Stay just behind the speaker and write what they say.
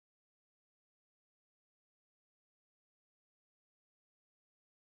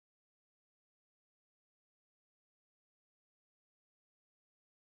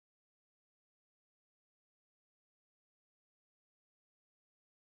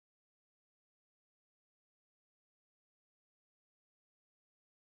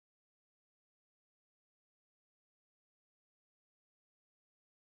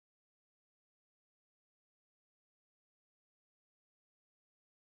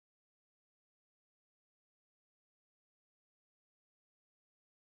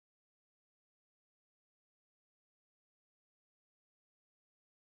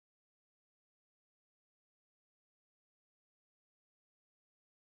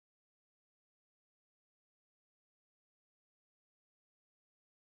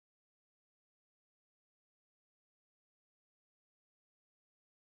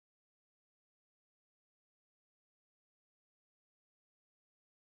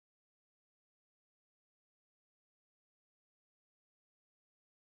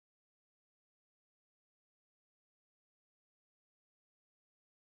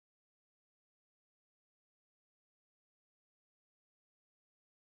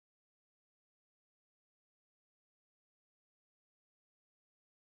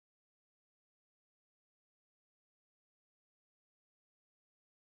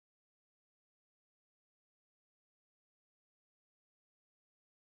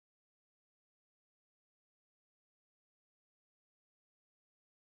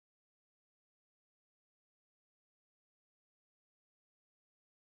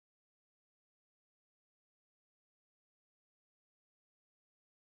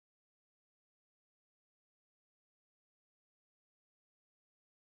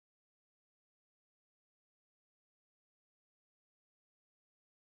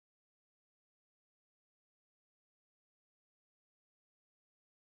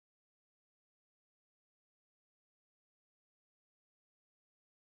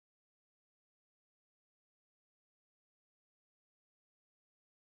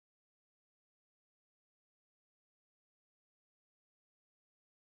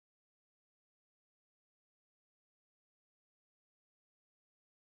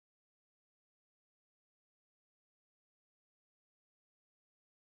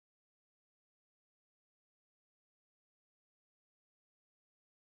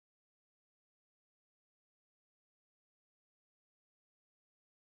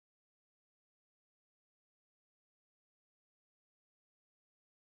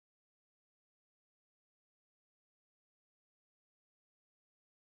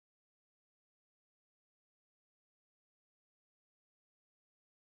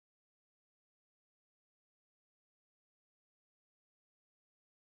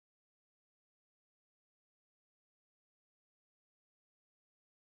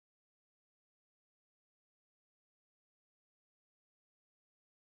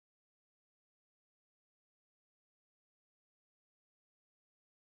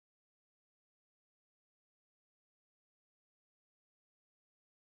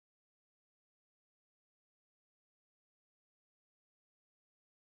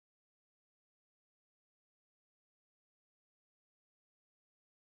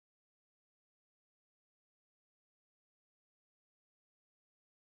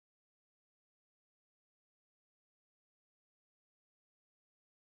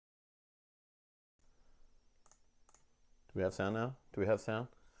we have sound now? Do we have sound?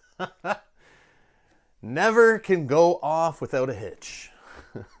 Never can go off without a hitch.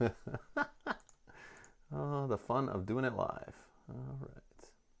 Oh, the fun of doing it live. All right.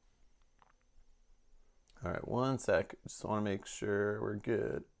 All right, one sec. Just want to make sure we're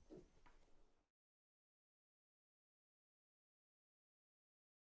good.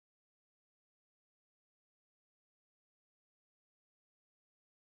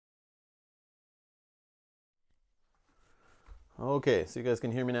 Okay, so you guys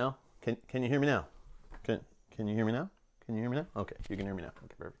can hear me now? Can you hear me now? Can you hear me now? Can you hear me now? Okay, you can hear me now.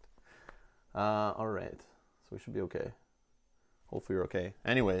 Okay, perfect. All right, so we should be okay. Hopefully you're okay.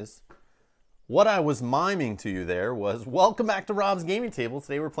 Anyways, what I was miming to you there was welcome back to Rob's Gaming Table.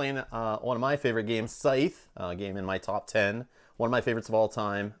 Today we're playing one of my favorite games, Scythe, game in my top 10. One of my favorites of all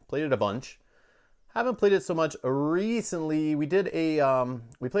time. Played it a bunch. Haven't played it so much recently. We did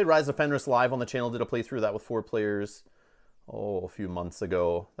we played Rise of Fenris live on the channel. Did a playthrough of that with 4 players. A few months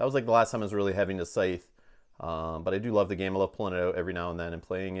ago. That was like the last time I was really heavy into Scythe. But I do love the game. I love pulling it out every now and then and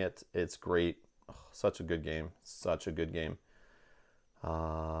playing it. It's great. Oh, such a good game. Such a good game.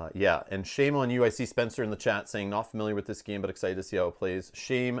 Yeah, and shame on you. I see Spencer in the chat saying not familiar with this game, but excited to see how it plays.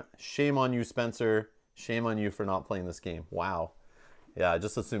 Shame on you, Spencer. Shame on you for not playing this game. Wow. Yeah, I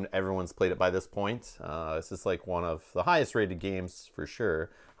just assumed everyone's played it by this point. This is like one of the highest rated games for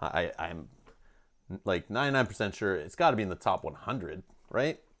sure. I'm like 99% sure it's got to be in the top 100,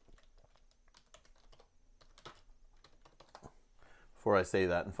 right? Before I say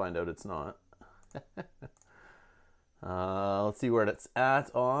that and find out it's not. Let's see where it's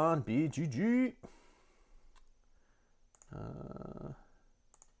at on BGG. Oh.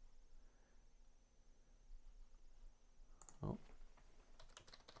 All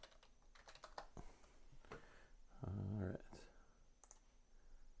right.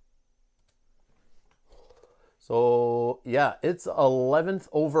 So yeah, it's 11th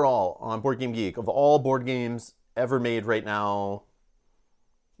overall on Board Game Geek of all board games ever made right now.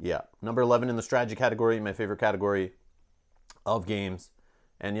 Yeah, number 11 in the strategy category, my favorite category of games.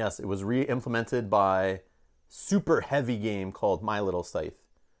 And yes, it was re-implemented by super heavy game called My Little Scythe.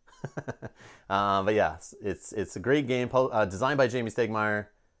 But yes, it's a great game, designed by Jamie Stegmaier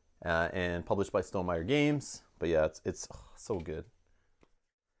and published by Stonemaier Games. But yeah, it's so good.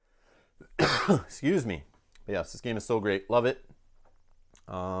 Excuse me. But yes, this game is so great. Love it.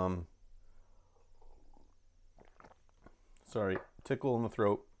 Sorry, tickle in the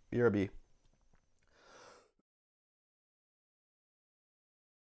throat. BRB.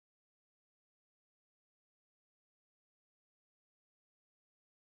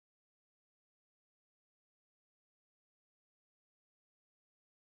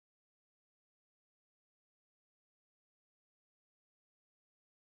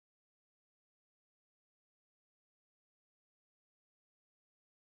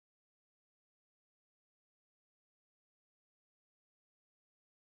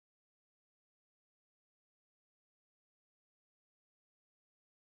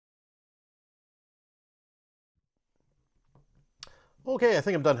 Okay, I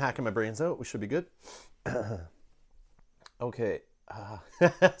think I'm done hacking my brains out. We should be good. Okay.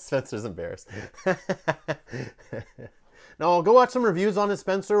 Spencer's embarrassed. No, go watch some reviews on it,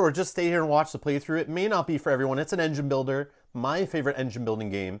 Spencer, or just stay here and watch the playthrough. It may not be for everyone. It's an engine builder. My favorite engine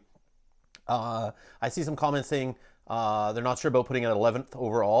building game. I see some comments saying they're not sure about putting it at 11th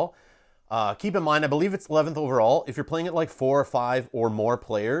overall. Keep in mind, I believe it's 11th overall. If you're playing it like 4 or 5 or more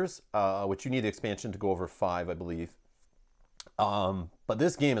players, which you need expansion to go over 5, I believe. But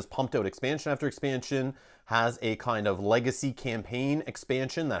this game has pumped out expansion after expansion, has a kind of legacy campaign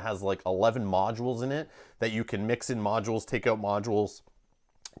expansion that has like 11 modules in it that you can mix in modules, take out modules,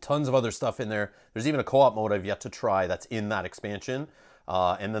 tons of other stuff in there. There's even a co-op mode I've yet to try that's in that expansion.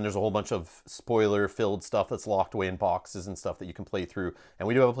 And then there's a whole bunch of spoiler-filled stuff that's locked away in boxes and stuff that you can play through. And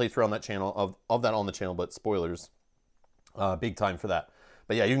we do have a playthrough on that channel, of that on the channel, but spoilers, big time for that.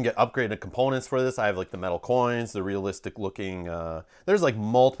 But yeah, you can get upgraded components for this. I have like the metal coins, the realistic looking, there's like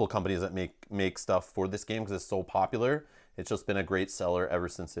multiple companies that make stuff for this game because it's so popular. It's just been a great seller ever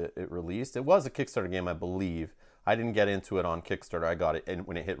since it released. It was a Kickstarter game, I believe. I didn't get into it on Kickstarter. I got it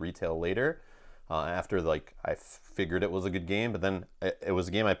when it hit retail later. After like I figured it was a good game, but then it was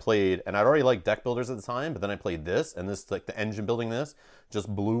a game I played, and I'd already liked deck builders at the time, but then I played this, and this, like the engine building this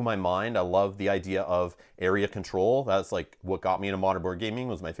just blew my mind. I love the idea of area control. That's like what got me into modern board gaming.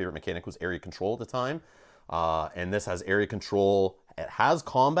 Was my favorite mechanic was area control at the time. And this has area control. It has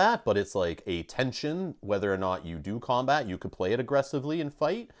combat, but it's like a tension whether or not you do combat. You could play it aggressively and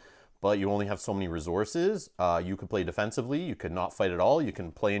fight, but you only have so many resources. You could play defensively. You could not fight at all. You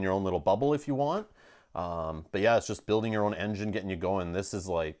can play in your own little bubble if you want. But yeah, it's just building your own engine, getting you going. This is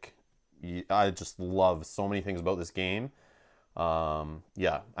like, I just love so many things about this game.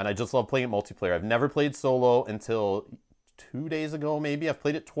 Yeah, and I just love playing it multiplayer. I've never played solo until 2 days ago, maybe. I've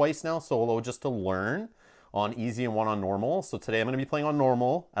played it twice now, solo, just to learn on easy and one on normal. So today I'm going to be playing on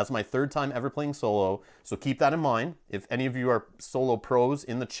normal as my third time ever playing solo. So keep that in mind. If any of you are solo pros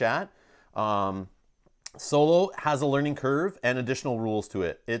in the chat, solo has a learning curve and additional rules to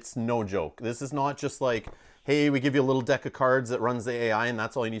it. It's no joke. This is not just like, hey, we give you a little deck of cards that runs the AI and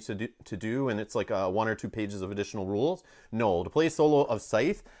that's all you need to do and it's like 1 or 2 pages of additional rules. No, to play solo of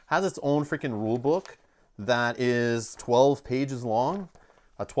Scythe has its own freaking rule book that is 12 pages long.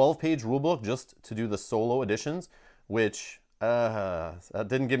 A 12-page rulebook just to do the solo editions, which that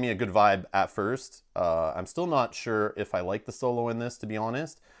didn't give me a good vibe at first. I'm still not sure if I like the solo in this, to be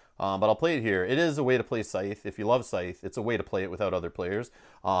honest, but I'll play it here. It is a way to play Scythe. If you love Scythe, it's a way to play it without other players.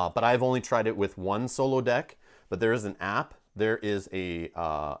 But I've only tried it with one solo deck, but there is an app. There is a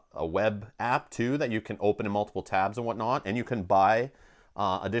web app, too, that you can open in multiple tabs and whatnot, and you can buy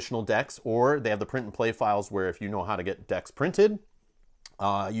additional decks, or they have the print and play files where if you know how to get decks printed,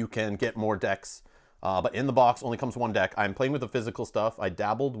 you can get more decks, but in the box only comes one deck. I'm playing with the physical stuff. I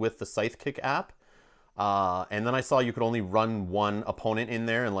dabbled with the Scythe Kick app, and then I saw you could only run one opponent in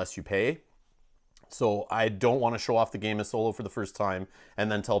there unless you pay. So I don't want to show off the game as solo for the first time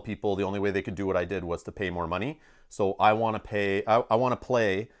and then tell people the only way they could do what I did was to pay more money. So I want to pay. I want to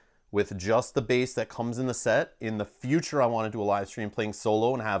play with just the base that comes in the set. In the future, I want to do a live stream playing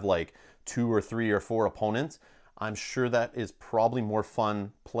solo and have like 2 or 3 or 4 opponents. I'm sure that is probably more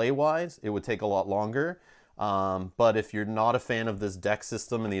fun play-wise. It would take a lot longer. But if you're not a fan of this deck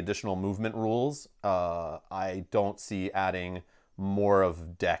system and the additional movement rules, I don't see adding more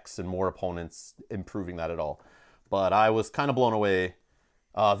of decks and more opponents improving that at all. But I was kind of blown away.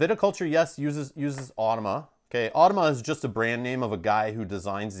 Viticulture, yes, uses Automa. Okay, Automa is just a brand name of a guy who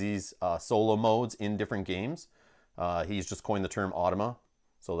designs these solo modes in different games. He's just coined the term Automa.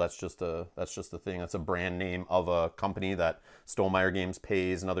 So that's just a thing. That's a brand name of a company that Stonemaier Games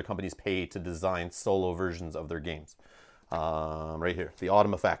pays and other companies pay to design solo versions of their games. Right here, the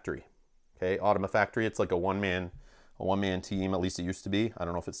Automa Factory. Okay, Automa Factory. It's like a one-man team. At least it used to be. I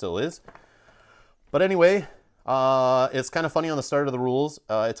don't know if it still is. But anyway, it's kind of funny on the start of the rules.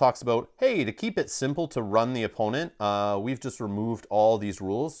 It talks about, hey, to keep it simple to run the opponent, we've just removed all these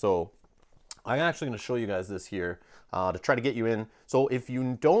rules. So I'm actually going to show you guys this here. To try to get you in. So if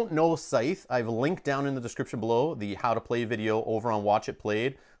you don't know Scythe, I've linked down in the description below the how to play video over on Watch It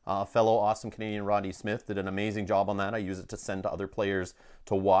Played. Fellow awesome Canadian Rodney Smith did an amazing job on that. I use it to send to other players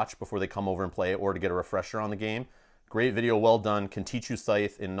to watch before they come over and play it or to get a refresher on the game. Great video, well done. Can teach you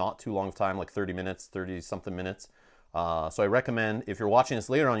Scythe in not too long of time, like 30 minutes, 30 something minutes. So I recommend if you're watching this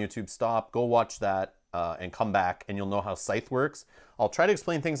later on YouTube, stop, go watch that and come back and you'll know how Scythe works. I'll try to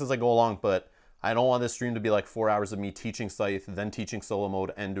explain things as I go along, but I don't want this stream to be like 4 hours of me teaching Scythe, then teaching solo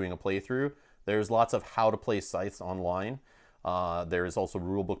mode and doing a playthrough. There's lots of how to play Scythes online. There is also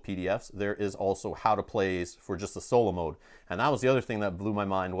rulebook PDFs. There is also how to plays for just the solo mode. And that was the other thing that blew my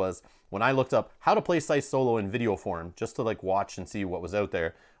mind was when I looked up how to play Scythe solo in video form, just to like watch and see what was out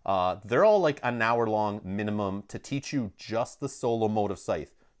there. They're all like an hour long minimum to teach you just the solo mode of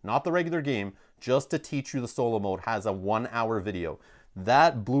Scythe. Not the regular game, just to teach you the solo mode has a 1 hour video.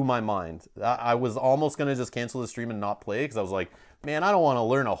 That blew my mind. I was almost going to just cancel the stream and not play because I was like, man, I don't want to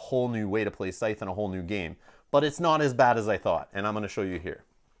learn a whole new way to play Scythe in a whole new game. But it's not as bad as I thought, and I'm going to show you here.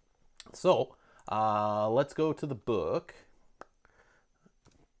 So, let's go to the book.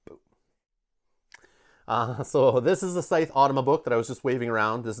 So this is the Scythe Automa book that I was just waving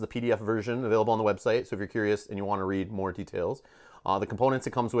around. This is the PDF version available on the website, so if you're curious and you want to read more details. The components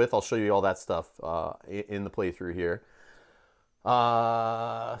it comes with, I'll show you all that stuff in the playthrough here.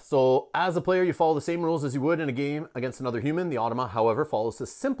 So as a player, you follow the same rules as you would in a game against another human. The Automa, however, follows a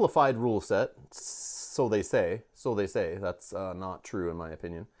simplified rule set. So they say. That's not true in my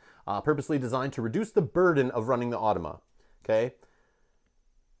opinion. Purposely designed to reduce the burden of running the Automa. Okay.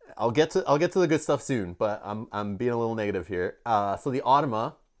 I'll get to the good stuff soon, but I'm being a little negative here. So the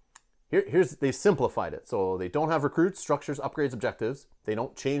Automa, they've simplified it. So they don't have recruits, structures, upgrades, objectives. They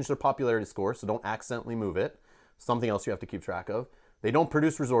don't change their popularity score, so don't accidentally move it. Something else you have to keep track of. They don't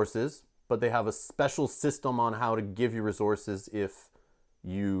produce resources, but they have a special system on how to give you resources if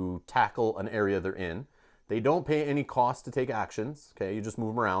you tackle an area they're in. They don't pay any cost to take actions. Okay, you just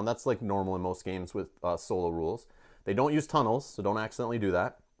move them around. That's like normal in most games with solo rules. They don't use tunnels, so don't accidentally do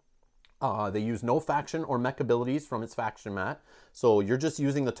that. They use no faction or mech abilities from its faction mat. So you're just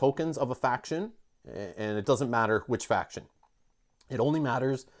using the tokens of a faction, and it doesn't matter which faction. It only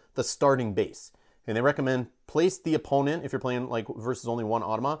matters the starting base. And they recommend place the opponent, if you're playing like versus only one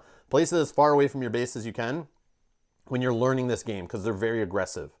automa, place it as far away from your base as you can when you're learning this game, because they're very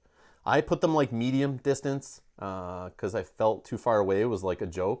aggressive. I put them like medium distance because I felt too far away was like a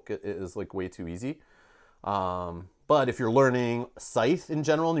joke. It is like way too easy. But if you're learning Scythe in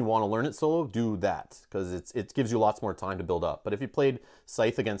general and you want to learn it solo, do that, because it gives you lots more time to build up. But if you played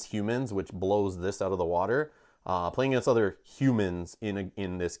Scythe against humans, which blows this out of the water, playing against other humans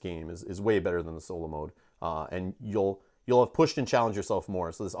in this game is way better than the solo mode. And you'll have pushed and challenged yourself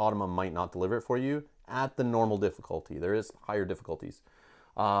more, so this automa might not deliver it for you at the normal difficulty. There is higher difficulties.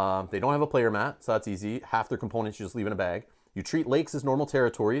 They don't have a player mat, so that's easy. Half their components you just leave in a bag. You treat lakes as normal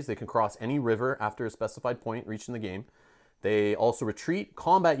territories. They can cross any river after a specified point reached in the game. They also retreat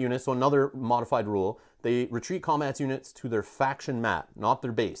combat units, so another modified rule. They retreat combat units to their faction mat, not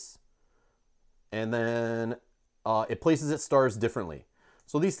their base. And then it places its stars differently.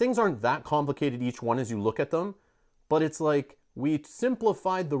 So these things aren't that complicated each one as you look at them, but it's like we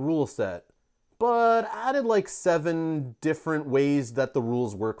simplified the rule set, but added like 7 different ways that the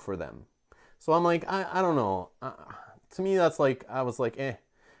rules work for them. So I'm like, I don't know. To me, that's like, I was like, eh.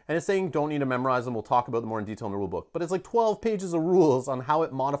 And it's saying don't need to memorize them. We'll talk about them more in detail in the rule book. But it's like 12 pages of rules on how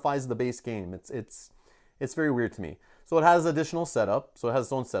it modifies the base game. It's very weird to me. So it has additional setup. So it has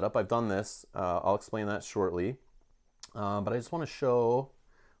its own setup. I've done this. I'll explain that shortly. But I just want to show,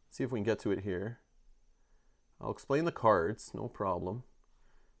 see if we can get to it here. I'll explain the cards, no problem.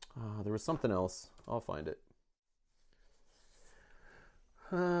 There was something else. I'll find it.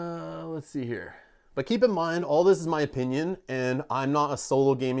 Let's see here. But keep in mind, all this is my opinion, and I'm not a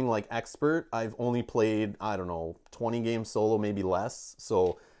solo gaming like expert. I've only played, I don't know, 20 games solo, maybe less.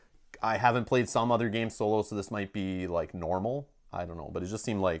 So I haven't played some other games solo, so this might be like normal. I don't know, but it just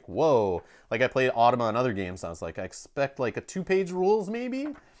seemed like, whoa. Like I played Automa and other games, so I was like, I expect like a 2-page rules maybe?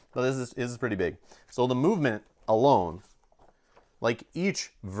 But this is pretty big. So the movement alone, like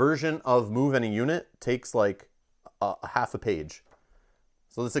each version of move any unit takes like a half a page.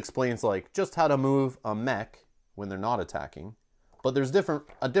 So this explains like just how to move a mech when they're not attacking. But there's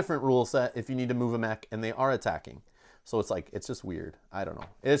a different rule set if you need to move a mech and they are attacking. So it's like, it's just weird. I don't know.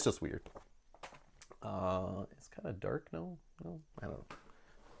 It's just weird. It's kind of dark. No, I don't know.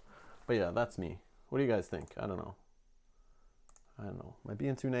 But yeah, that's me. What do you guys think? I don't know. Am I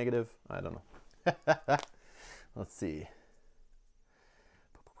being too negative? I don't know. Let's see.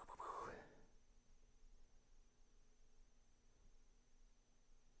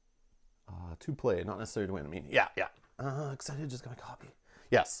 To play, not necessarily to win. I mean, yeah. Excited, just gonna copy.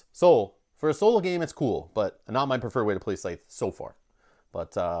 Yes, so for a solo game, it's cool, but not my preferred way to play Scythe so far.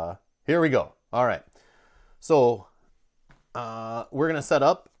 But here we go. All right, so we're gonna set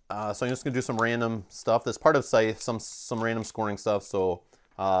up. So I'm just gonna do some random stuff. That's part of Scythe, some random scoring stuff. So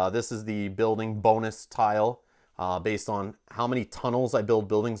this is the building bonus tile based on how many tunnels I build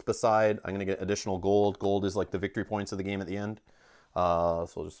buildings beside. I'm gonna get additional gold. Gold is like the victory points of the game at the end. So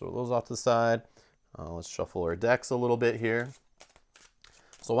we'll just throw those off to the side. Let's shuffle our decks a little bit here.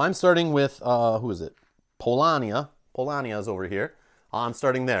 So I'm starting with, who is it? Polania. Polania is over here. I'm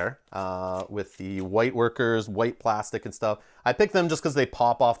starting there with the white workers, white plastic and stuff. I picked them just because they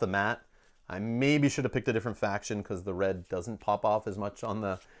pop off the mat. I maybe should have picked a different faction because the red doesn't pop off as much on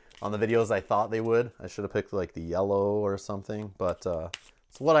the videos I thought they would. I should have picked like the yellow or something, but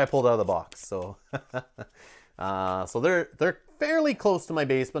it's what I pulled out of the box. So so they're fairly close to my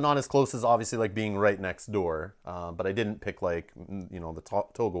base, but not as close as obviously like being right next door. But I didn't pick like, you know, the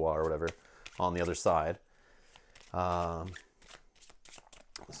Togawa or whatever on the other side. So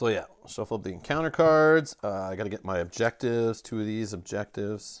yeah, shuffle up the encounter cards. I got to get my objectives, 2 of these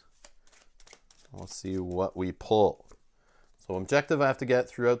objectives. Let's see what we pull. So objective I have to get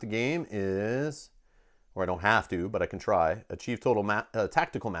throughout the game is, or I don't have to, but I can try, achieve total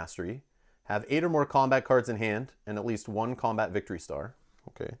tactical mastery. Have 8 or more combat cards in hand and at least 1 combat victory star.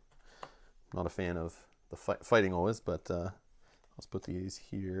 Okay. Not a fan of the fighting always, but let's put these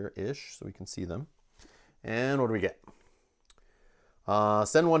here-ish so we can see them. And what do we get?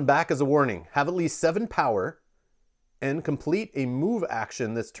 Send 1 back as a warning. Have at least 7 power and complete a move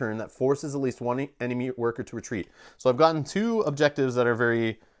action this turn that forces at least 1 enemy worker to retreat. So I've gotten 2 objectives that are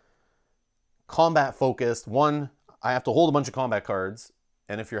very combat focused. One, I have to hold a bunch of combat cards.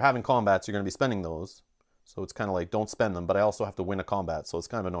 And if you're having combats, you're going to be spending those. So it's kind of like, don't spend them, but I also have to win a combat. So it's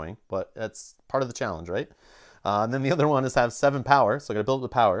kind of annoying, but that's part of the challenge, right? And then the other one is have 7 power. So I got to build up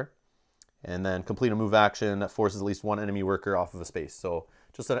the power and then complete a move action that forces at least 1 enemy worker off of a space. So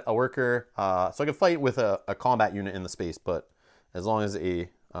just a worker. So I can fight with a combat unit in the space, but as long as a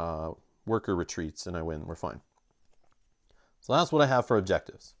worker retreats and I win, we're fine. So that's what I have for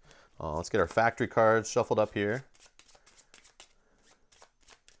objectives. Let's get our factory cards shuffled up here.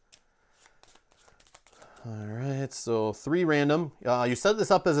 All right, so 3 random. You set this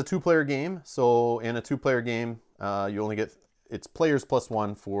up as a 2-player game. So in a 2-player game, you only get, it's players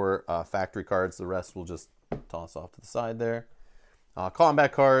 +1 for factory cards. The rest will just toss off to the side there.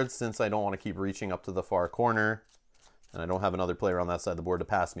 Combat cards, since I don't want to keep reaching up to the far corner, and I don't have another player on that side of the board to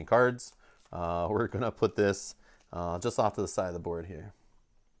pass me cards, we're going to put this just off to the side of the board here.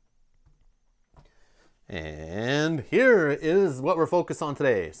 And here is what we're focused on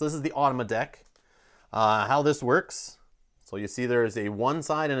today. So this is the Automa deck. How this works. So you see there's a 1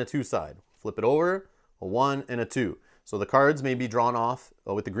 side and a 2 side. Flip it over, a 1 and a 2. So the cards may be drawn off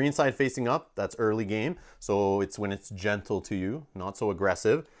with the green side facing up. That's early game. So it's when it's gentle to you, not so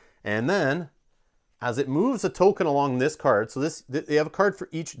aggressive. And then as it moves a token along this card, so they have a card for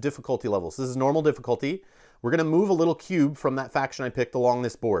each difficulty level. So this is normal difficulty. We're going to move a little cube from that faction I picked along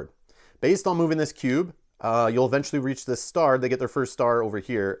this board. Based on moving this cube, you'll eventually reach this star. They get their first star over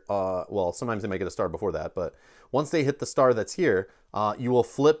here. Well, sometimes they might get a star before that, but once they hit the star that's here, you will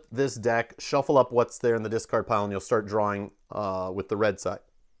flip this deck, shuffle up what's there in the discard pile, and you'll start drawing with the red side.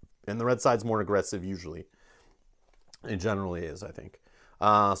 And the red side's more aggressive usually. It generally is, I think.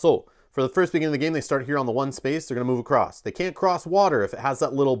 So for the first beginning of the game, they start here on the 1 space. They're going to move across. They can't cross water if it has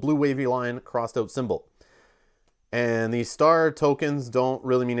that little blue wavy line crossed out symbol. And these star tokens don't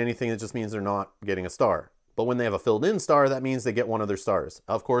really mean anything. It just means they're not getting a star. But when they have a filled in star, that means they get 1 of their stars.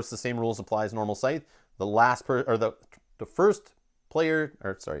 Of course, the same rules apply as normal Scythe. The first player,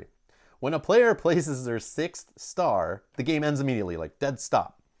 or sorry, when a player places their 6th star, the game ends immediately, like dead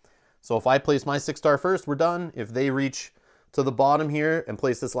stop. So if I place my 6th star first, we're done. If they reach to the bottom here and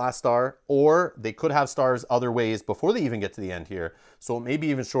place this last star, or they could have stars other ways before they even get to the end here, so it may be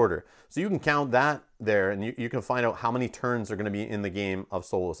even shorter. So you can count that there, and you can find out how many turns are going to be in the game of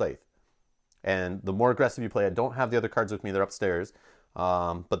Solo Scythe. And the more aggressive you play, I don't have the other cards with me, they're upstairs,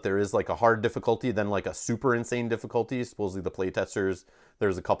 but there is like a hard difficulty, then like a super insane difficulty. Supposedly the playtesters,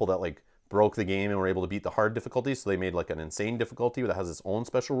 there's a couple that like broke the game and were able to beat the hard difficulty, so they made like an insane difficulty that has its own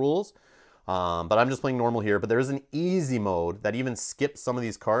special rules. But I'm just playing normal here. But there is an easy mode that even skips some of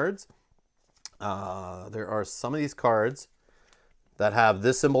these cards. There are some of these cards that have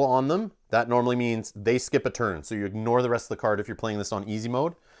this symbol on them. That normally means they skip a turn. So you ignore the rest of the card if you're playing this on easy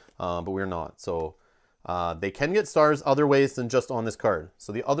mode. But we're not. So they can get stars other ways than just on this card.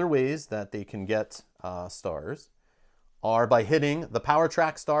 So the other ways that they can get stars are by hitting the power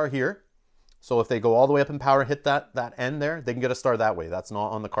track star here. So if they go all the way up in power, hit that end there, they can get a star that way. That's not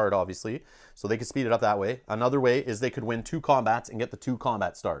on the card, obviously. So they can speed it up that way. Another way is they could win 2 combats and get the 2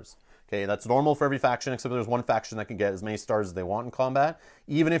 combat stars. Okay, that's normal for every faction, except there's one faction that can get as many stars as they want in combat.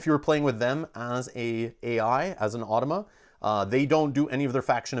 Even if you were playing with them as a AI, as an Automa, they don't do any of their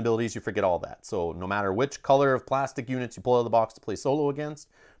faction abilities. You forget all that. So no matter which color of plastic units you pull out of the box to play solo against,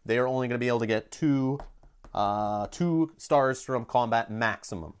 they are only going to be able to get 2 stars from combat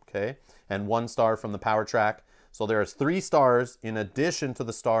maximum. Okay, and 1 star from the power track. So there's 3 stars in addition to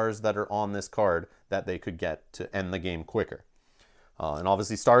the stars that are on this card that they could get to end the game quicker. And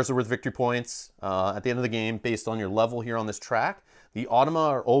obviously stars are worth victory points at the end of the game based on your level here on this track. The Automa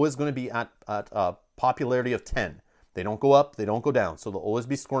are always going to be at a popularity of 10. They don't go up, they don't go down. So they'll always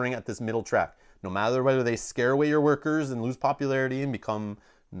be scoring at this middle track. No matter whether they scare away your workers and lose popularity and become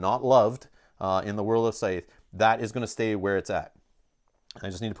not loved in the world of Scythe, that is going to stay where it's at. I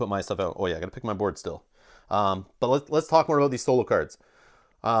just need to put my stuff out. Oh yeah, I got to pick my board still. But let's talk more about these solo cards.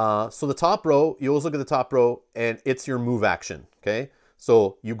 So the top row, you always look at the top row and it's your move action, okay?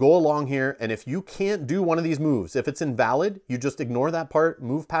 So you go along here and if you can't do one of these moves, if it's invalid, you just ignore that part,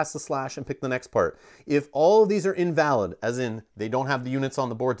 move past the slash and pick the next part. If all of these are invalid, as in they don't have the units on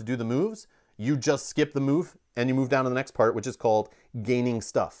the board to do the moves, you just skip the move and you move down to the next part, which is called gaining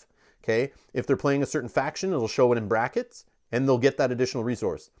stuff, okay? If they're playing a certain faction, it'll show it in brackets and they'll get that additional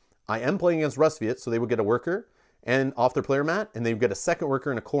resource. I am playing against Rustviet, so they would get a worker and off their player mat, and they would get a second worker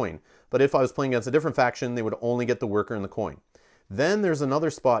and a coin. But if I was playing against a different faction, they would only get the worker and the coin. Then there's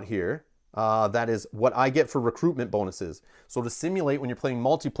another spot here that is what I get for recruitment bonuses. So to simulate when you're playing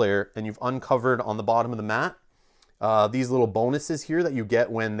multiplayer and you've uncovered on the bottom of the mat, these little bonuses here that you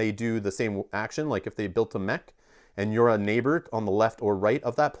get when they do the same action, like if they built a mech and you're a neighbor on the left or right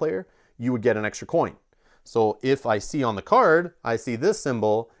of that player, you would get an extra coin. So if I see on the card, I see this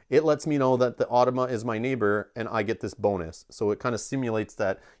symbol, it lets me know that the Automa is my neighbor and I get this bonus. So it kind of simulates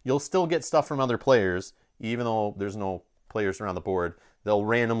that you'll still get stuff from other players, even though there's no players around the board. They'll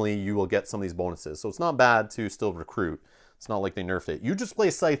randomly, you will get some of these bonuses. So it's not bad to still recruit. It's not like they nerfed it. You just play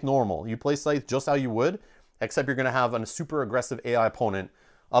Scythe normal. You play Scythe just how you would, except you're going to have a super aggressive AI opponent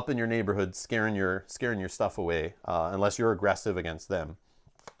up in your neighborhood, scaring your stuff away, unless you're aggressive against them.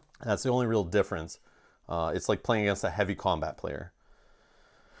 That's the only real difference. It's like playing against a heavy combat player.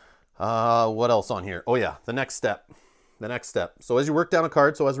 What else on here? Oh yeah, the next step. The next step. So as you work down a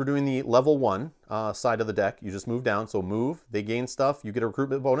card, so as we're doing the level 1 side of the deck, you just move down. So move, they gain stuff, you get a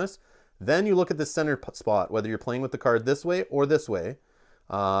recruitment bonus. Then you look at the center spot, whether you're playing with the card this way or this way.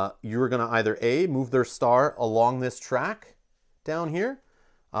 You're going to either A, move their star along this track down here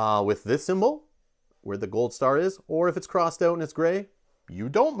with this symbol, where the gold star is, or if it's crossed out and it's gray, you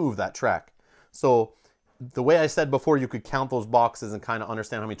don't move that track. So the way I said before, you could count those boxes and kind of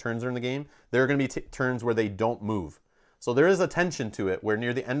understand how many turns are in the game. There are going to be turns where they don't move. So there is a tension to it, where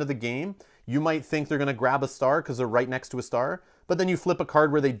near the end of the game, you might think they're going to grab a star because they're right next to a star, but then you flip a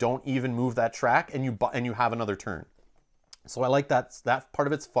card where they don't even move that track, and you have another turn. So I like that part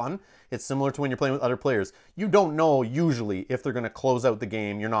of it's fun. It's similar to when you're playing with other players. You don't know usually if they're going to close out the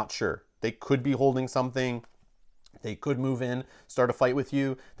game. You're not sure. They could be holding something. They could move in, start a fight with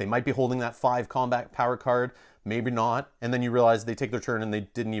you. They might be holding that 5 combat power card, maybe not. And then you realize they take their turn and they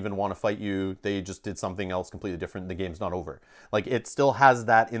didn't even want to fight you. They just did something else completely different. The game's not over. Like, it still has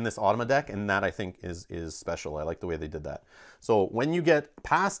that in this Automa deck, and that I think is special. I like the way they did that. So when you get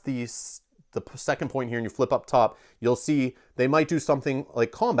past the second point here and you flip up top, you'll see they might do something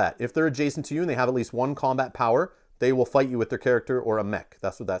like combat. If they're adjacent to you and they have at least 1 combat power, they will fight you with their character or a mech.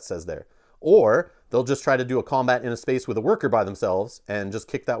 That's what that says there. Or they'll just try to do a combat in a space with a worker by themselves and just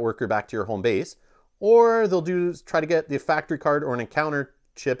kick that worker back to your home base. Or they'll try to get the factory card or an encounter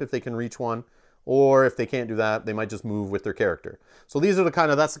chip if they can reach one. Or if they can't do that, they might just move with their character. So these are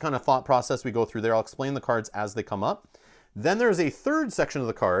that's the kind of thought process we go through there. I'll explain the cards as they come up. Then there's a third section of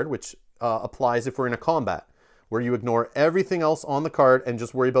the card, which applies if we're in a combat, where you ignore everything else on the card and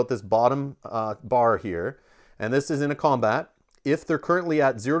just worry about this bottom bar here. And this is in a combat. If they're currently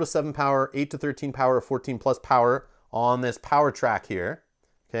at 0 to 7 power, 8 to 13 power, or 14 plus power on this power track here,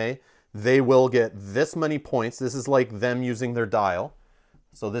 okay, they will get this many points. This is like them using their dial.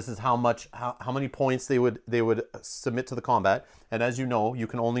 So this is how many points they would submit to the combat. And as you know, you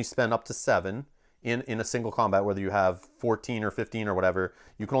can only spend up to 7 in a single combat, whether you have 14 or 15 or whatever.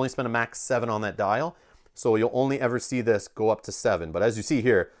 You can only spend a max 7 on that dial. So you'll only ever see this go up to 7. But as you see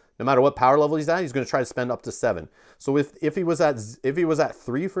here, no matter what power level he's at, he's going to try to spend up to 7. So if he was at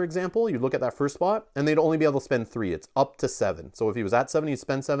 3, for example, you'd look at that first spot, and they'd only be able to spend 3. It's up to 7. So if he was at 7, he'd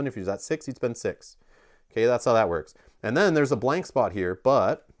spend 7. If he was at 6, he'd spend 6. Okay, that's how that works. And then there's a blank spot here,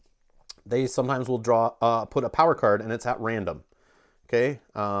 but they sometimes will put a power card, and it's at random. Okay,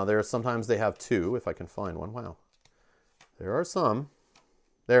 sometimes they have 2, if I can find one. Wow, there are some.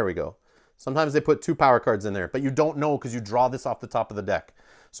 There we go. Sometimes they put 2 power cards in there, but you don't know because you draw this off the top of the deck.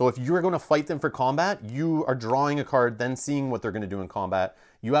 So if you're going to fight them for combat, you are drawing a card, then seeing what they're going to do in combat.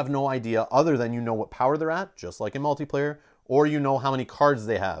 You have no idea other than you know what power they're at, just like in multiplayer, or you know how many cards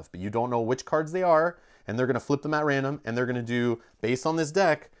they have, but you don't know which cards they are, and they're going to flip them at random, and they're going to do, based on this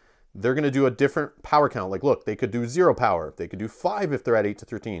deck, they're going to do a different power count. Like, look, they could do 0 power. They could do 5 if they're at 8 to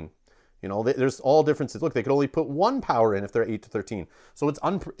 13. You know, there's all differences. Look, they could only put 1 power in if they're 8 to 13. So it's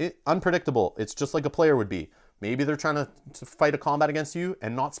unpredictable. It's just like a player would be. Maybe they're trying to fight a combat against you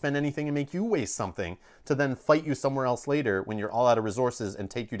and not spend anything and make you waste something to then fight you somewhere else later when you're all out of resources and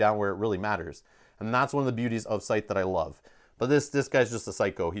take you down where it really matters. And that's one of the beauties of Scythe that I love. But this guy's just a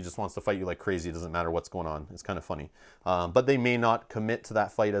psycho. He just wants to fight you like crazy. It doesn't matter what's going on. It's kind of funny. But they may not commit to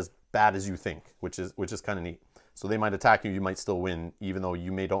that fight as bad as you think, which is kind of neat. So they might attack you. You might still win, even though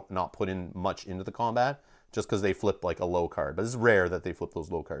you may not put in much into the combat, just because they flip like a low card. But it's rare that they flip those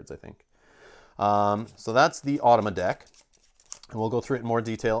low cards, I think. So that's the Automa deck, and we'll go through it in more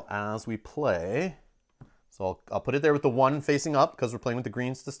detail as we play. So I'll put it there with the 1 facing up because we're playing with the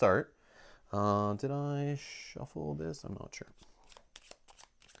greens to start. Did I shuffle this? I'm not sure.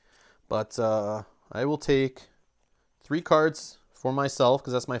 But I will take 3 cards for myself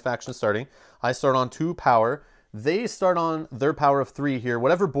because that's my faction starting. I start on 2 power. They start on their power of 3 here.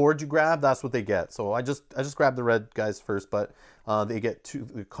 Whatever board you grab, that's what they get. So I just grabbed the red guys first, but they get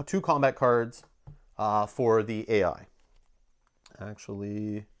two combat cards for the AI.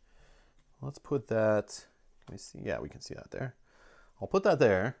 Actually, let's put that. Let me see. Yeah, we can see that there. I'll put that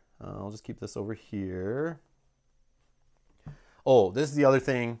there. I'll just keep this over here. Oh, this is the other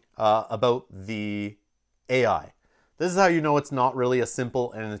thing about the AI. This is how you know it's not really a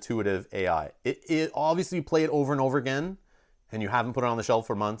simple and intuitive AI. It obviously you play it over and over again, and you haven't put it on the shelf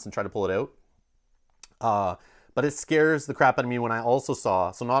for months and try to pull it out. But it scares the crap out of me when I also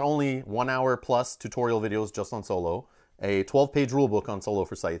saw, so not only 1 hour plus tutorial videos just on solo, a 12-page rulebook on solo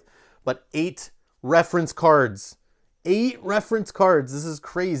for Scythe, but 8 reference cards 8 reference cards. This is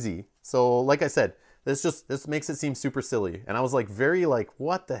crazy. So like I said, this makes it seem super silly. And I was like very like,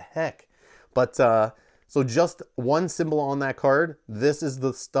 what the heck? But so just one symbol on that card, this is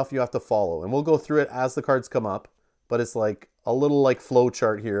the stuff you have to follow. And we'll go through it as the cards come up. But it's like a little like flow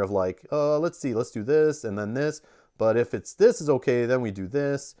chart here of like, let's see, let's do this and then this. But if it's this is okay, then we do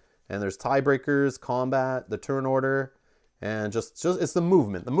this. And there's tiebreakers, combat, the turn order, and just it's the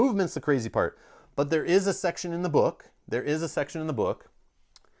movement. The movement's the crazy part. But there is a section in the book. There is a section in the book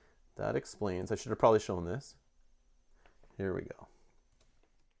that explains. I should have probably shown this. Here we go.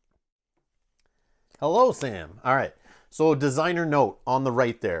 Hello, Sam. All right. So designer note on the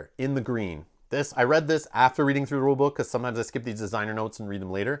right there in the green. This, I read this after reading through the rulebook because sometimes I skip these designer notes and read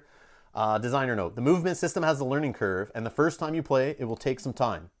them later. Designer note, the movement system has a learning curve, and the first time you play, it will take some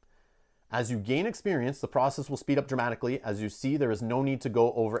time. As you gain experience, the process will speed up dramatically. As you see, there is no need to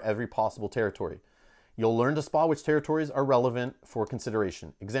go over every possible territory. You'll learn to spot which territories are relevant for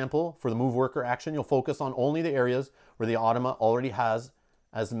consideration. Example, for the move worker action, you'll focus on only the areas where the automa already has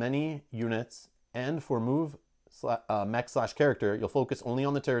as many units, and for move mech/character, you'll focus only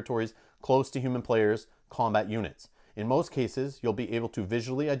on the territories close to human players' combat units. In most cases, you'll be able to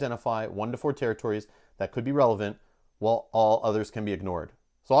visually identify 1 to 4 territories that could be relevant, while all others can be ignored.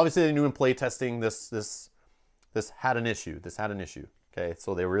 So obviously they knew in playtesting this had an issue. This had an issue. Okay,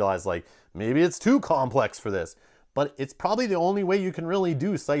 so they realized like maybe it's too complex for this, but it's probably the only way you can really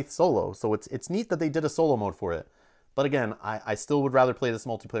do Scythe solo. So it's neat that they did a solo mode for it. But again, I still would rather play this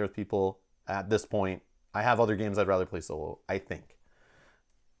multiplayer with people at this point. I have other games I'd rather play solo, I think.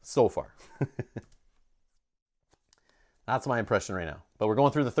 So far. That's my impression right now. But we're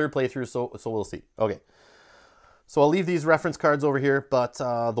going through the 3rd playthrough, so we'll see. Okay. So I'll leave these reference cards over here, but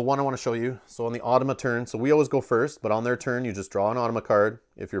the one I want to show you. So on the automa turn, so we always go first, but on their turn, you just draw an automa card.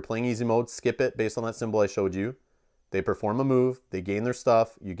 If you're playing easy mode, skip it based on that symbol I showed you. They perform a move, they gain their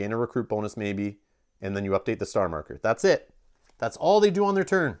stuff, you gain a recruit bonus maybe, and then you update the star marker. That's it. That's all they do on their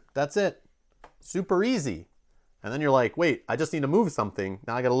turn. That's it. Super easy. And then you're like, wait, I just need to move something.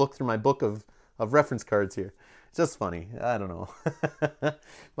 Now I got to look through my book of reference cards here. It's just funny. I don't know.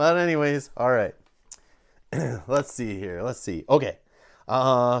 But anyways, all right. Let's see here. Let's see. Okay.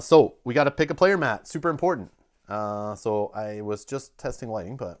 So we got to pick a player mat. Super important. So I was just testing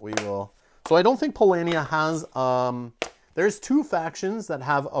lighting, but we will. So I don't think Polania has, there's 2 factions that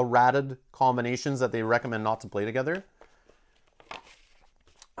have errated combinations that they recommend not to play together.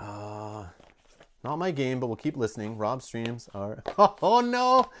 Not my game, but we'll keep listening. Rob streams are, oh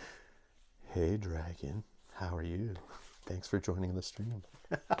no. Hey Dragon, how are you? Thanks for joining the stream.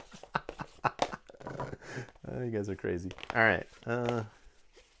 You guys are crazy. All right. And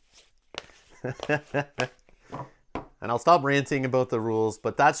I'll stop ranting about the rules,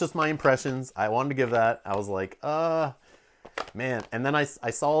 but that's just my impressions. I wanted to give that. I was like, man. And then I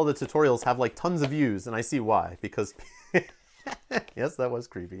saw all the tutorials have like tons of views, and I see why. Because, yes, that was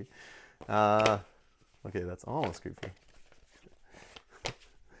creepy. Okay, that's almost creepy.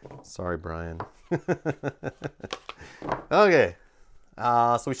 Sorry, Brian. Okay.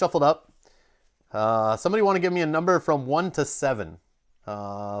 So we shuffled up. Somebody want to give me a number from 1 to 7.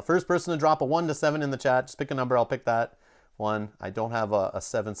 First person to drop a 1 to 7 in the chat, just pick a number. I'll pick that one. I don't have a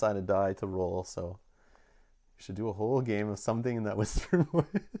 7-sided die to roll, so we should do a whole game of something in that whisper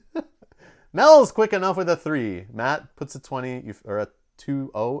voice. Mel's quick enough with a 3. Matt puts a 20 or a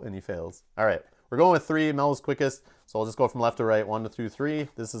 2-0 and he fails. All right, we're going with 3. Mel was quickest, so I'll just go from left to right. 1 to 2, 3.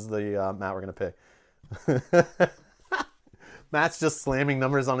 This is the Matt we're gonna pick. Matt's just slamming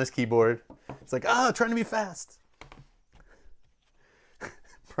numbers on his keyboard. It's like, trying to be fast.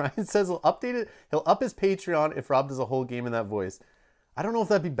 Brian says he'll update it. He'll up his Patreon if Rob does a whole game in that voice. I don't know if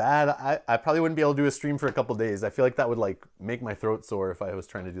that'd be bad. I probably wouldn't be able to do a stream for a couple days. I feel like that would like make my throat sore if I was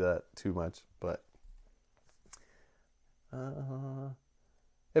trying to do that too much. But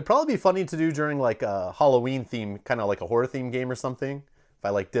it'd probably be funny to do during like a Halloween theme, kind of like a horror theme game or something. If I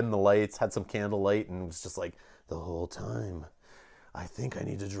like dimmed the lights, had some candlelight, and it was just like the whole time, I think I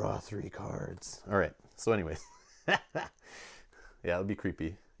need to draw 3 cards. All right. So anyways, yeah, it'd be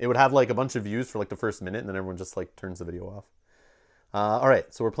creepy. It would have like a bunch of views for like the first minute, and then everyone just like turns the video off. All right,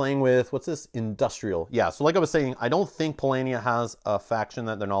 so we're playing with, what's this? Industrial. Yeah, so like I was saying, I don't think Polania has a faction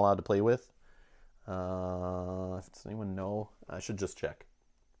that they're not allowed to play with. Does anyone know? I should just check.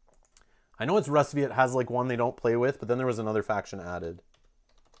 I know it's Rustviet has like one they don't play with, but then there was another faction added.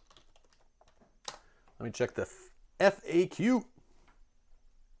 Let me check the FAQ.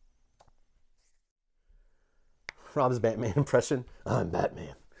 Rob's Batman impression. I'm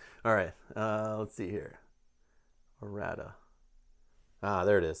Batman. All right, let's see here. Errata.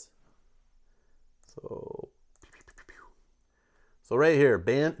 There it is. So, So right here,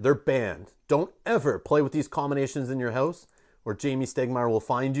 they're banned. Don't ever play with these combinations in your house or Jamie Stegmaier will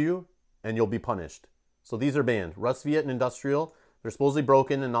find you and you'll be punished. So these are banned. Rus Viet and Industrial, they're supposedly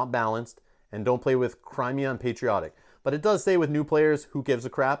broken and not balanced. And don't play with Crimea and Patriotic. But it does say with new players, who gives a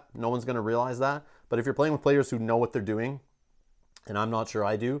crap? No one's going to realize that. But if you're playing with players who know what they're doing, and I'm not sure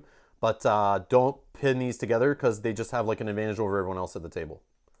I do, but don't pin these together because they just have like an advantage over everyone else at the table.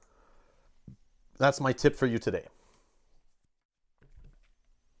 That's my tip for you today.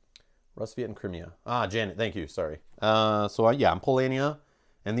 Rus Viet and Crimea. Ah, Janet, thank you. Sorry. Yeah, I'm Polania,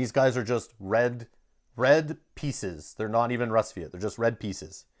 and these guys are just red pieces. They're not even Rus Viet. They're just red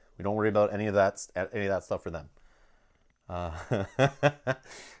pieces. We don't worry about any of that stuff for them.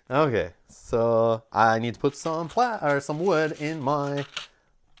 Okay, so I need to put some wood in my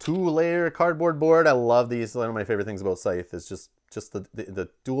 2-layer cardboard board. I love these. One of my favorite things about Scythe is just the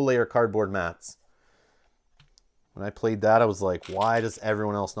dual-layer cardboard mats. When I played that, I was like, why does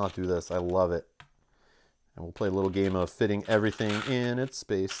everyone else not do this? I love it. And we'll play a little game of fitting everything in its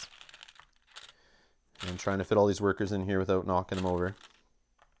space. And trying to fit all these workers in here without knocking them over.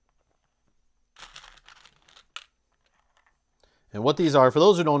 And what these are, for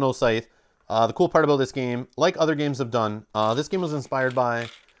those who don't know Scythe, the cool part about this game, like other games have done, this game was inspired by,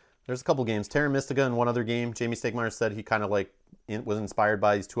 there's a couple games, Terra Mystica and one other game. Jamie Stegmaier said he kind of like was inspired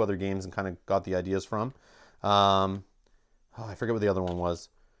by these 2 other games and kind of got the ideas from. I forget what the other one was.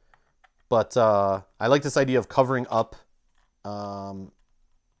 But I like this idea of covering up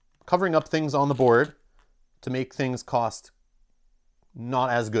things on the board to make things cost not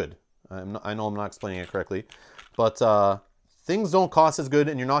as good. I know I'm not explaining it correctly, but things don't cost as good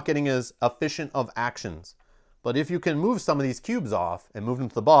and you're not getting as efficient of actions. But if you can move some of these cubes off and move them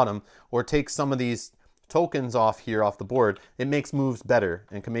to the bottom, or take some of these tokens off here off the board, it makes moves better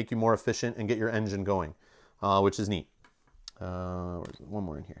and can make you more efficient and get your engine going, which is neat. Where's one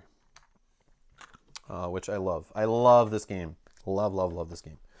more in here, which I love. I love this game. Love this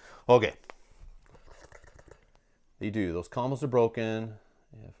game. Okay. They do. Those combos are broken.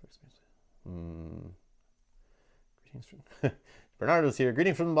 Yeah, greetings from Bernardo's here.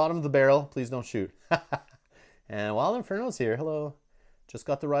 Greetings from the bottom of the barrel. Please don't shoot. And Wild Inferno's here. Hello. Just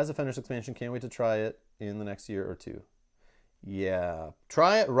got the Rise of Fenris expansion. Can't wait to try it in the next year or 2. Yeah.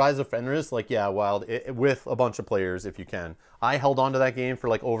 Try it, Rise of Fenris. Like, yeah, Wild, with a bunch of players if you can. I held on to that game for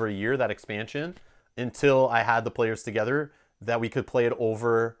like over a year, that expansion, until I had the players together that we could play it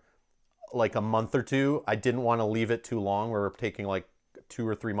over like a month or 2. I didn't want to leave it too long where we're taking like 2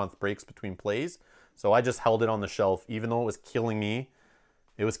 or 3 month breaks between plays. So I just held it on the shelf, even though it was killing me.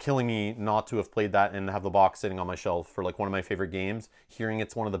 It was killing me not to have played that and have the box sitting on my shelf for like one of my favorite games. Hearing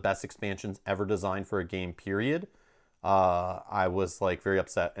it's one of the best expansions ever designed for a game, period. I was like very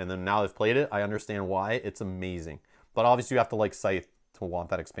upset. And then now I've played it, I understand why. It's amazing. But obviously you have to like Scythe to want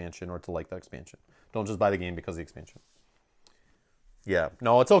that expansion or to like that expansion. Don't just buy the game because of the expansion. Yeah,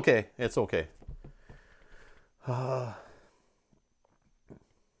 no, it's okay. It's okay.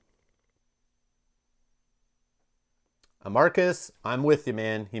 Marcus, I'm with you,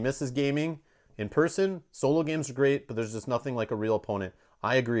 man. He misses gaming. In person, solo games are great, but there's just nothing like a real opponent.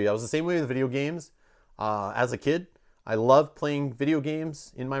 I agree. I was the same way with video games. As a kid, I loved playing video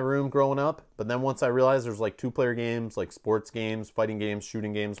games in my room growing up, but then once I realized there's like 2-player games, like sports games, fighting games,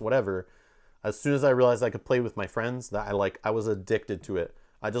 shooting games, whatever, as soon as I realized I could play with my friends, that I was addicted to it.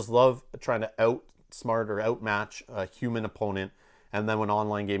 I just love trying to outsmart or outmatch a human opponent. And then when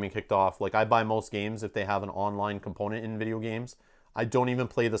online gaming kicked off, like I buy most games if they have an online component in video games. I don't even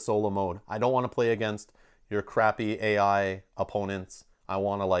play the solo mode. I don't want to play against your crappy AI opponents. I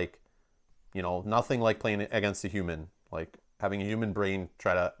want to like, you know, nothing like playing against a human. Like having a human brain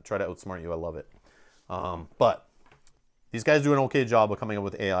try to outsmart you. I love it. But these guys do an okay job of coming up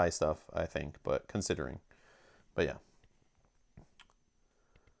with AI stuff, I think, but considering. But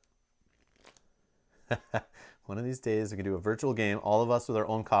yeah. One of these days we can do a virtual game, all of us with our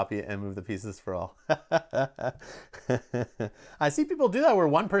own copy, and move the pieces for all. I see people do that where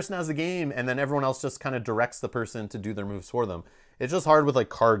one person has the game and then everyone else just kind of directs the person to do their moves for them. It's just hard with like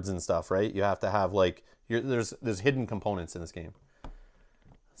cards and stuff, right? You have to have like, there's hidden components in this game.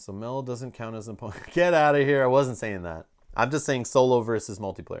 So Mel doesn't count as an opponent. Get out of here. I wasn't saying that. I'm just saying solo versus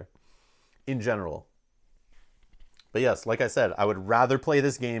multiplayer in general. But yes, like I said, I would rather play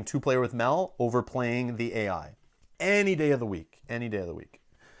this game 2-player with Mel over playing the AI. Any day of the week. Any day of the week.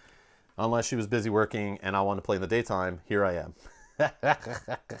 Unless she was busy working and I want to play in the daytime, here I am.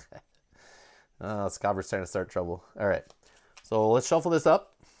 Scobber's trying to start trouble. All right. So let's shuffle this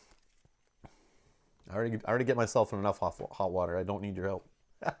up. I already get myself in enough hot water. I don't need your help.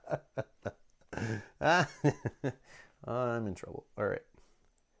 I'm in trouble. All right.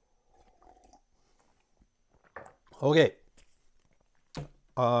 Okay.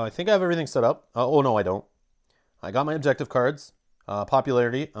 I think I have everything set up. Oh, no, I don't. I got my objective cards.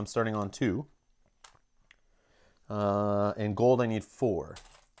 Popularity, I'm starting on 2. And gold, I need 4.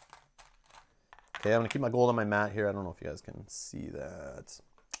 Okay, I'm going to keep my gold on my mat here. I don't know if you guys can see that.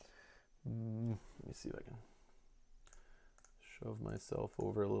 Let me see if I can shove myself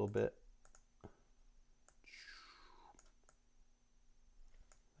over a little bit.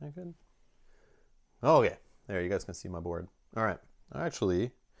 That good? Oh, okay. There, you guys can see my board. All right.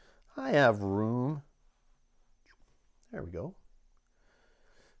 Actually, I have room. There we go.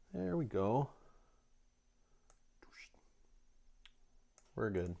 There we go. We're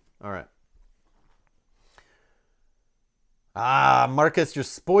good. All right. Marcus, you're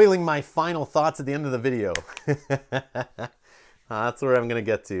spoiling my final thoughts at the end of the video. That's where I'm going to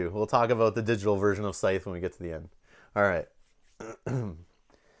get to. We'll talk about the digital version of Scythe when we get to the end. All right.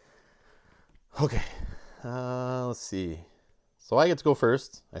 Okay. Let's see. So I get to go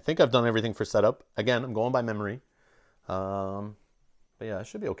first. I think I've done everything for setup. Again, I'm going by memory. But yeah, it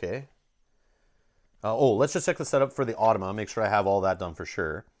should be okay. Oh, let's just check the setup for the Automa. Make sure I have all that done for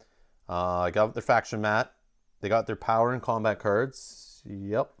sure. I got their faction mat. They got their power and combat cards.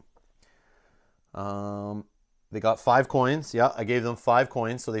 Yep. They got 5 coins. Yeah, I gave them 5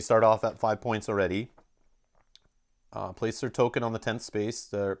 coins, so they start off at 5 points already. Place their token on the 10th space,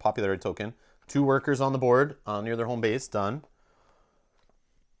 their popularity token. 2 workers on the board near their home base. Done.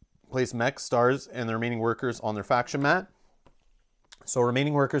 Place mech, stars, and the remaining workers on their faction mat. So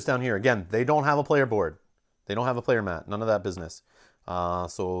remaining workers down here. Again, they don't have a player board. They don't have a player mat. None of that business.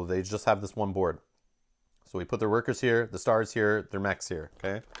 So they just have this one board. So we put their workers here, the stars here, their mechs here,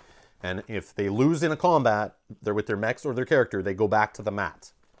 okay? And if they lose in a combat, they're with their mechs or their character, they go back to the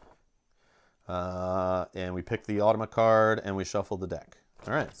mat. And we pick the Automa card and we shuffle the deck.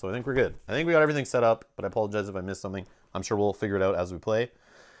 All right, so I think we're good. I think we got everything set up, but I apologize if I missed something. I'm sure we'll figure it out as we play.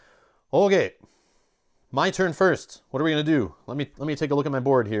 Okay, my turn first. What are we gonna do? Let me take a look at my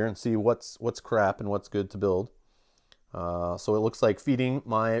board here and see what's crap and what's good to build. So it looks like feeding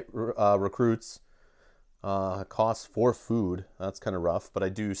my recruits costs 4 food. That's kind of rough, but I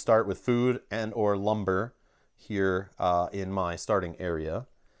do start with food and or lumber here in my starting area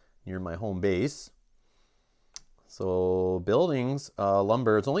near my home base. So buildings,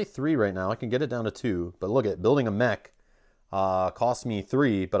 lumber, it's only 3 right now. I can get it down to 2, but look at building a mech costs me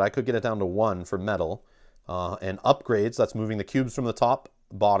 3, but I could get it down to 1 for metal. And upgrades, that's moving the cubes from the top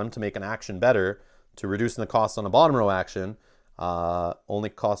bottom to make an action better, to reducing the cost on a bottom row action, only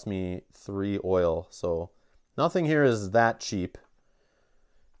cost me 3 oil. So nothing here is that cheap,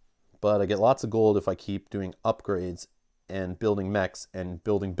 but I get lots of gold if I keep doing upgrades, and building mechs and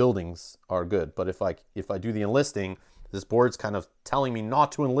building buildings are good. But if I do the enlisting, this board's kind of telling me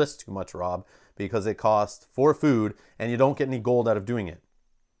not to enlist too much, Rob, because it costs 4 food and you don't get any gold out of doing it.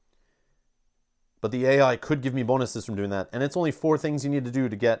 But the AI could give me bonuses from doing that. And it's only 4 things you need to do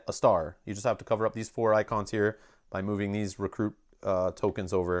to get a star. You just have to cover up these 4 icons here by moving these recruit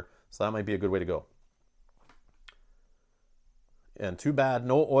tokens over. So that might be a good way to go. And too bad,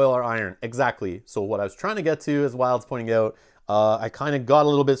 no oil or iron. Exactly. So what I was trying to get to, as Wild's pointing out, I kind of got a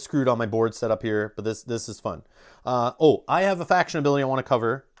little bit screwed on my board setup here, but this is fun. Oh, I have a faction ability I want to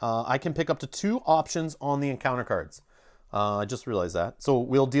cover. I can pick up to 2 options on the encounter cards. I just realized that. So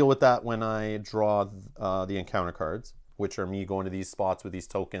we'll deal with that when I draw the encounter cards, which are me going to these spots with these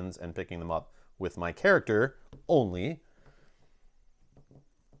tokens and picking them up with my character only.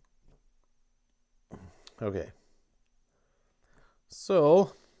 Okay.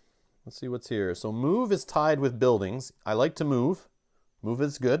 So let's see what's here. So move is tied with buildings. I like to move. Move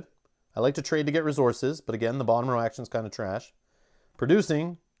is good. I like to trade to get resources, but again, the bottom row action is kind of trash.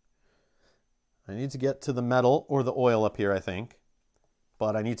 Producing, I need to get to the metal or the oil up here, I think.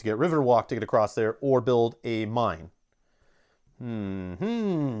 But I need to get river walk to get across there or build a mine.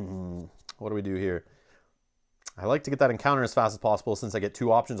 What do we do here? I like to get that encounter as fast as possible since I get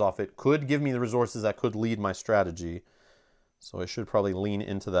 2 options off it. Could give me the resources that could lead my strategy. So I should probably lean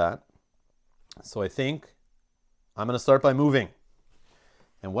into that. So I think I'm going to start by moving.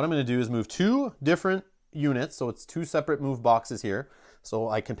 And what I'm going to do is move 2 different units. So it's 2 separate move boxes here. So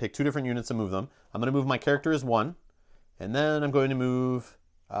I can pick 2 different units and move them. I'm going to move my character as 1. And then I'm going to move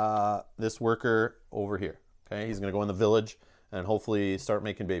this worker over here. Okay, he's going to go in the village and hopefully start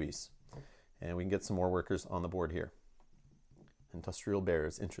making babies. And we can get some more workers on the board here. Industrial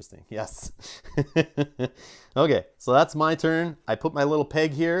bears, interesting. Yes. Okay, so that's my turn. I put my little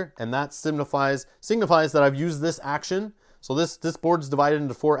peg here, and that signifies that I've used this action. So this board is divided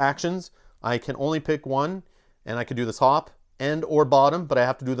into 4 actions. I can only pick one. and I could do the top and or bottom, but I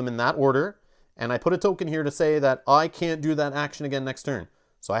have to do them in that order. And I put a token here to say that I can't do that action again next turn.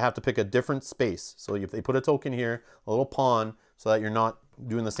 So I have to pick a different space. So if they put a token here, a little pawn, so that you're not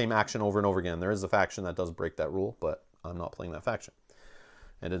doing the same action over and over again. There is a faction that does break that rule, but I'm not playing that faction.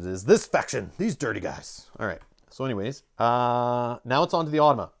 And it is this faction, these dirty guys. All right, so anyways, now it's on to the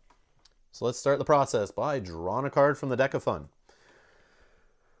Automa. So let's start the process by drawing a card from the deck of fun.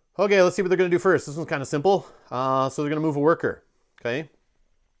 Okay, let's see what they're going to do first. This one's kind of simple. So they're going to move a worker, okay?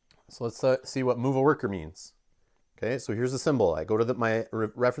 So let's see what move a worker means. Okay, so here's the symbol. I go to my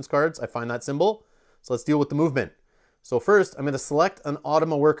reference cards, I find that symbol. So let's deal with the movement. So first, I'm going to select an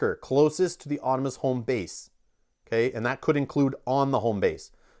Automa worker closest to the Automa's home base. Okay, and that could include on the home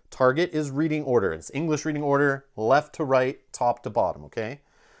base. Target is reading order. It's English reading order, left to right, top to bottom, okay?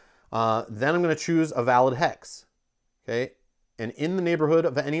 Then I'm going to choose a valid hex, okay? And in the neighborhood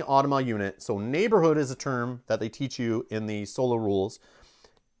of any Automa unit, so neighborhood is a term that they teach you in the solo rules.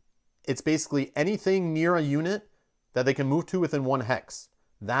 It's basically anything near a unit that they can move to within one hex.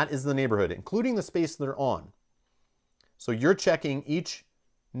 That is the neighborhood, including the space they're on. So you're checking each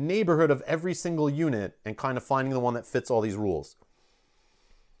neighborhood of every single unit and kind of finding the one that fits all these rules.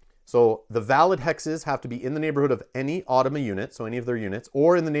 So the valid hexes have to be in the neighborhood of any Automa unit, so any of their units,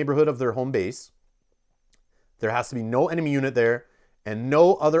 or in the neighborhood of their home base. There has to be no enemy unit there and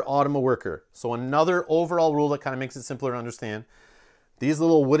no other Automa worker. So another overall rule that kind of makes it simpler to understand. These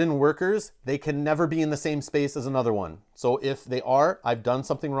little wooden workers, they can never be in the same space as another one. So if they are, I've done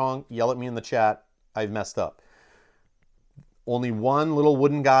something wrong, yell at me in the chat, I've messed up. Only one little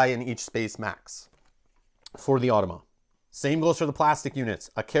wooden guy in each space max for the Automa. Same goes for the plastic units.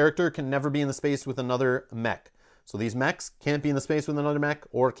 A character can never be in the space with another mech. So these mechs can't be in the space with another mech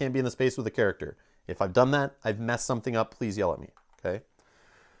or can't be in the space with a character. If I've done that, I've messed something up, please yell at me, okay?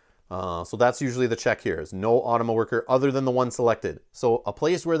 So that's usually the check here, is no Automa worker other than the one selected. So a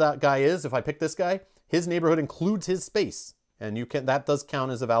place where that guy is, if I pick this guy, his neighborhood includes his space. And that does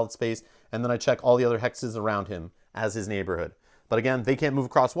count as a valid space. And then I check all the other hexes around him as his neighborhood. But again, they can't move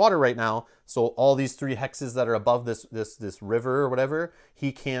across water right now. So all these 3 hexes that are above this river or whatever,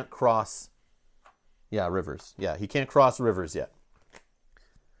 he can't cross, yeah, rivers. Yeah, he can't cross rivers yet.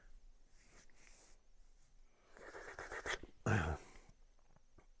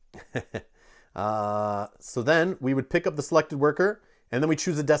 So then we would pick up the selected worker and then we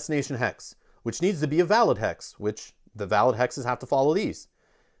choose a destination hex, which needs to be a valid hex, which the valid hexes have to follow these.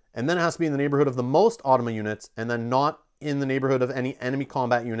 And then it has to be in the neighborhood of the most Automa units and then not in the neighborhood of any enemy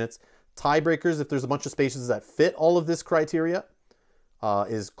combat units. Tiebreakers, if there's a bunch of spaces that fit all of this criteria,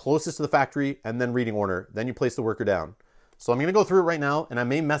 is closest to the factory and then reading order. Then you place the worker down. So I'm going to go through it right now and I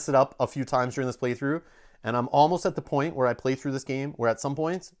may mess it up a few times during this playthrough. And I'm almost at the point where I play through this game where at some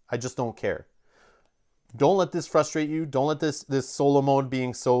points, I just don't care. Don't let this frustrate you. Don't let this solo mode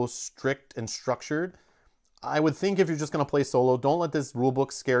being so strict and structured. I would think if you're just going to play solo, don't let this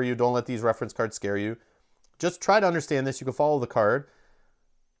rulebook scare you. Don't let these reference cards scare you. Just try to understand this. You can follow the card.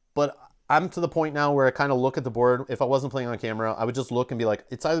 But I'm to the point now where I kind of look at the board. If I wasn't playing on camera, I would just look and be like,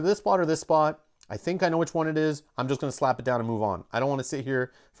 it's either this spot or this spot. I think I know which one it is. I'm just going to slap it down and move on. I don't want to sit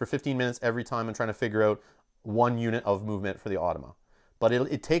here for 15 minutes every time and trying to figure out one unit of movement for the Automa. But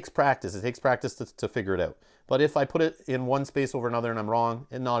it takes practice. It takes practice to figure it out. But if I put it in one space over another and I'm wrong,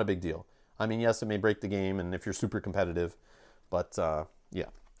 it's not a big deal. I mean, yes, it may break the game and if you're super competitive, but yeah.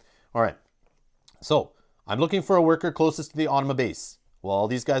 All right. So I'm looking for a worker closest to the Automa base. Well,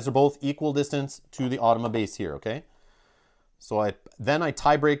 these guys are both equal distance to the Automa base here, okay? So then I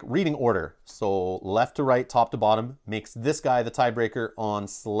tie break reading order. So left to right, top to bottom, makes this guy the tiebreaker on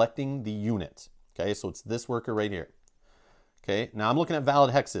selecting the unit. Okay, so it's this worker right here. Okay, now I'm looking at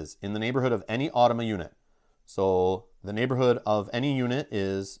valid hexes in the neighborhood of any Automa unit. So the neighborhood of any unit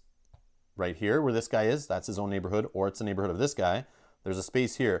is right here where this guy is. That's his own neighborhood, or it's the neighborhood of this guy. There's a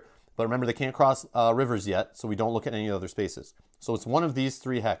space here. But remember, they can't cross rivers yet, so we don't look at any other spaces. So it's one of these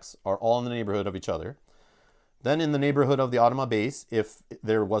 3 hex are all in the neighborhood of each other. Then in the neighborhood of the Automa base, if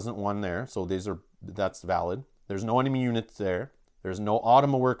there wasn't one there, so that's valid. There's no enemy units there. There's no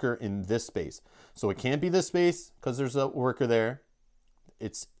Automa worker in this space. So it can't be this space because there's a worker there.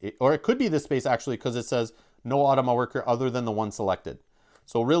 Or it could be this space actually because it says no Automa worker other than the one selected.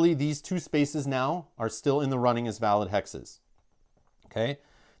 So really these 2 spaces now are still in the running as valid hexes. Okay.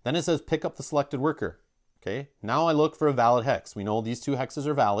 Then it says pick up the selected worker. Okay. Now I look for a valid hex. We know these 2 hexes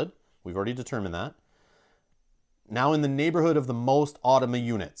are valid. We've already determined that. Now in the neighborhood of the most Automa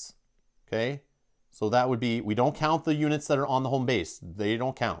units. Okay. So that would be, we don't count the units that are on the home base. They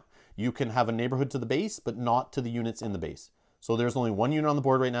don't count. You can have a neighborhood to the base, but not to the units in the base. So there's only one unit on the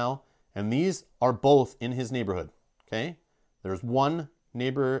board right now, And these are both in his neighborhood, okay? There's one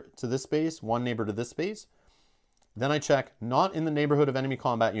neighbor to this space, one neighbor to this space. Then I check, not in the neighborhood of enemy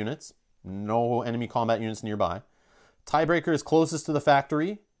combat units. No enemy combat units nearby. Tiebreaker is closest to the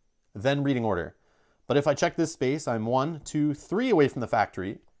factory, then reading order. But if I check this space, I'm 1, 2, 3 away from the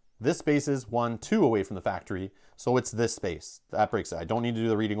factory. This space is 1, 2 away from the factory. So it's this space. That breaks it. I don't need to do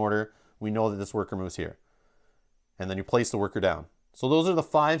the reading order. We know that this worker moves here. And then you place the worker down. So those are the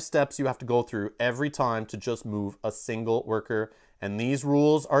 5 steps you have to go through every time to just move a single worker. And these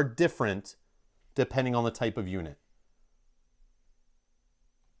rules are different depending on the type of unit.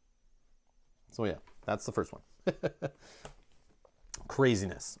 So yeah, that's the first one.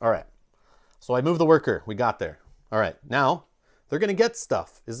 Craziness. All right. So I move the worker. We got there. All right. Now they're going to get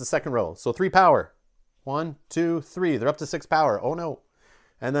stuff is the second row. So 3 power. 1, 2, 3. They're up to 6 power. Oh no.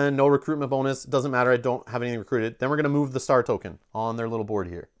 And then no recruitment bonus. Doesn't matter. I don't have anything recruited. Then we're going to move the star token on their little board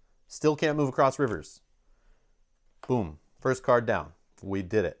here. Still can't move across rivers. Boom. First card down. We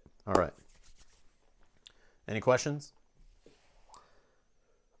did it. All right. Any questions?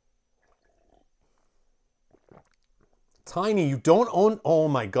 Tiny, you don't own... Oh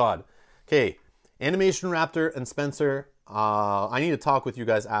my god. Okay. Animation Raptor and Spencer, I need to talk with you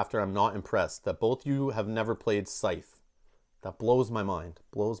guys after. I'm not impressed that both you have never played Scythe. That blows my mind.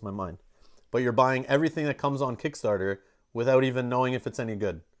 Blows my mind. But you're buying everything that comes on Kickstarter without even knowing if it's any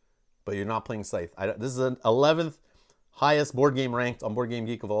good. But you're not playing Scythe. This is an 11th highest board game ranked on Board Game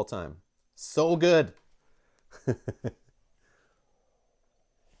Geek of all time. So good.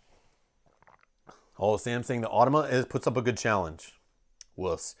 Oh, Sam's saying the Automa puts up a good challenge.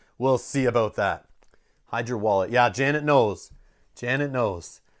 We'll see about that. Hide your wallet. Yeah, Janet knows. Janet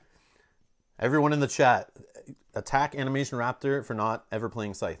knows. Everyone in the chat, attack Animation Raptor for not ever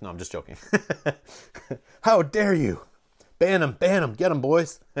playing Scythe. No, I'm just joking. How dare you? Ban him, get him,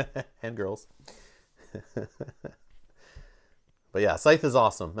 boys. And girls. But yeah, Scythe is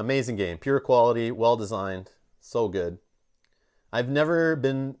awesome. Amazing game. Pure quality, well designed. So good. I've never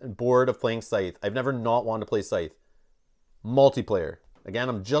been bored of playing Scythe. I've never not wanted to play Scythe. Multiplayer. Again,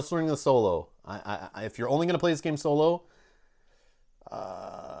 I'm just learning the solo. If you're only going to play this game solo,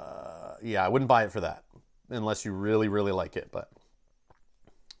 yeah, I wouldn't buy it for that. Unless you really, really like it. But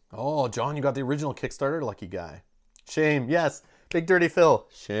oh, John, you got the original Kickstarter? Lucky guy. Shame. Yes. Big Dirty Phil.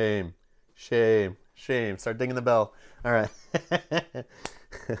 Shame. Shame. Shame. Start dinging the bell. All right.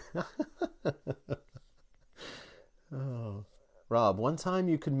 Oh. Rob, one time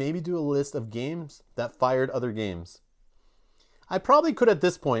you could maybe do a list of games that fired other games. I probably could at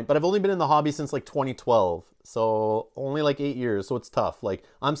this point, but I've only been in the hobby since like 2012. So only like 8 years. So it's tough. Like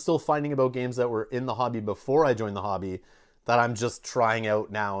I'm still finding about games that were in the hobby before I joined the hobby that I'm just trying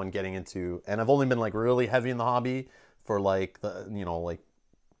out now and getting into. And I've only been like really heavy in the hobby for like the, you know, like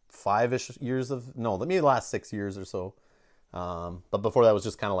 5-ish years of, no, maybe the last 6 years or so. But before that was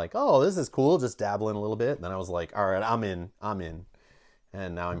just kind of like, oh, this is cool. Just dabbling a little bit. And then I was like, all right, I'm in.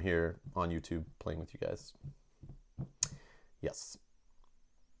 And now I'm here on YouTube playing with you guys. Yes.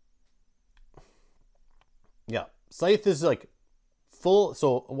 Yeah. Scythe is like full.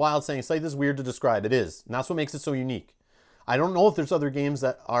 So Wild saying Scythe is weird to describe. It is. And that's what makes it so unique. I don't know if there's other games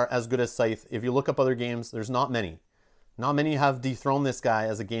that are as good as Scythe. If you look up other games, there's not many. Not many have dethroned this guy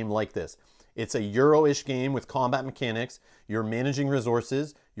as a game like this. It's a Euro-ish game with combat mechanics. You're managing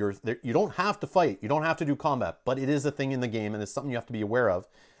resources. You don't have to fight. You don't have to do combat. But it is a thing in the game, and it's something you have to be aware of.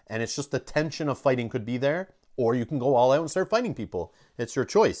 And it's just the tension of fighting could be there. Or you can go all out and start fighting people. It's your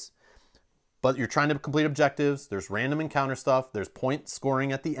choice. But you're trying to complete objectives. There's random encounter stuff. There's point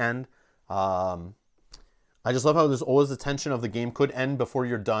scoring at the end. I just love how there's always the tension of the game could end before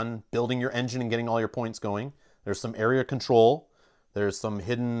you're done building your engine and getting all your points going. There's some area control. There's some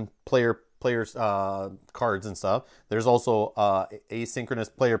hidden players cards and stuff. There's also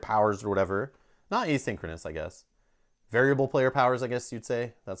asynchronous player powers or whatever. Not asynchronous, I guess. Variable player powers, I guess you'd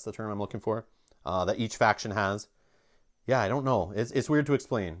say. That's the term I'm looking for. That each faction has. Yeah, I don't know. It's weird to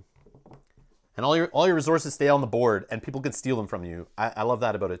explain. And all your resources stay on the board, and people can steal them from you. I love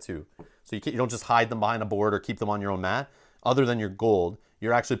that about it too. So you don't just hide them behind a board or keep them on your own mat. Other than your gold,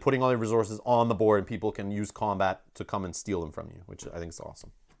 you're actually putting all your resources on the board, and people can use combat to come and steal them from you, which I think is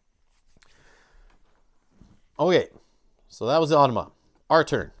awesome. Okay, so that was the Automa. Our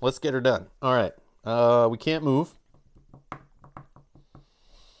turn. Let's get her done. All right. We can't move.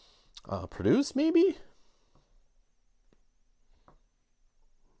 Produce, maybe?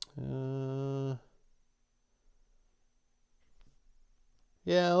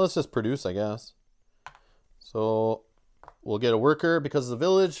 Yeah, let's just produce, I guess. So we'll get a worker because of the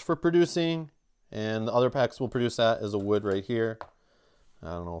village for producing, and the other packs will produce that as a wood right here. I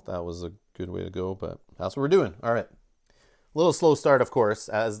don't know if that was a good way to go, but that's what we're doing. All right. A little slow start, of course,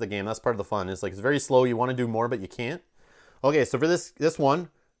 as the game. That's part of the fun. It's like it's very slow. You want to do more, but you can't. Okay, so for this one,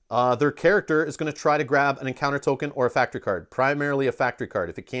 their character is going to try to grab an encounter token or a factory card. Primarily a factory card.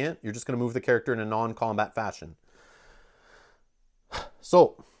 If it can't, you're just going to move the character in a non-combat fashion.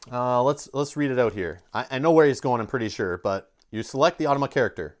 So let's read it out here. I know where he's going, I'm pretty sure, but you select the Automa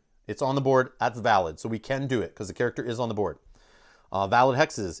character. It's on the board. That's valid. So we can do it because the character is on the board. Valid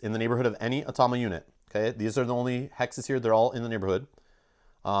hexes in the neighborhood of any Automa unit. Okay, these are the only hexes here. They're all in the neighborhood.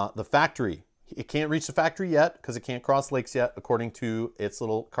 The factory. It can't reach the factory yet because it can't cross lakes yet, according to its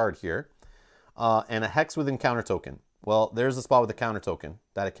little card here. And a hex with encounter token. Well, there's a spot with a counter token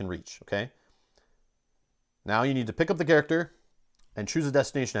that it can reach. Okay. Now you need to pick up the character and choose a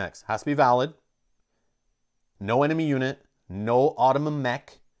destination hex. Has to be valid. No enemy unit. No Automa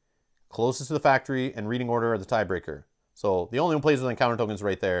mech. Closest to the factory and reading order are the tiebreaker. So the only one plays with encounter tokens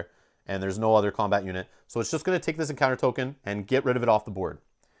right there, and there's no other combat unit. So it's just going to take this encounter token and get rid of it off the board.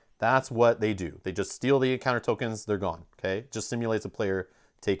 That's what they do. They just steal the encounter tokens. They're gone. Okay, just simulates a player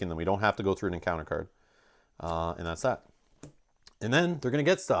taking them. We don't have to go through an encounter card, and that's that. And then they're going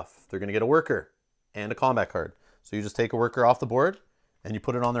to get stuff. They're going to get a worker and a combat card. So you just take a worker off the board and you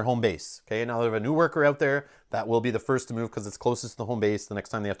put it on their home base. Okay, now they have a new worker out there that will be the first to move because it's closest to the home base the next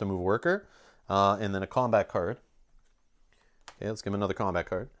time they have to move a worker. And then a combat card. Okay, let's give them another combat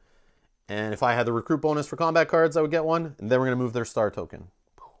card. And if I had the recruit bonus for combat cards, I would get one. And then we're going to move their star token.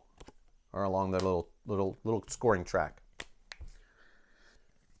 Or along that little scoring track.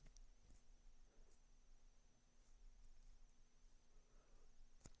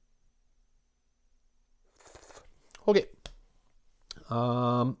 Okay.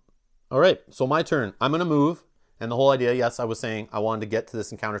 All right, so my turn. I'm going to move. And the whole idea, yes, I was saying I wanted to get to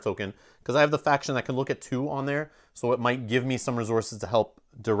this encounter token because I have the faction that can look at 2 on there. So it might give me some resources to help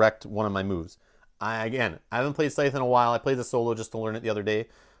direct one of my moves. Again, I haven't played Scythe in a while. I played the solo just to learn it the other day.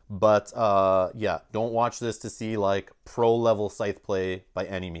 But yeah, don't watch this to see like pro level Scythe play by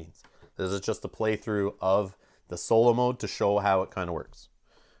any means. This is just a playthrough of the solo mode to show how it kind of works.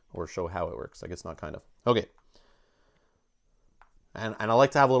 Or show how it works. I guess not kind of. Okay. And I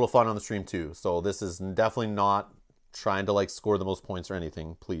like to have a little fun on the stream too. So this is definitely not trying to like score the most points or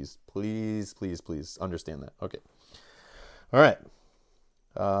anything. Please, please, please, please understand that. Okay. All right.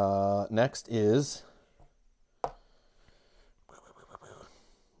 Next is,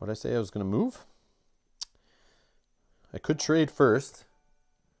 what did I say I was going to move? I could trade first.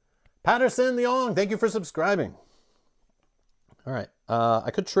 Patterson Leong, thank you for subscribing. All right.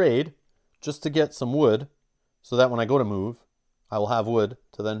 I could trade just to get some wood so that when I go to move, I will have wood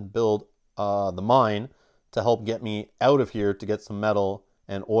to then build the mine to help get me out of here to get some metal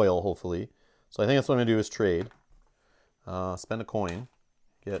and oil, hopefully. So I think that's what I'm going to do is trade. Spend a coin,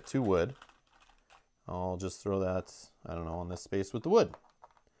 get 2 wood. I'll just throw that, I don't know, on this space with the wood.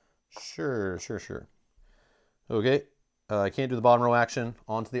 Sure, sure, sure. Okay, I can't do the bottom row action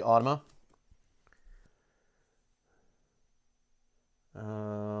onto the Automa.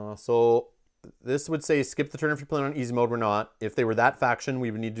 So this would say skip the turn if you're playing on easy mode. We're not. If they were that faction,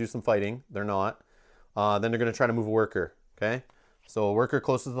 we would need to do some fighting. They're not. Then they're going to try to move a worker. Okay, so a worker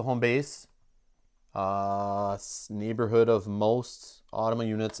closest to the home base. Neighborhood of most Automa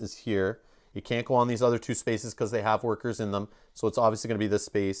units is here. You can't go on these other 2 spaces because they have workers in them. So it's obviously going to be this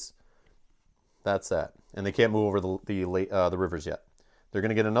space. That's that. And they can't move over the rivers yet. They're going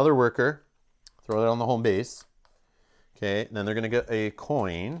to get another worker. Throw that on the home base. Okay, and then they're going to get a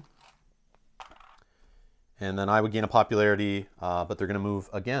coin. And then I would gain a popularity, but they're going to move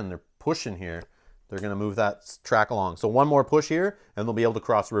again. They're pushing here. They're going to move that track along. So one more push here, and they'll be able to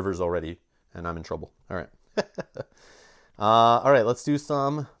cross rivers already. And I'm in trouble. All right. All right, let's do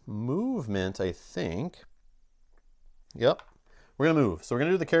some movement, I think. Yep. We're going to move. So we're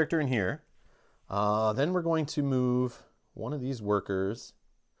going to do the character in here. Then we're going to move one of these workers.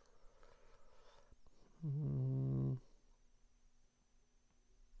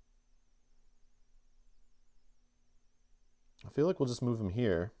 I feel like we'll just move him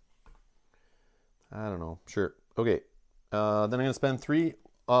here. I don't know. Sure. Okay. Then I'm going to spend 3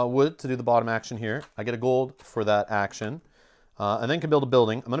 wood to do the bottom action here. I get a gold for that action. And then can build a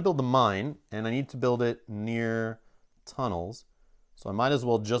building. I'm going to build the mine, and I need to build it near tunnels. So I might as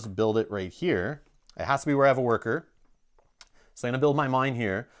well just build it right here. It has to be where I have a worker. So I'm going to build my mine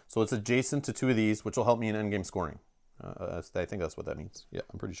here. So it's adjacent to 2 of these, which will help me in endgame scoring. I think that's what that means. Yeah,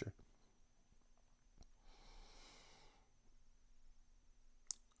 I'm pretty sure.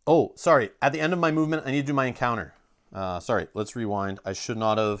 Oh, sorry. At the end of my movement, I need to do my encounter. Sorry, let's rewind. I should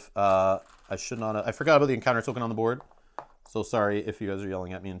not have. I forgot about the encounter token on the board. So sorry if you guys are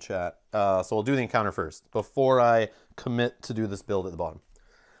yelling at me in chat. So we'll do the encounter first before I commit to do this build at the bottom.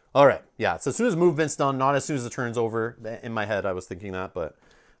 All right, yeah, so as soon as movement's done, not as soon as the turn's over. In my head, I was thinking that, but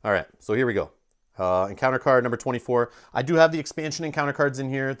all right, so here we go. Encounter card number 24. I do have the expansion encounter cards in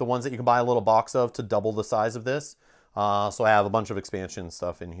here, the ones that you can buy a little box of to double the size of this. So I have a bunch of expansion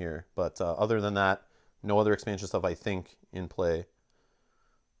stuff in here, but other than that, no other expansion stuff, I think, in play.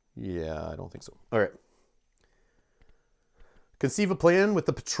 Yeah, I don't think so. All right. Conceive a plan with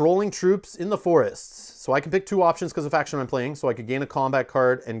the patrolling troops in the forests. So I can pick 2 options because of faction I'm playing. So I could gain a combat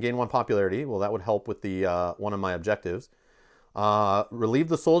card and gain 1 popularity. Well, that would help with the one of my objectives. Relieve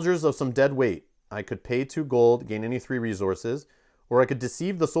the soldiers of some dead weight. I could pay 2 gold, gain any 3 resources. Or I could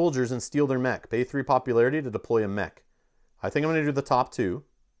deceive the soldiers and steal their mech. Pay 3 popularity to deploy a mech. I think I'm going to do the top 2.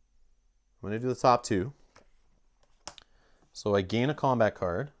 I'm going to do the top 2. So I gain a combat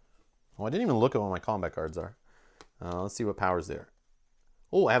card. Oh, I didn't even look at what my combat cards are. Let's see what powers there.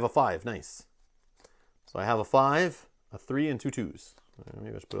 Oh, I have a 5. Nice. So I have a 5, a 3, and 2 2s.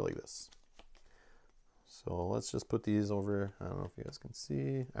 Maybe I should put it like this. So let's just put these over. I don't know if you guys can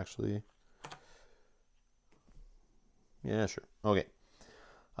see. Actually, yeah, sure. Okay.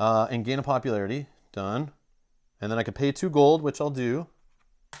 And gain a popularity. Done. And then I could pay 2 gold, which I'll do.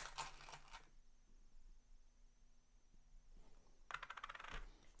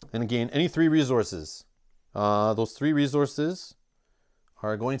 And gain any 3 resources. Those 3 resources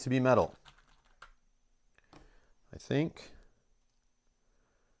are going to be metal. I think.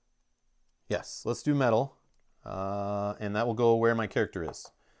 Yes, let's do metal. And that will go where my character is.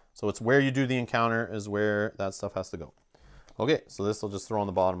 So it's where you do the encounter is where that stuff has to go. Okay, so this I'll just throw on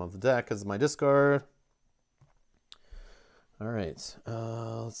the bottom of the deck as my discard. All right,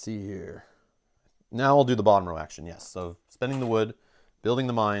 let's see here. Now I'll do the bottom row action, yes. So spending the wood, building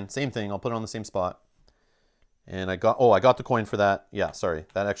the mine, same thing. I'll put it on the same spot. And I got the coin for that. Yeah, sorry.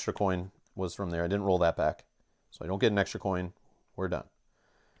 That extra coin was from there. I didn't roll that back. So I don't get an extra coin. We're done.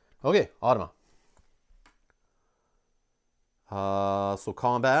 Okay, Automa. So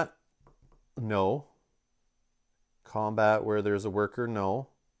combat, no. Combat where there's a worker, no.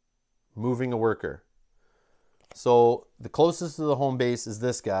 Moving a worker. So the closest to the home base is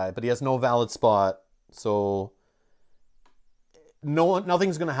this guy, but he has no valid spot. So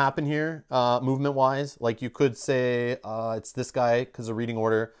nothing's going to happen here movement-wise. Like you could say it's this guy because of reading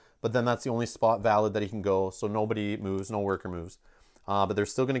order, but then that's the only spot valid that he can go. So nobody moves, no worker moves. But they're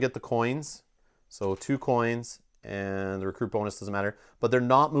still going to get the coins. So 2 coins, and the recruit bonus doesn't matter. But they're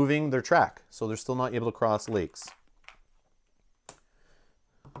not moving their track, so they're still not able to cross lakes.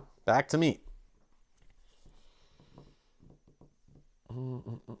 Back to me.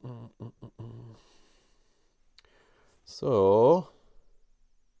 So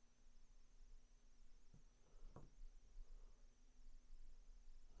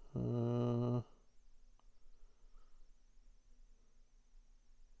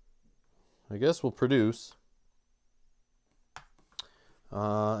I guess we'll produce. And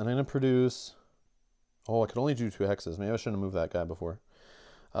I'm going to produce... Oh, I could only do 2 hexes. Maybe I shouldn't have moved that guy before.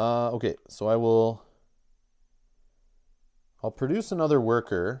 Okay, so I'll produce another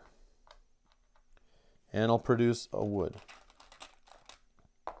worker. And I'll produce a wood.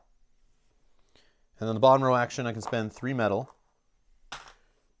 And then the bottom row action, I can spend 3 metal.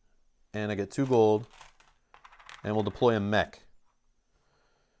 And I get 2 gold. And we'll deploy a mech.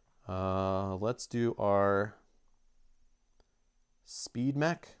 Let's do our speed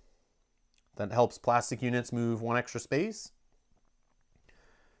mech. That helps plastic units move 1 extra space.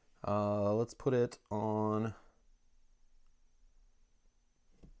 Let's put it on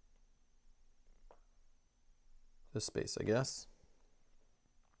this space, I guess.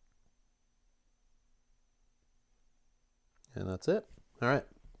 And that's it. All right.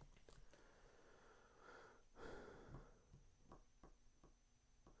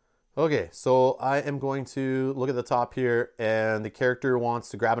 Okay, so I am going to look at the top here, and the character wants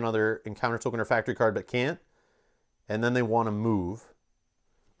to grab another encounter token or factory card but can't, and then they want to move.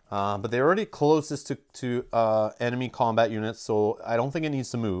 But they're already closest to enemy combat units, so I don't think it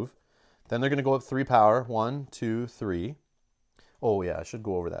needs to move. Then they're going to go up 3 power. 1, 2, 3. Oh yeah, I should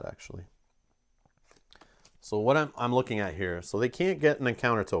go over that actually. So what I'm looking at here, so they can't get an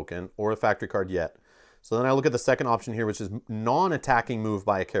encounter token or a factory card yet. So then I look at the second option here, which is non-attacking move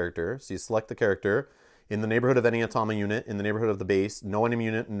by a character. So you select the character in the neighborhood of any Automa unit, in the neighborhood of the base, no enemy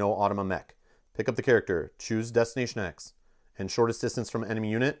unit, no Automa mech. Pick up the character, choose Destination X, and shortest distance from enemy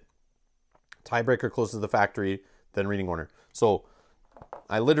unit, tiebreaker closest to the factory, then reading order. So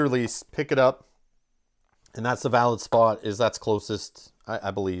I literally pick it up, and that's the valid spot, that's closest, I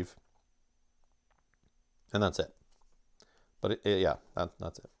believe. And that's it. But yeah,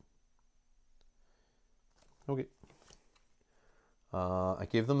 that's it. Okay. I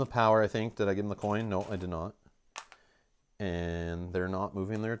gave them the power, I think. Did I give them the coin? No, I did not. And they're not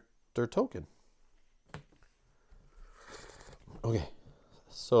moving their token. Okay.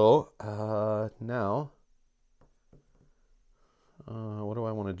 So, now, what do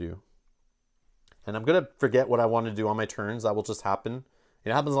I want to do? And I'm going to forget what I want to do on my turns. That will just happen.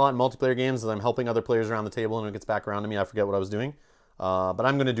 It happens a lot in multiplayer games as I'm helping other players around the table and it gets back around to me. I forget what I was doing. But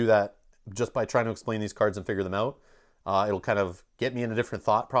I'm going to do that just by trying to explain these cards and figure them out. It'll kind of get me in a different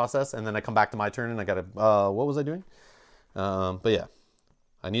thought process. And then I come back to my turn and I got to, what was I doing? But yeah,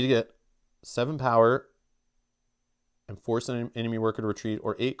 I need to get 7 power and force an enemy worker to retreat,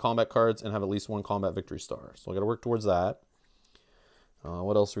 or 8 combat cards and have at least 1 combat victory star. So I got to work towards that.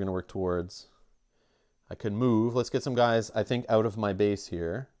 What else are we going to work towards? I could move. Let's get some guys, I think, out of my base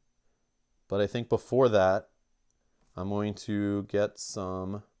here. But I think before that, I'm going to get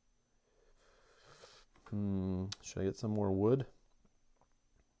some... should I get some more wood?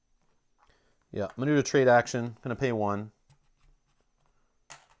 Yeah, I'm going to do a trade action. I'm going to pay 1.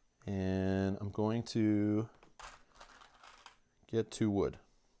 And I'm going to get 2 wood.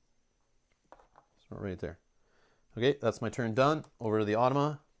 So right there. Okay, that's my turn done. Over to the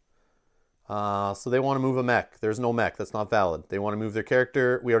Automa. So they want to move a mech. There's no mech. That's not valid. They want to move their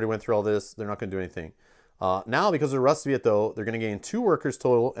character. We already went through all this. They're not going to do anything. Now, because they're Rustviet, though, they're going to gain 2 workers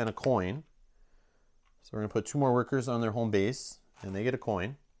total and a coin. So we're going to put 2 more workers on their home base, and they get a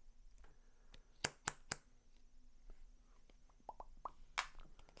coin.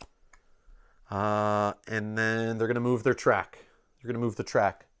 And then they're going to move their track. They're going to move the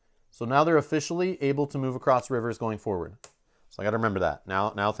track. So now they're officially able to move across rivers going forward. So I got to remember that.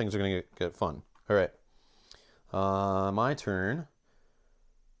 Now things are going to get fun. All right. My turn.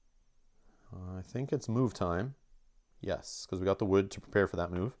 I think it's move time. Yes, because we got the wood to prepare for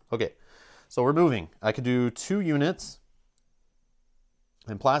that move. Okay, so we're moving. I could do 2 units.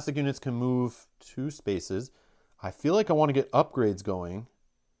 And plastic units can move 2 spaces. I feel like I want to get upgrades going,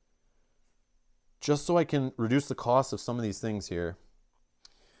 just so I can reduce the cost of some of these things here.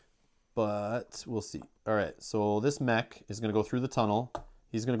 But we'll see. All right, so this mech is going to go through the tunnel.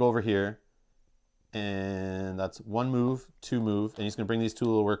 He's going to go over here. And that's 1 move, 2 move. And he's going to bring these 2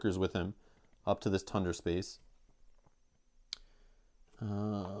 little workers with him up to this tundra space.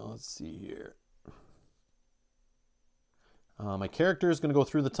 Let's see here. My character is going to go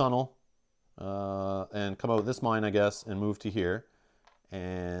through the tunnel and come out this mine, I guess, and move to here.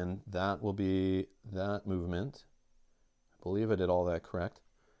 And that will be that movement. I believe I did all that correct.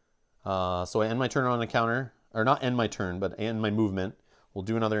 So I end my turn on an encounter, or not end my turn, but end my movement. We'll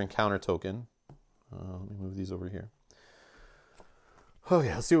do another encounter token. Let me move these over here.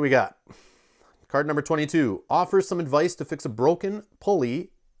 Okay, let's see what we got. Card number 22. Offers some advice to fix a broken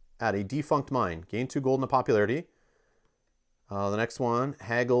pulley at a defunct mine. Gain 2 gold in the popularity. The next one,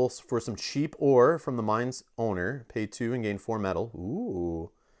 haggles for some cheap ore from the mine's owner. Pay 2 and gain 4 metal.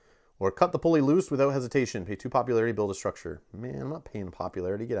 Ooh. Or cut the pulley loose without hesitation. Pay 2 popularity, build a structure. Man, I'm not paying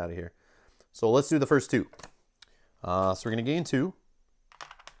popularity. Get out of here. So let's do the first 2. So we're going to gain 2.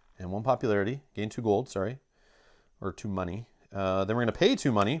 And 1 popularity. Gain 2 gold, sorry. Or 2 money. Then we're going to pay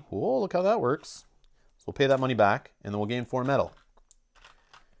 2 money. Whoa, look how that works. So we'll pay that money back. And then we'll gain 4 metal.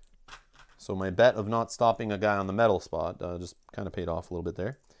 So my bet of not stopping a guy on the metal spot just kind of paid off a little bit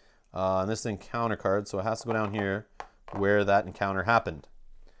there. And this is an encounter card. So it has to go down here where that encounter happened.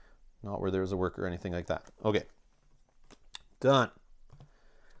 Not where there was a worker or anything like that. Okay. Done.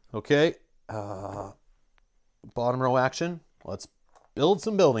 Okay. Bottom row action. Let's build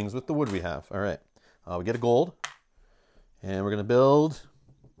some buildings with the wood we have. All right. We get a gold. And we're going to build,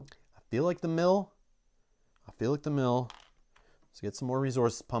 I feel like the mill. Let's get some more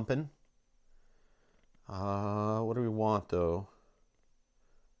resources pumping. What do we want, though?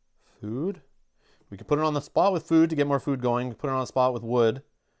 Food? We can put it on the spot with food to get more food going. We can put it on the spot with wood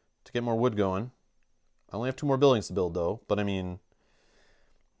to get more wood going. I only have 2 more buildings to build, though. But I mean,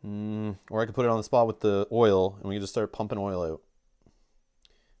 or I could put it on the spot with the oil, and we can just start pumping oil out.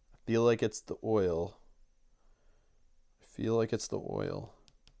 I feel like it's the oil.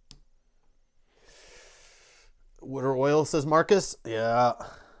 Wood or oil, says Marcus. Yeah.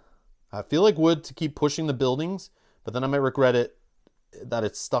 I feel like wood to keep pushing the buildings, but then I might regret it that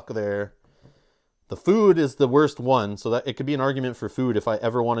it's stuck there. The food is the worst one, so that it could be an argument for food. If I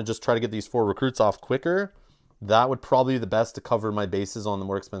ever want to just try to get these 4 recruits off quicker, that would probably be the best to cover my bases on the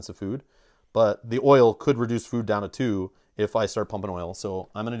more expensive food. But the oil could reduce food down to 2 if I start pumping oil. So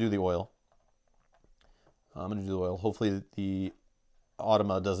I'm going to do the oil. Hopefully the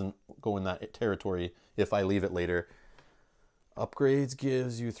Automa doesn't go in that territory if I leave it later. Upgrades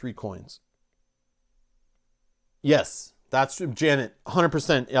gives you 3 coins. Yes, that's true. Janet,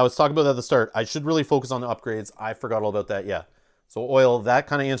 100%. Yeah, I was talking about that at the start. I should really focus on the upgrades. I forgot all about that. Yeah. So oil, that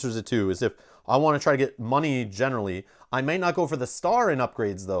kind of answers it too. Is if I want to try to get money generally, I might not go for the star in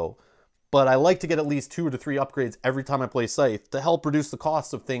upgrades though, but I like to get at least 2 to 3 upgrades every time I play Scythe to help reduce the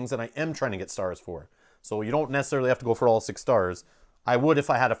cost of things that I am trying to get stars for. So you don't necessarily have to go for all 6 stars. I would if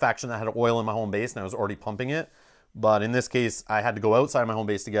I had a faction that had oil in my home base and I was already pumping it. But in this case, I had to go outside my home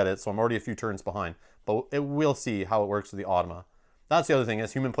base to get it, so I'm already a few turns behind. But we'll see how it works with the Automa. That's the other thing.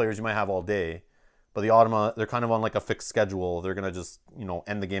 As human players, you might have all day. But the Automa, they're kind of on like a fixed schedule. They're going to just, you know,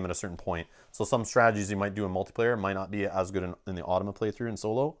 end the game at a certain point. So some strategies you might do in multiplayer might not be as good in the Automa playthrough in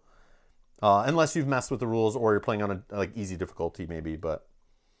solo. Unless you've messed with the rules or you're playing on a like easy difficulty maybe. But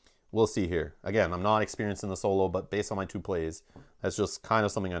we'll see here. Again, I'm not experienced in the solo, but based on my 2 plays, that's just kind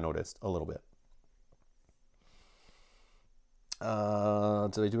of something I noticed a little bit.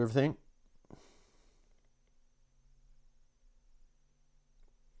 Did I do everything?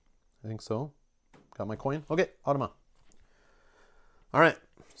 I think so. Got my coin. Okay, Automa. All right.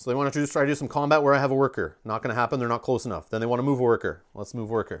 So they want to try to do some combat where I have a worker. Not going to happen. They're not close enough. Then they want to move a worker. Let's move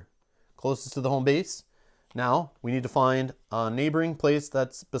worker. Closest to the home base. Now we need to find a neighboring place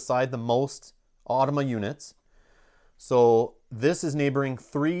that's beside the most Automa units. So this is neighboring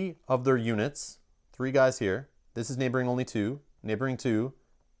 3 of their units. 3 guys here. This is neighboring only 2. Neighboring 2.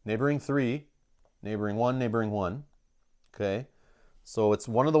 Neighboring 3. Neighboring 1. Neighboring 1. Okay. So it's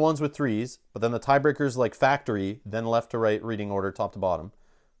one of the ones with 3s, but then the tiebreaker is like factory, then left to right reading order, top to bottom.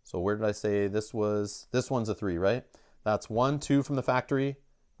 So where did I say this was? This one's a 3, right? That's 1, 2 from the factory.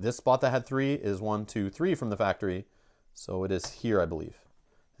 This spot that had 3 is 1, 2, 3 from the factory. So it is here, I believe.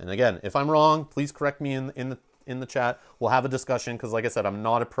 And again, if I'm wrong, please correct me in the chat. We'll have a discussion because, like I said, I'm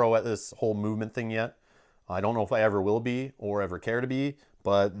not a pro at this whole movement thing yet. I don't know if I ever will be or ever care to be,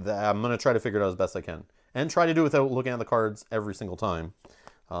 but I'm going to try to figure it out as best I can. And try to do it without looking at the cards every single time.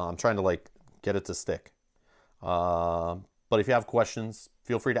 I'm trying to like get it to stick. But if you have questions,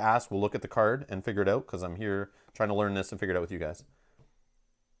 feel free to ask. We'll look at the card and figure it out because I'm here trying to learn this and figure it out with you guys.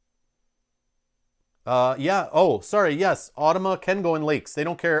 Yeah. Oh, sorry. Yes. Automa can go in lakes. They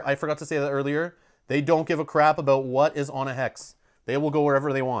don't care. I forgot to say that earlier. They don't give a crap about what is on a hex. They will go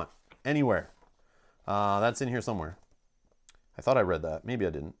wherever they want. Anywhere. That's in here somewhere. I thought I read that. Maybe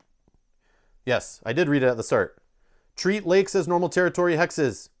I didn't. Yes, I did read it at the start. Treat lakes as normal territory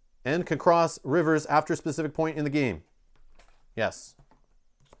hexes and can cross rivers after a specific point in the game. Yes.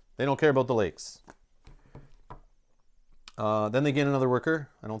 They don't care about the lakes. Then they gain another worker.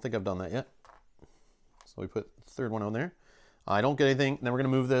 I don't think I've done that yet. So we put the 3rd one on there. I don't get anything. Then we're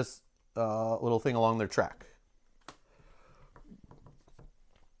going to move this little thing along their track.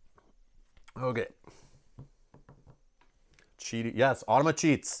 Okay. Cheating. Yes, Automa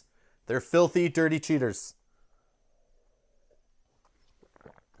cheats. They're filthy, dirty cheaters.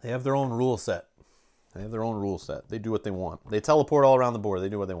 They have their own rule set. They have their own rule set. They do what they want. They teleport all around the board. They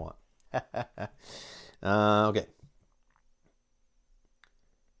do what they want. Okay.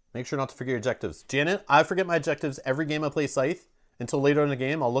 Make sure not to forget your objectives. Janet, I forget my objectives every game I play Scythe until later in the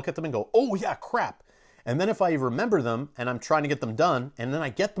game. I'll look at them and go, oh yeah, crap. And then if I remember them and I'm trying to get them done and then I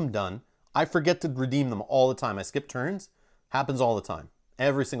get them done, I forget to redeem them all the time. I skip turns. Happens all the time.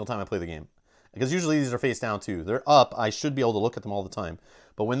 Every single time I play the game. Because usually these are face down too. They're up. I should be able to look at them all the time.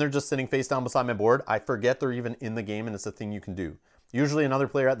 But when they're just sitting face down beside my board, I forget they're even in the game and it's a thing you can do. Usually another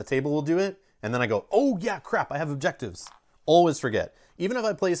player at the table will do it. And then I go, oh yeah, crap, I have objectives. Always forget. Even if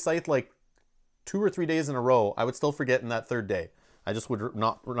I play Scythe like 2 or 3 days in a row, I would still forget in that 3rd day. I just would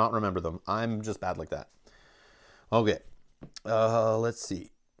not remember them. I'm just bad like that. Okay. Let's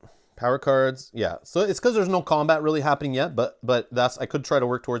see. Power cards, yeah. So it's because there's no combat really happening yet, but that's, I could try to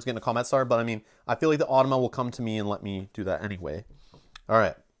work towards getting a combat star, but I mean, I feel like the Automa will come to me and let me do that anyway. All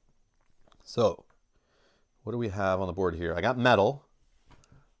right. So, what do we have on the board here? I got metal.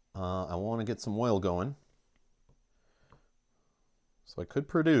 I want to get some oil going. So I could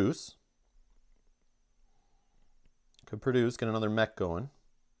produce. Get another mech going.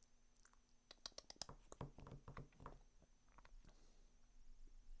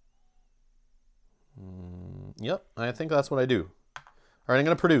 Yep, I think that's what I do. All right, I'm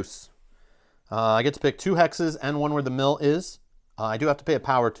going to produce. I get to pick 2 hexes and one where the mill is. I do have to pay a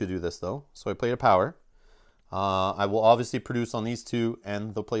power to do this, though. So I played a power. I will obviously produce on these 2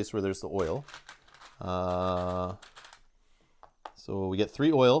 and the place where there's the oil. So we get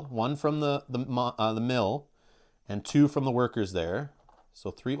 3 oil, 1 from the mill and 2 from the workers there.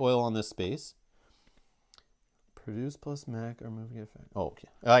 So 3 oil on this space. Produce plus mech or move, get a factory. Oh, okay.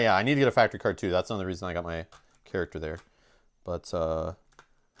 Oh, yeah, I need to get a factory card too. That's another reason I got my character there. But, so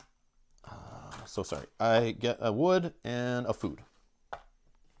sorry. I get a wood and a food.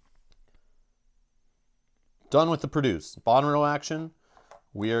 Done with the produce. Bottom row action.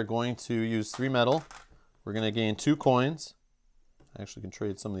 We are going to use 3 metal. We're going to gain 2 coins. I actually can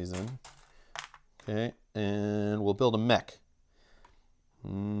trade some of these in. Okay, and we'll build a mech. I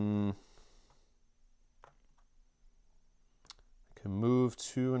can move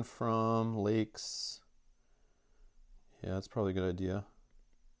to and from lakes. Yeah, that's probably a good idea.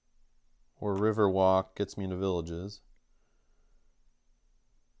 Or river walk gets me into villages.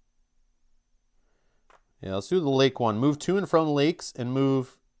 Yeah, let's do the lake one. Move to and from lakes and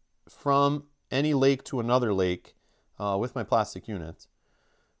move from any lake to another lake with my plastic units.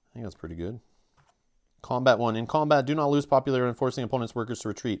 I think that's pretty good. Combat 1. In combat, do not lose popularity in forcing opponents' workers to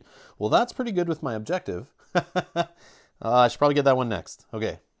retreat. Well, that's pretty good with my objective. I should probably get that one next.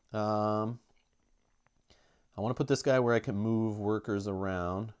 Okay. I want to put this guy where I can move workers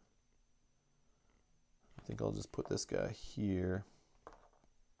around. I think I'll just put this guy here.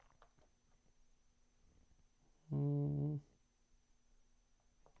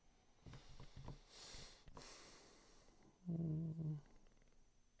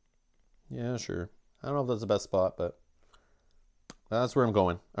 Yeah, sure. I don't know if that's the best spot, but that's where I'm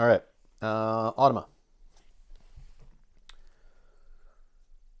going. All right. Automa.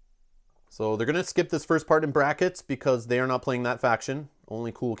 So they're going to skip this first part in brackets because they are not playing that faction.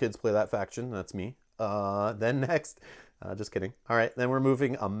 Only cool kids play that faction. That's me. Then next, just kidding. All right, then we're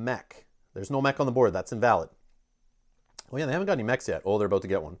moving a mech. There's no mech on the board. That's invalid. Oh yeah, they haven't got any mechs yet. Oh, they're about to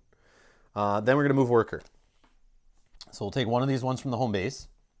get one. Then we're going to move worker. So we'll take one of these ones from the home base.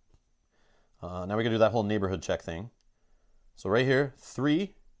 Now we're going to do that whole neighborhood check thing. So right here,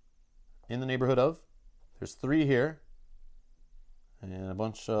 3 in the neighborhood of. There's 3 here. And a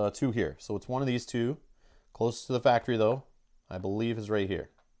bunch, 2 here. So it's one of these 2. Closest to the factory, though, I believe is right here.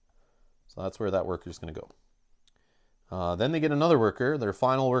 So that's where that worker is going to go. Then they get another worker. Their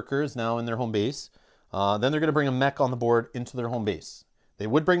final worker is now in their home base. Then they're going to bring a mech on the board into their home base. They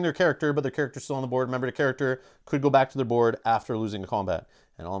would bring their character, but their character's still on the board. Remember, the character could go back to their board after losing a combat.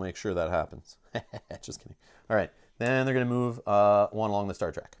 And I'll make sure that happens. Just kidding. All right. Then they're going to move one along the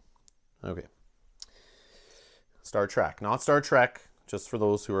star track. Okay. Star track. Not Star Trek. Just for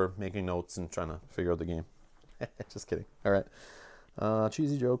those who are making notes and trying to figure out the game. Just kidding. All right.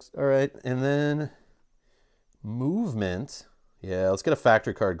 Cheesy jokes. All right. And then movement. Yeah, let's get a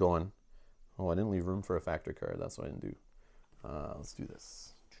factory card going. Oh, I didn't leave room for a factory card. That's what I didn't do. Let's do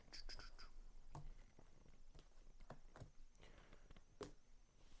this.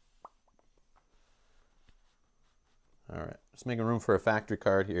 All right, just making room for a factory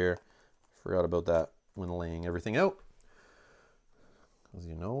card here. Forgot about that when laying everything out. Because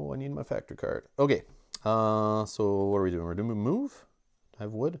you know I need my factory card. Okay, so what are we doing? We're doing a move? I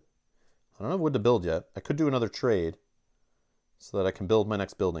have wood? I don't have wood to build yet. I could do another trade so that I can build my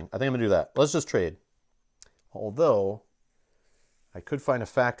next building. I think I'm going to do that. Let's just trade. Although, I could find a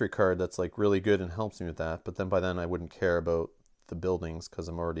factory card that's like really good and helps me with that, but then by then I wouldn't care about the buildings because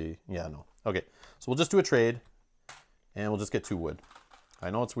I'm already, yeah, no. Okay, so we'll just do a trade and we'll just get 2 wood. I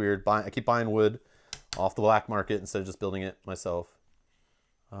know it's weird. I keep buying wood off the black market instead of just building it myself.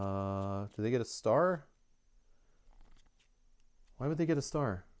 Do they get a star? Why would they get a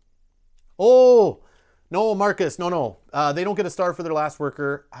star? Oh, no, Marcus, no. They don't get a star for their last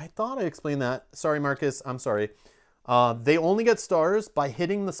worker. I thought I explained that. Sorry, Marcus, I'm sorry. They only get stars by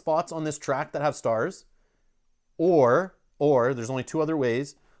hitting the spots on this track that have stars. Or there's only 2 other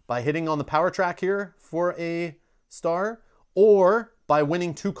ways. By hitting on the power track here for a star, or by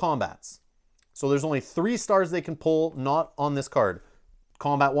winning 2 combats. So there's only 3 stars they can pull, not on this card.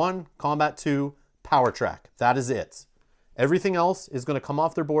 Combat 1, Combat 2, Power Track. That is it. Everything else is going to come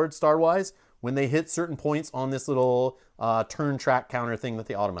off their board star-wise when they hit certain points on this little turn track counter thing that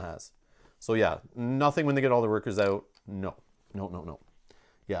the Automa has. So yeah, nothing when they get all the workers out. No.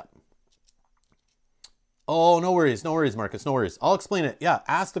 Yeah. Oh, no worries, Marcus, no worries. I'll explain it. Yeah,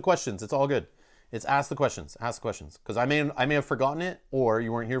 ask the questions. It's all good. It's ask the questions. Because I may have forgotten it or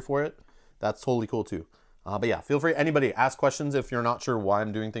you weren't here for it. That's totally cool too. But yeah, feel free, anybody, ask questions if you're not sure why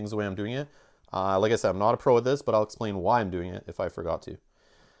I'm doing things the way I'm doing it. Like I said, I'm not a pro at this, but I'll explain why I'm doing it if I forgot to.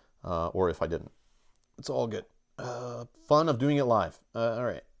 Or if I didn't. It's all good. Fun of doing it live. All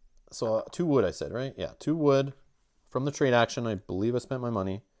right. So 2 wood, I said, right? Yeah, 2 wood from the trade action. I believe I spent my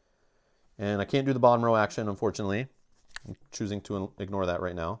money. And I can't do the bottom row action, unfortunately. I'm choosing to ignore that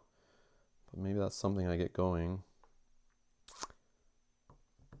right now. But maybe that's something I get going.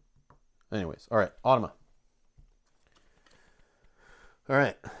 Anyways, all right, Automa. All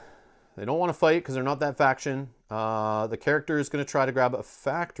right. They don't want to fight because they're not that faction. The character is going to try to grab a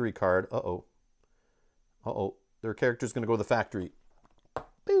factory card. Uh-oh. Uh-oh. Their character is going to go to the factory.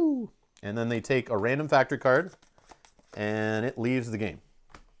 Boo! And then they take a random factory card, and it leaves the game.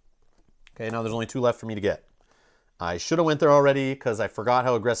 Okay, now there's only 2 left for me to get. I should have went there already because I forgot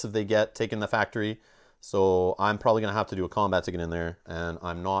how aggressive they get taking the factory. So I'm probably going to have to do a combat to get in there, and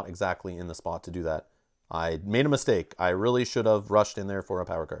I'm not exactly in the spot to do that. I made a mistake. I really should have rushed in there for a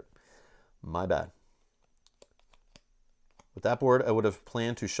power card. My bad. With that board, I would have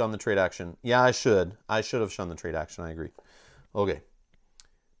planned to shun the trade action. Yeah, I should. I should have shunned the trade action. I agree. Okay.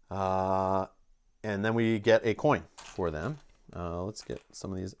 And then we get a coin for them. Let's get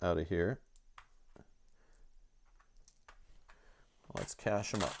some of these out of here. Let's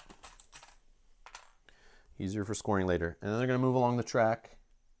cash them up. Easier for scoring later. And then they're going to move along the track.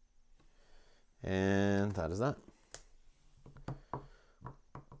 And that is that.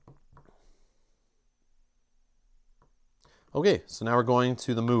 Okay, so now we're going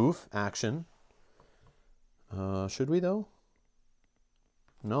to the move action. Should we though?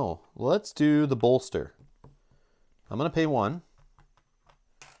 No. Let's do the bolster. I'm going to pay 1. I'm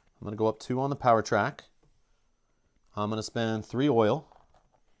going to go up 2 on the power track. I'm going to spend 3 oil.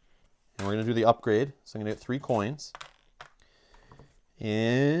 And we're going to do the upgrade. So I'm going to get 3 coins.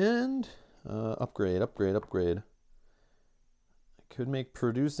 And upgrade. I could make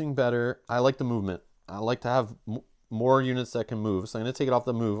producing better. I like the movement. I like to have more units that can move. So I'm going to take it off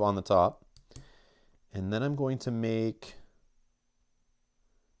the move on the top. And then I'm going to make...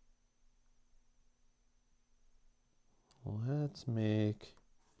 Let's make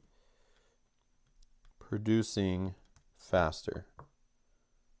producing faster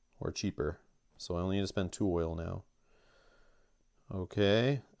or cheaper. So I only need to spend 2 oil now.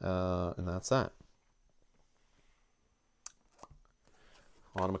 Okay, and that's that.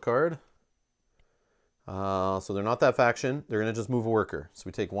 On a card. So they're not that faction. They're going to just move a worker. So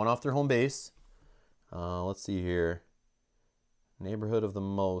we take 1 off their home base. Let's see here. Neighborhood of the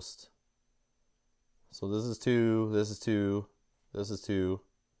most. So this is 2, this is 2, this is 2,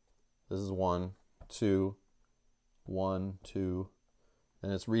 this is 1, 2, 1, 2,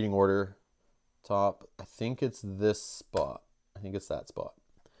 and it's reading order. Top, I think it's this spot. I think it's that spot.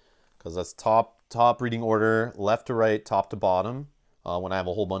 Because that's top reading order, left to right, top to bottom, when I have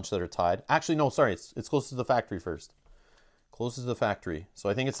a whole bunch that are tied. Actually, no, sorry, it's closest to the factory first. Closest to the factory. So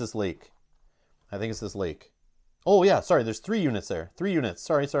I think it's this lake. I think it's this lake. Oh yeah, sorry, there's 3 units there. 3 units,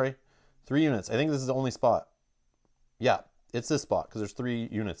 sorry. 3 units. I think this is the only spot. Yeah, it's this spot because there's 3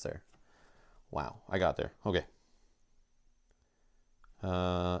 units there. Wow, I got there. Okay.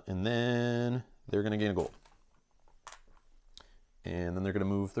 And then they're going to gain a gold. And then they're going to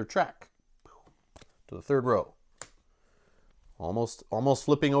move their track to the 3rd row. Almost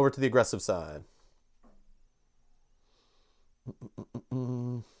flipping over to the aggressive side.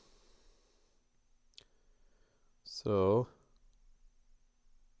 So...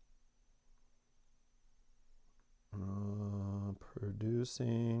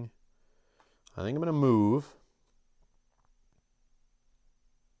 producing. I think I'm going to move.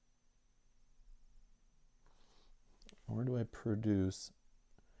 Where do I produce?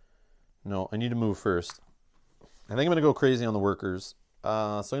 No, I need to move first. I think I'm going to go crazy on the workers. So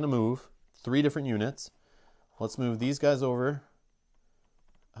I'm going to move 3 different units. Let's move these guys over.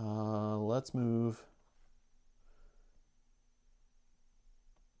 Let's move.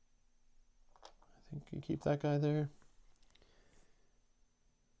 I think you keep that guy there.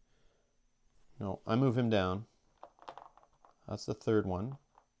 No, I move him down. That's the 3rd one.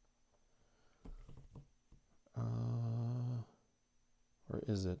 Or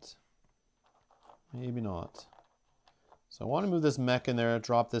is it? Maybe not. So I want to move this mech in there,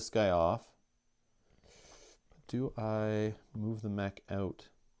 drop this guy off. But do I move the mech out?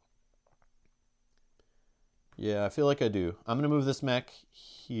 Yeah, I feel like I do. I'm going to move this mech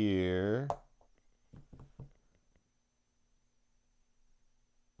here.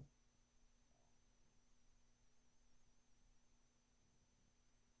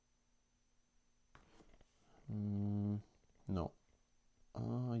 No.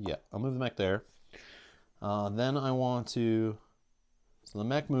 Yeah, I'll move the mech there. Then I want to... So the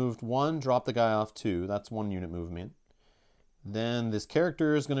mech moved 1, drop the guy off 2. That's 1 unit movement. Then this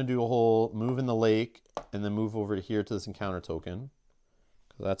character is going to do a whole move in the lake and then move over to here to this encounter token.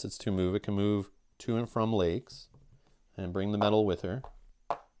 Because that's its 2 move. It can move to and from lakes and bring the metal with her.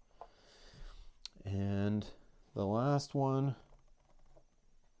 And the last one...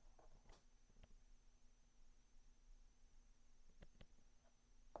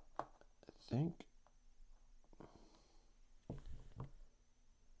 think.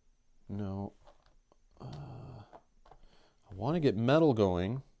 No. want to get metal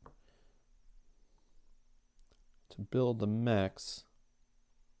going to build the mechs.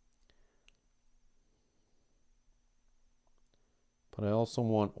 But I also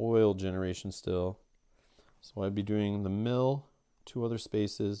want oil generation still. So I'd be doing the mill, 2 other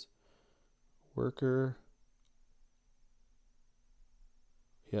spaces, worker.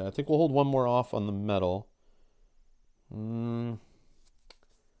 Yeah, I think we'll hold 1 more off on the metal. No.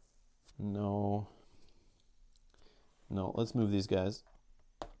 No, let's move these guys.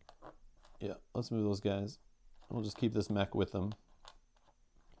 Yeah, let's move those guys. We'll just keep this mech with them.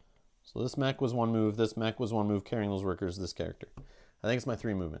 So this mech was 1 move, this mech was 1 move, carrying those workers, this character. I think it's my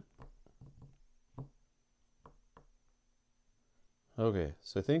 3 movement. Okay,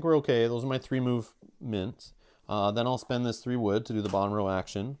 so I think we're okay. Those are my 3 movements. Then I'll spend this 3 wood to do the bottom row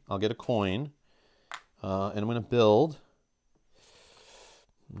action. I'll get a coin. And I'm going to build.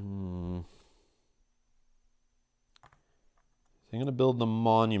 I'm going to build the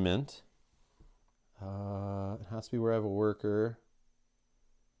monument. It has to be where I have a worker.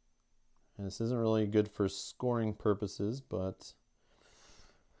 And this isn't really good for scoring purposes, but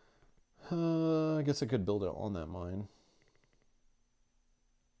I guess I could build it on that mine.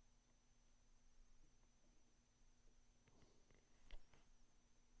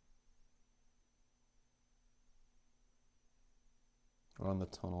 On the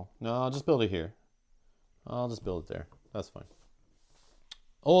tunnel. No, I'll just build it here. I'll just build it there. That's fine.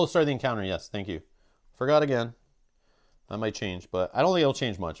 Oh, start the encounter. Yes, thank you. Forgot again. That might change, but I don't think it'll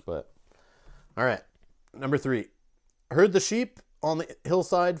change much, but all right. Number 3. Herd the sheep on the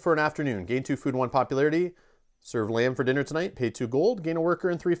hillside for an afternoon. Gain 2 food, 1 popularity. Serve lamb for dinner tonight. Pay 2 gold. Gain a worker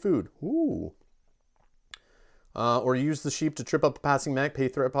and 3 food. Ooh. Or use the sheep to trip up a passing mech. Pay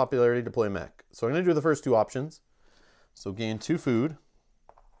 3 popularity. Deploy a mech. So I'm going to do the first 2 options. So gain 2 food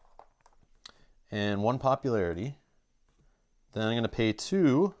and 1 popularity. Then I'm going to pay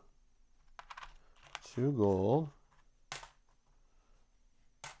 2 gold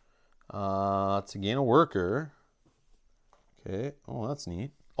to gain a worker. Okay. Oh, that's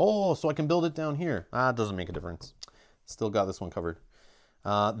neat. Oh, so I can build it down here. It doesn't make a difference. Still got this one covered.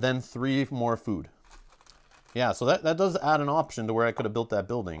 Then 3 more food. Yeah, so that does add an option to where I could have built that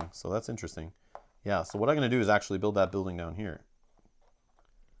building. So that's interesting. Yeah, so what I'm going to do is actually build that building down here.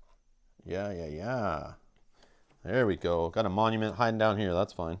 Yeah. There we go. Got a monument hiding down here.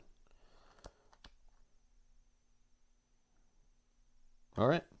 That's fine. All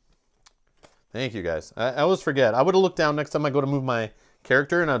right. Thank you, guys. I always forget. I would have looked down next time I go to move my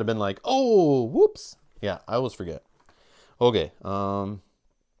character, and I'd have been like, oh, whoops. Yeah, I always forget. Okay. I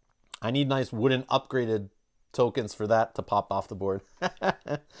need nice wooden upgraded tokens for that to pop off the board.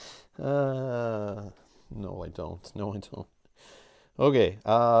 No, I don't. No, I don't. Okay,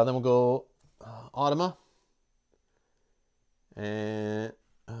 then we'll go Automa. And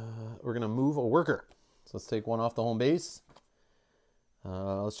we're going to move a worker. So let's take 1 off the home base.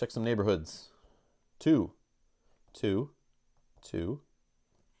 Let's check some neighborhoods. 2, 2, 2,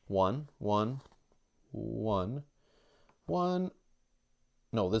 1, 1, 1, 1.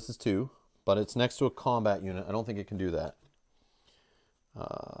 No, this is 2, but it's next to a combat unit. I don't think it can do that.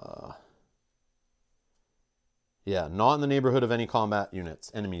 Yeah, not in the neighborhood of any combat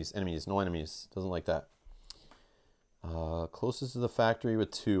units. Enemies, no enemies. Doesn't like that. Closest to the factory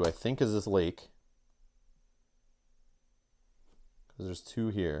with 2, I think, is this lake. Because there's 2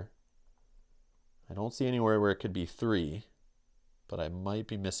 here. I don't see anywhere where it could be 3, but I might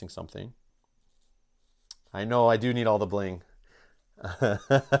be missing something. I know, I do need all the bling.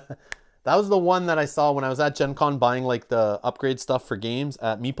 That was the one that I saw when I was at Gen Con buying like the upgrade stuff for games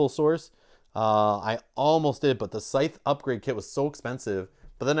at Meeple Source. I almost did, but the Scythe upgrade kit was so expensive.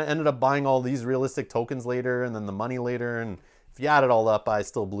 But then I ended up buying all these realistic tokens later and then the money later. And if you add it all up, I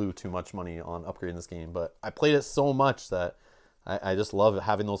still blew too much money on upgrading this game. But I played it so much that I just love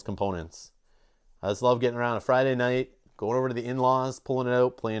having those components. I just love getting around a Friday night, going over to the in-laws, pulling it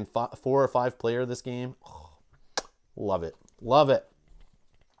out, playing 4 or 5 player this game. Oh, love it. Love it.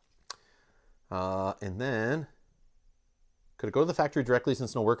 And then, could it go to the factory directly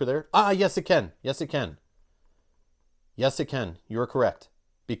since no worker there? Yes it can. Yes it can. Yes it can. You're correct.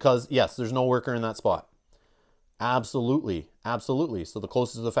 Because, yes, there's no worker in that spot. Absolutely. Absolutely. So the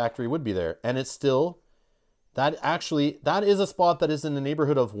closest to the factory would be there. And it's still, that is a spot that is in the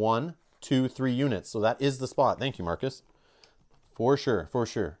neighborhood of 1, 2, 3 units. So that is the spot. Thank you, Marcus. For sure. For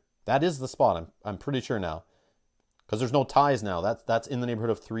sure. That is the spot. I'm pretty sure now. Because there's no ties now. That's in the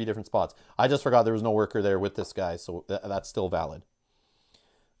neighborhood of 3 different spots. I just forgot there was no worker there with this guy, so that's still valid.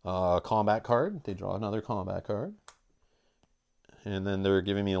 Combat card. They draw another combat card. And then they're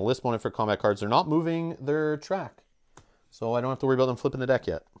giving me a list bonus for combat cards. They're not moving their track. So I don't have to worry about them flipping the deck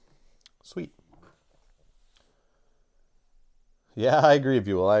yet. Sweet. Yeah, I agree,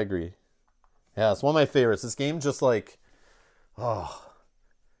 Buell. I agree. Yeah, it's one of my favorites. This game just like, oh,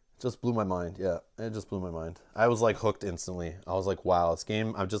 just blew my mind. Yeah, it just blew my mind. I was like hooked instantly. I was like, wow, this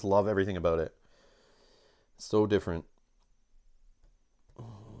game, I just love everything about it. It's so different.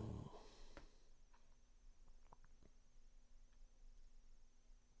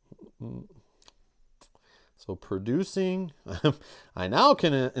 So producing, I now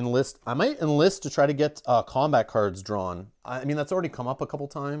can enlist. I might enlist to try to get combat cards drawn. I mean, that's already come up a couple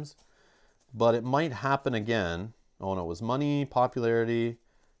times, but it might happen again. Oh no, it was money, popularity,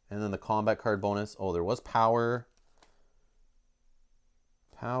 and then the combat card bonus. Oh, there was power.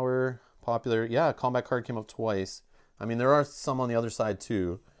 Power, popularity. Yeah, combat card came up twice. I mean, there are some on the other side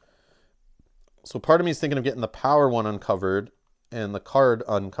too. So part of me is thinking of getting the power one uncovered and the card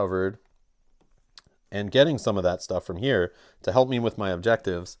uncovered and getting some of that stuff from here to help me with my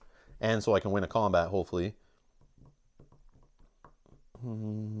objectives and so I can win a combat, hopefully.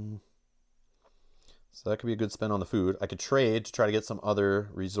 So that could be a good spend on the food. I could trade to try to get some other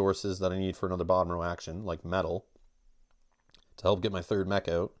resources that I need for another bottom row action, like metal, to help get my third mech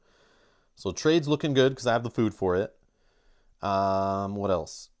out. So trade's looking good because I have the food for it. What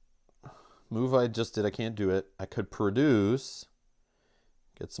else? Move I just did, I can't do it. I could produce,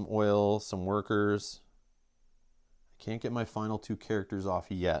 get some oil, some workers. I can't get my final 2 characters off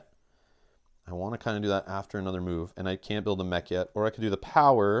yet. I want to kind of do that after another move, and I can't build a mech yet. Or I could do the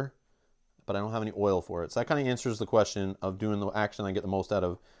power, but I don't have any oil for it. So that kind of answers the question of doing the action I get the most out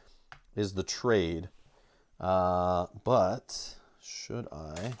of is the trade. But should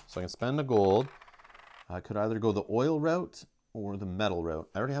I? So I can spend a gold. I could either go the oil route or the metal route.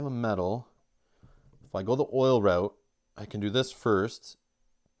 I already have a metal. If I go the oil route, I can do this first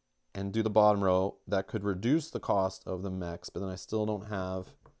and do the bottom row. That could reduce the cost of the mechs, but then I still don't have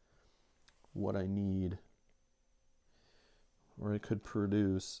what I need. Or I could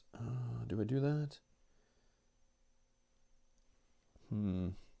produce. Do I do that?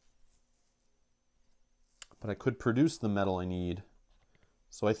 But I could produce the metal I need.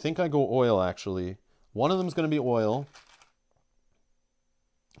 So I think I go oil, actually. One of them is going to be oil.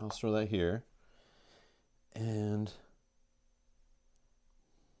 I'll throw that here. And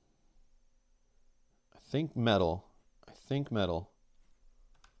I think metal.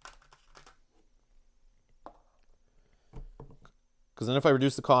 Because then if I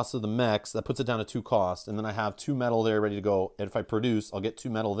reduce the cost of the mechs, that puts it down to 2 cost. And then I have 2 metal there ready to go. And if I produce, I'll get 2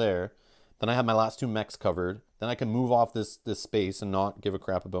 metal there. Then I have my last 2 mechs covered. Then I can move off this space and not give a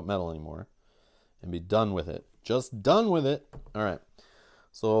crap about metal anymore. And be done with it. Just done with it. All right.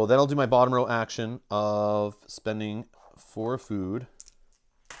 So then I'll do my bottom row action of spending 4 food.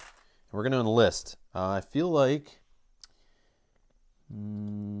 And we're going to enlist. I feel like...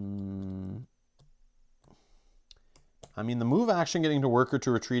 I mean, the move action getting to worker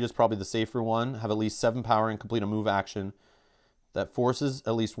to retreat is probably the safer one. Have at least 7 power and complete a move action that forces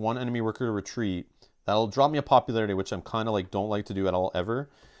at least 1 enemy worker to retreat. That'll drop me a popularity, which I'm kind of like don't like to do at all ever.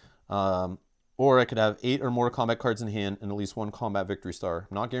 Or I could have 8 or more combat cards in hand and at least 1 combat victory star.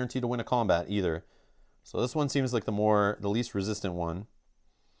 I'm not guaranteed to win a combat either. So this one seems like the least resistant one.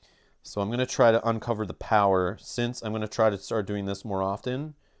 So I'm going to try to uncover the power. Since I'm going to try to start doing this more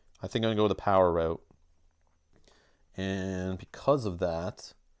often, I think I'm going to go the power route. And because of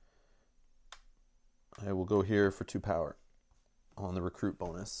that, I will go here for 2 power on the recruit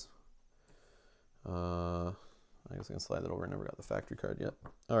bonus. I guess I can slide that over. I never got the factory card yet.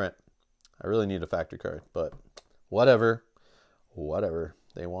 All right. I really need a factory card, but whatever. Whatever.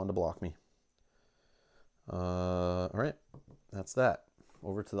 They wanted to block me. All right. That's that.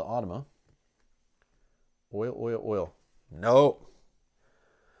 Over to the Automa. Oil, oil, oil. No.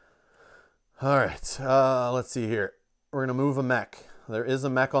 All right. Let's see here. We're going to move a mech. There is a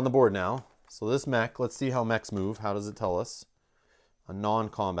mech on the board now. So this mech, let's see how mechs move. How does it tell us? A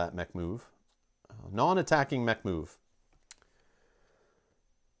non-combat mech move. Non-attacking mech move.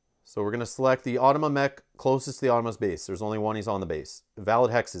 So we're going to select the Automa mech closest to the Automa's base. There's only one, he's on the base.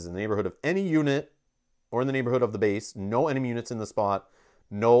 Valid hexes in the neighborhood of any unit or in the neighborhood of the base. No enemy units in the spot.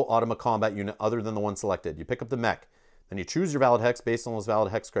 No Automa combat unit other than the one selected. You pick up the mech. Then you choose your valid hex based on those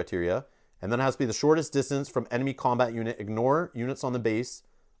valid hex criteria. And then it has to be the shortest distance from enemy combat unit. Ignore units on the base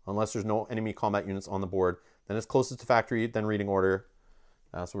unless there's no enemy combat units on the board. Then it's closest to factory, then reading order.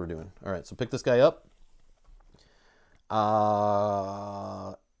 That's what we're doing. All right, so pick this guy up.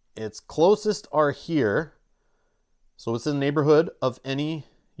 Its closest are here. So it's in the neighborhood of any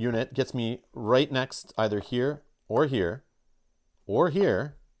unit. Gets me right next either here or here or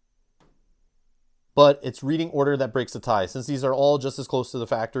here. but it's reading order that breaks the tie. Since these are all just as close to the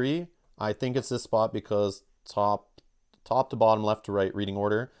factory, I think it's this spot because top to bottom, left to right, reading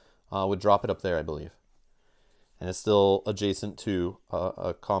order would drop it up there, I believe. And it's still adjacent to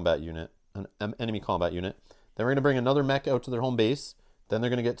a combat unit, an enemy combat unit. Then we're going to bring another mech out to their home base. Then they're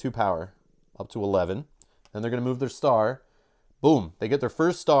going to get 2 power, up to 11. Then they're going to move their star. Boom, they get their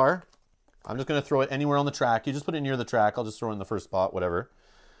first star. I'm just going to throw it anywhere on the track. You just put it near the track. I'll just throw it in the first spot, whatever.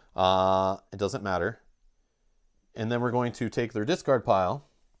 It doesn't matter. And then we're going to take their discard pile.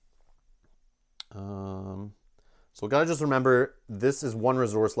 So we gotta just remember, this is 1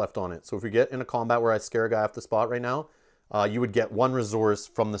 resource left on it. So if we get in a combat where I scare a guy off the spot right now, you would get 1 resource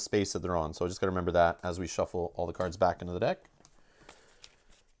from the space that they're on. So I just gotta remember that as we shuffle all the cards back into the deck.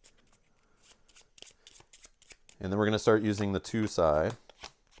 And then we're gonna start using the 2 side.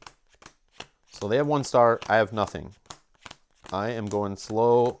 So they have 1 star, I have nothing. I am going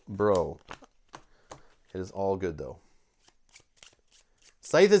slow, bro. It is all good though.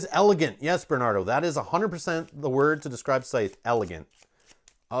 Scythe is elegant. Yes, Bernardo, that is 100% the word to describe Scythe. Elegant.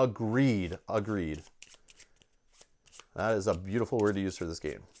 Agreed. Agreed. That is a beautiful word to use for this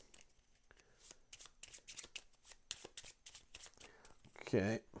game.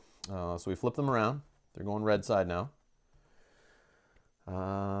 Okay. So we flip them around. They're going red side now.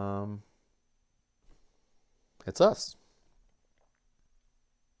 It's us.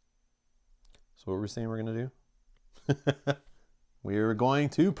 So what were we saying we're going to do? We're going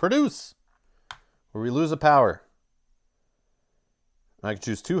to produce, where we lose a power. I can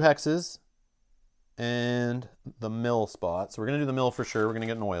choose 2 hexes and the mill spot. So we're going to do the mill for sure. We're going to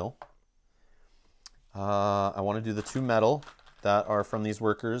get an oil. I want to do the 2 metal that are from these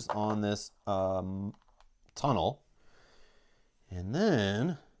workers on this tunnel. And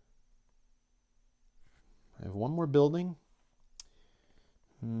then I have 1 more building.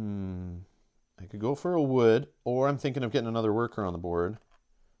 I could go for a wood, or I'm thinking of getting another worker on the board.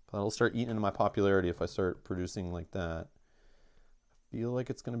 But that'll start eating into my popularity if I start producing like that. I feel like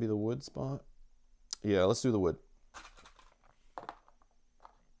it's going to be the wood spot. Yeah, let's do the wood.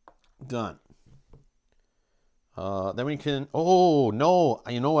 Done. Then we can... Oh, no.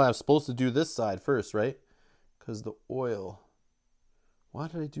 You know I was supposed to do this side first, right? Because the oil. Why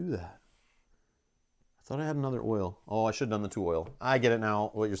did I do that? I thought I had another oil. Oh, I should have done the 2 oil. I get it now,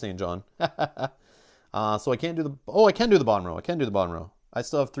 what you're saying, John. So I can't do the... Oh, I can do the bottom row. I can do the bottom row. I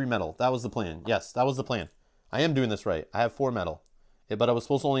still have 3 metal. That was the plan. Yes, that was the plan. I am doing this right. I have 4 metal. But I was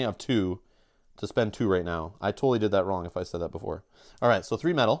supposed to only have 2 to spend 2 right now. I totally did that wrong if I said that before. All right, so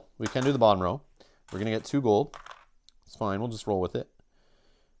 3 metal. We can do the bottom row. We're going to get 2 gold. It's fine. We'll just roll with it.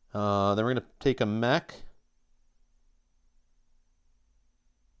 Then we're going to take a mech.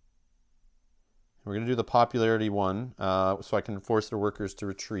 We're going to do the popularity one, so I can force their workers to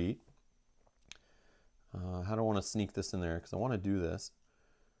retreat. How do I want to sneak this in there? Because I want to do this.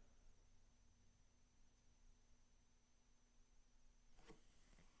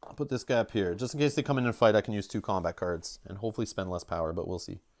 I'll put this guy up here. Just in case they come in and fight, I can use 2 combat cards and hopefully spend less power, but we'll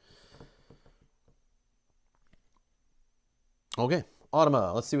see. Okay,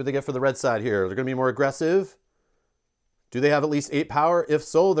 Automa. Let's see what they get for the red side here. They're going to be more aggressive. Do they have at least 8 power? If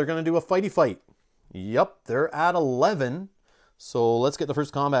so, they're going to do a fighty fight. Yep, they're at 11. So let's get the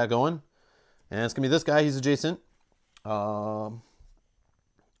first combat going. And it's going to be this guy. He's adjacent. Where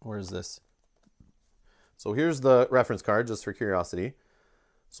is this? So here's the reference card, just for curiosity.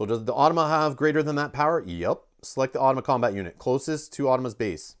 So does the Automa have greater than that power? Yep. Select the Automa combat unit. Closest to Automa's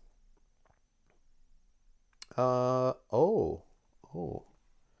base. Oh.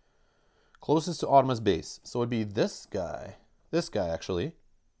 Closest to Automa's base. So it'd be this guy. This guy, actually.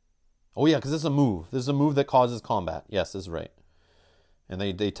 Oh, yeah, because this is a move. This is a move that causes combat. Yes, this is right. And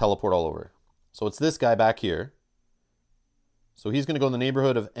they teleport all over. So it's this guy back here. So he's going to go in the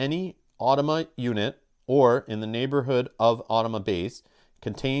neighborhood of any Automa unit or in the neighborhood of Automa base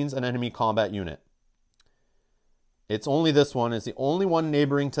contains an enemy combat unit. It's only this one. It's the only one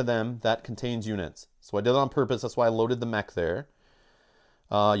neighboring to them that contains units. So I did it on purpose. That's why I loaded the mech there.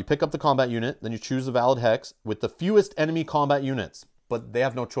 You pick up the combat unit, then you choose a valid hex with the fewest enemy combat units. But they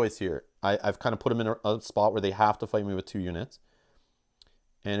have no choice here. I've kind of put them in a spot where they have to fight me with 2 units.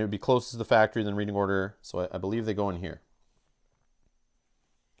 And it would be closest to the factory than reading order. So I believe they go in here.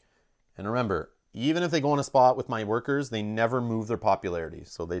 And remember, even if they go in a spot with my workers, they never move their popularity.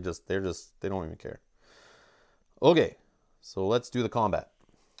 So they don't even care. Okay, so let's do the combat.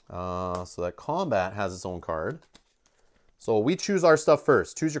 So that combat has its own card. So we choose our stuff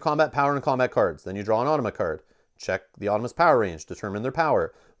first. Choose your combat power and combat cards. Then you draw an Automa card. Check the Automa's power range. Determine their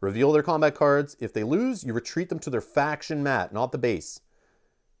power. Reveal their combat cards. If they lose, you retreat them to their faction mat, not the base.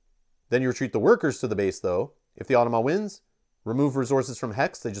 Then you retreat the workers to the base, though. If the automa wins, remove resources from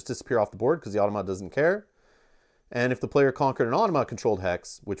Hex. They just disappear off the board because the automa doesn't care. And if the player conquered an automa-controlled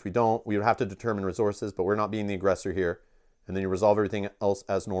Hex, which we don't, we would have to determine resources, but we're not being the aggressor here. And then you resolve everything else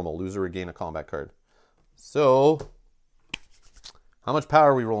as normal. Loser would gain a combat card. So, how much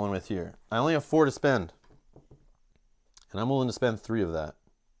power are we rolling with here? I only have 4 to spend. And I'm willing to spend 3 of that.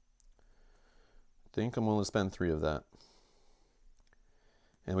 I think I'm willing to spend 3 of that.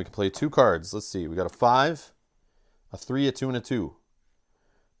 And we can play 2 cards. Let's see. We got a 5, a 3, a 2, and a 2.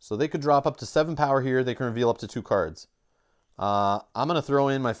 So they could drop up to 7 power here. They can reveal up to 2 cards. I'm going to throw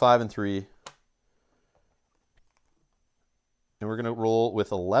in my 5 and 3. And we're going to roll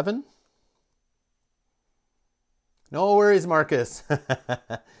with 11. No worries, Marcus.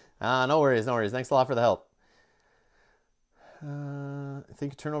 No worries, no worries. Thanks a lot for the help. I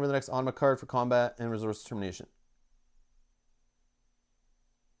think you turn over the next Onma card for combat and resource determination.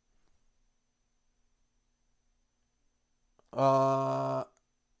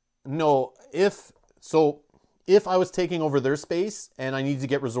 No, if I was taking over their space and I need to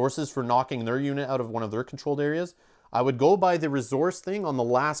get resources for knocking their unit out of one of their controlled areas, I would go by the resource thing on the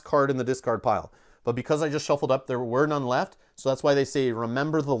last card in the discard pile. But because I just shuffled up, there were none left. So that's why they say,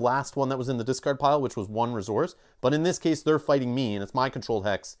 remember the last one that was in the discard pile, which was 1 resource. But in this case, they're fighting me, and it's my controlled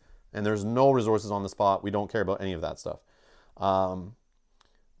Hex, and there's no resources on the spot. We don't care about any of that stuff.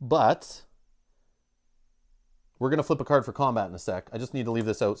 But we're going to flip a card for combat in a sec. I just need to leave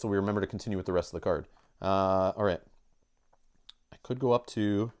this out so we remember to continue with the rest of the card. All right. I could go up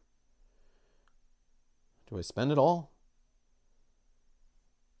to... Do I spend it all?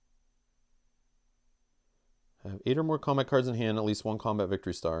 I have 8 or more combat cards in hand, at least 1 combat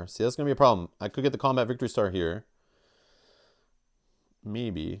victory star. See, that's going to be a problem. I could get the combat victory star here.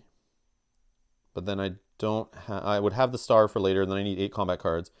 Maybe. But then I don't have... I would have the star for later, and then I need 8 combat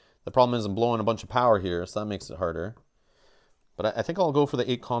cards. The problem is I'm blowing a bunch of power here, so that makes it harder. But I think I'll go for the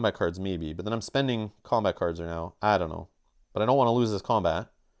 8 combat cards, maybe. But then I'm spending combat cards right now. I don't know. But I don't want to lose this combat.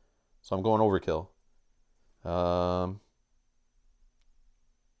 So I'm going overkill.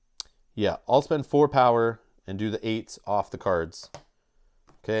 Yeah, I'll spend 4 power and do the 8s off the cards.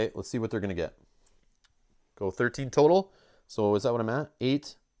 Okay, let's see what they're going to get. Go 13 total. So is that what I'm at?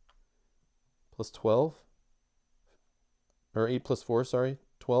 8 plus 12. Or 8 plus 4, sorry.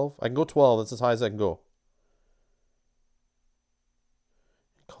 12. I can go 12. That's as high as I can go.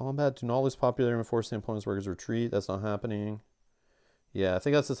 Combat, do not lose popularity and force the opponent's workers retreat. That's not happening. Yeah, I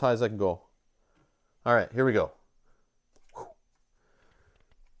think that's as high as I can go. All right, here we go.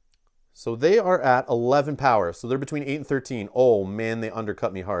 So they are at 11 power. So they're between 8 and 13. Oh, man, they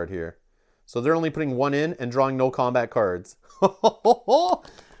undercut me hard here. So they're only putting 1 in and drawing no combat cards.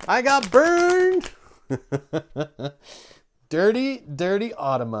 I got burned. Dirty, dirty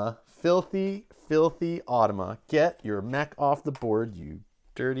Automa. Filthy, filthy Automa. Get your mech off the board, you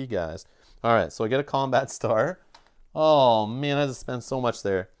dirty guys. All right, so I get a combat star. Oh, man, I just spent so much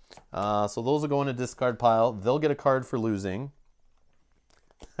there. So those will go in a discard pile. They'll get a card for losing.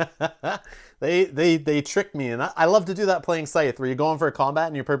 they tricked me, and I love to do that playing Scythe, where you're going for a combat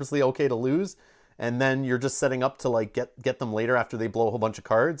and you're purposely okay to lose, and then you're just setting up to like get them later after they blow a whole bunch of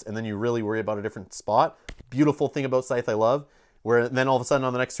cards, and then you really worry about a different spot. Beautiful thing about Scythe I love, where then all of a sudden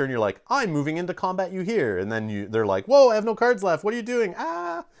on the next turn you're like, I'm moving into combat you here, and then they're like, whoa, I have no cards left, what are you doing?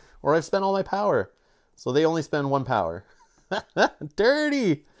 Ah, or I've spent all my power. So they only spend 1 power.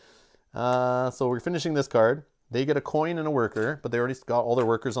 Dirty. So we're finishing this card. They get a coin and a worker, but they already got all their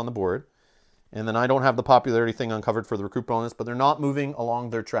workers on the board. And then I don't have the popularity thing uncovered for the recruit bonus, but they're not moving along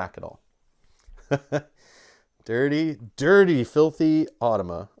their track at all. Dirty, dirty, filthy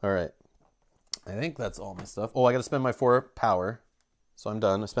Automa. All right. I think that's all my stuff. Oh, I got to spend my 4 power. So I'm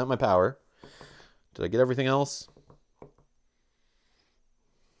done. I spent my power. Did I get everything else?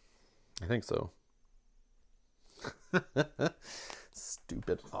 I think so.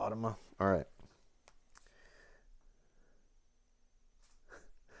 Stupid Automa. All right.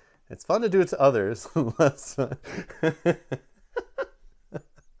 It's fun to do it to others. Less fun.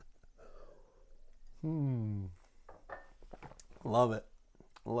 Love it.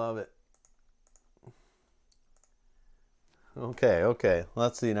 Love it. Okay, okay.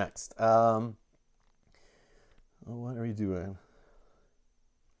 Let's see next. What are we doing?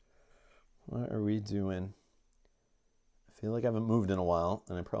 What are we doing? I feel like I haven't moved in a while,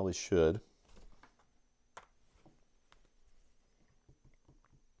 and I probably should.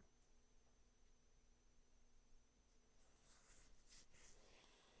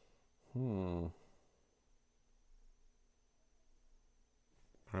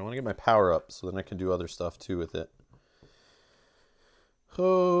 I want to get my power up so then I can do other stuff too with it.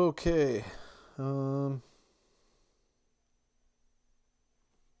 Okay. So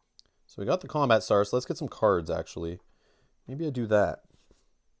we got the combat star, so let's get some cards, actually. Maybe I do that.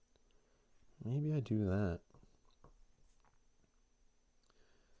 Maybe I do that.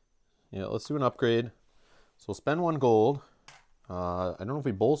 Yeah, let's do an upgrade. So we'll spend 1 gold. I don't know if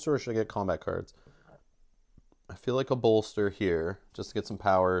we bolster or should I get combat cards. I feel like a bolster here, just to get some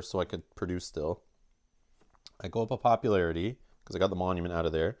power so I could produce still. I go up a popularity, because I got the monument out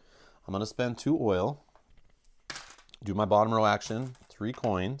of there. I'm going to spend 2 oil. Do my bottom row action, 3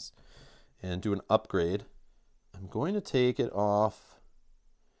 coins. And do an upgrade. I'm going to take it off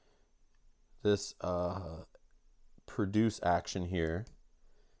this produce action here.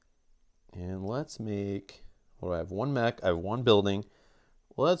 And let's make, what do I have? 1 mech, I have 1 building.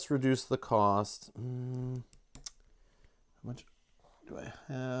 Let's reduce the cost. How much do I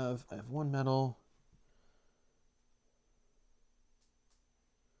have? I have 1 metal.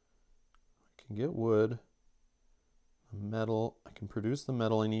 I can get wood, metal. I can produce the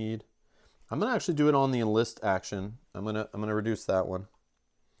metal I need. I'm gonna actually do it on the enlist action. I'm gonna reduce that one.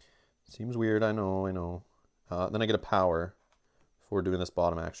 Seems weird, I know. Then I get a power for doing this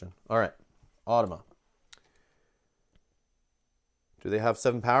bottom action. All right, Automa. Do they have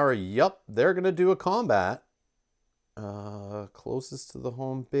 7 power? Yup, they're gonna do a combat. Closest to the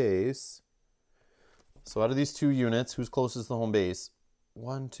home base. So out of these 2 units, who's closest to the home base?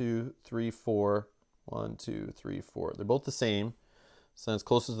 1, 2, 3, 4. 1, 2, 3, 4. They're both the same. So it's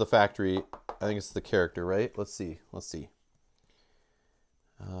closest to the factory. I think it's the character, right? Let's see.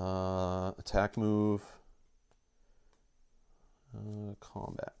 Attack move.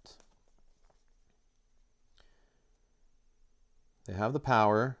 Combat. They have the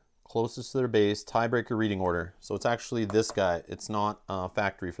power. Closest to their base. Tiebreaker reading order. So it's actually this guy. It's not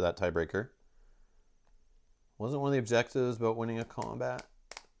factory for that tiebreaker. Wasn't one of the objectives about winning a combat?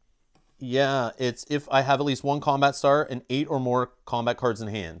 Yeah, it's if I have at least 1 combat star and 8 or more combat cards in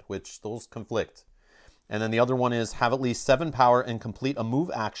hand, which those conflict. And then the other one is have at least 7 power and complete a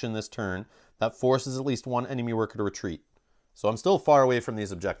move action this turn that forces at least 1 enemy worker to retreat. So I'm still far away from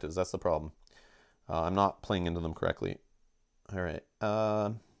these objectives. That's the problem. I'm not playing into them correctly. All right,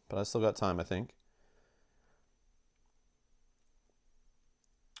 but I still got time, I think.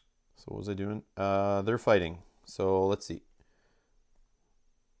 So what was I doing? They're fighting. So let's see.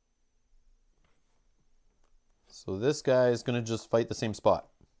 So this guy is going to just fight the same spot.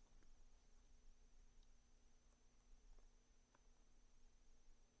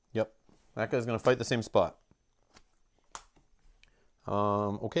 Yep, that guy's going to fight the same spot.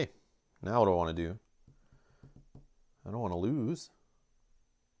 Okay, now what do I want to do? I don't want to lose.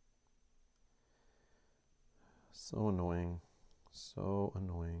 So annoying. So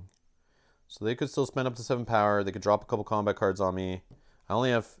annoying. So they could still spend up to 7 power. They could drop a couple combat cards on me. I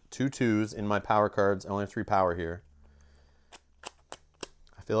only have 2 2s in my power cards. I only have 3 power here.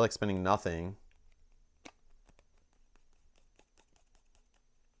 I feel like spending nothing.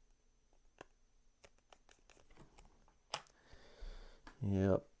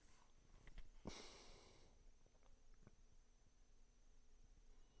 Yep.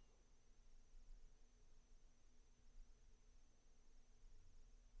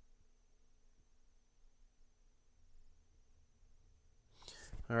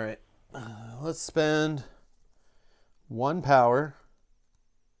 All right. Let's spend 1 power.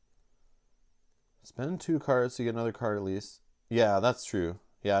 Spend 2 cards to get another card at least. Yeah, that's true.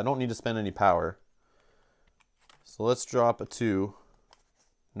 Yeah, I don't need to spend any power. So let's drop a 2.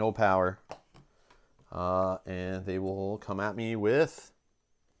 No power. And they will come at me with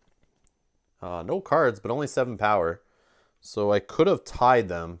no cards, but only 7 power. So I could have tied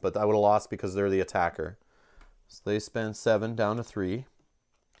them, but I would have lost because they're the attacker. So they spend 7 down to 3.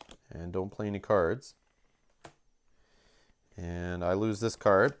 And don't play any cards. And I lose this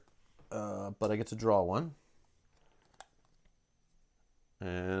card, but I get to draw 1.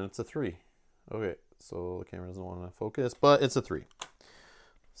 And it's a 3. Okay, so the camera doesn't want to focus, but it's a 3.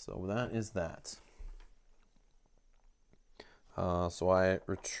 So that is that. So I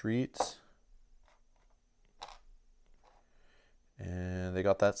retreat. And they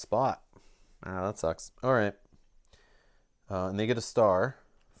got that spot. Ah, that sucks. All right. And they get a star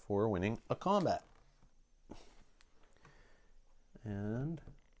for winning a combat. And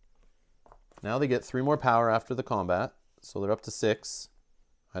now they get 3 more power after the combat. So they're up to 6.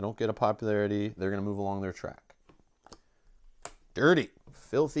 I don't get a popularity. They're going to move along their track. Dirty.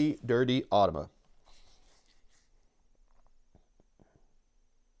 Filthy, dirty Automa.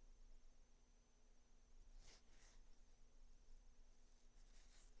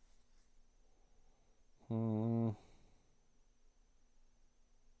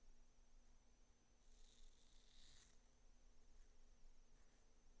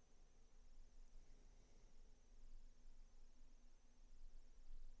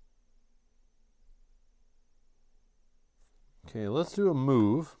 Okay, let's do a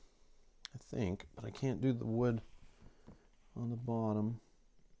move, I think, but I can't do the wood on the bottom.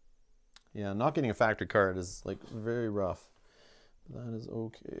 Yeah, not getting a factory card is like very rough. That is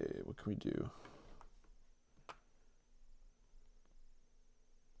okay. What can we do?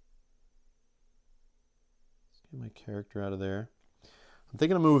 Let's get my character out of there. I'm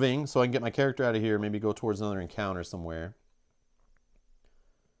thinking of moving so I can get my character out of here, maybe go towards another encounter somewhere.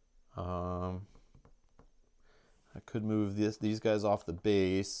 I could move these guys off the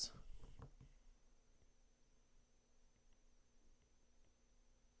base.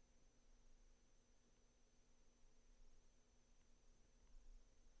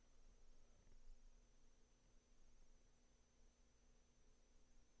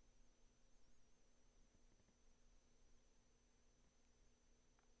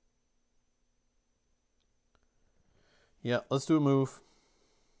 Yeah, let's do a move.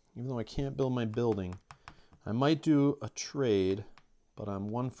 Even though I can't build my building. I might do a trade, but I'm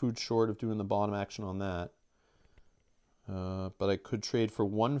 1 food short of doing the bottom action on that. But I could trade for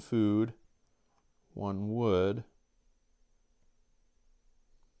 1 food, 1 wood.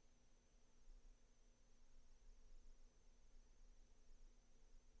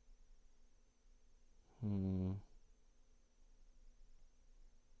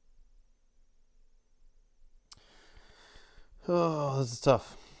 Oh, this is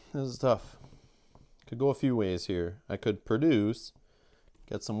tough. This is tough. Could go a few ways here. I could produce,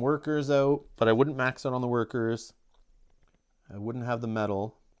 get some workers out, but I wouldn't max out on the workers. I wouldn't have the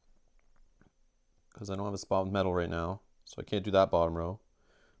metal because I don't have a spot with metal right now, so I can't do that bottom row.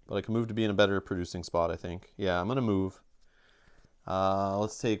 But I can move to be in a better producing spot, I think. Yeah, I'm going to move.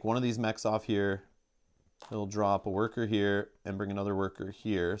 Let's take one of these mechs off here. It'll drop a worker here and bring another worker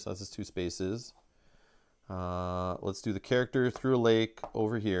here, so that's just 2 spaces. Let's do the character through a lake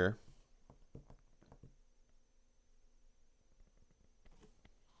over here.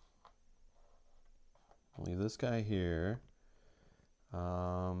 I'll leave this guy here.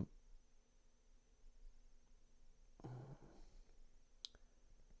 What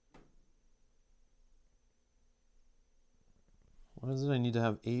is it? I need to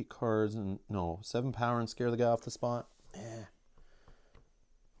have 8 cards and no, 7 power and scare the guy off the spot.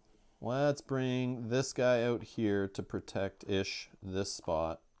 Let's bring this guy out here to protect-ish this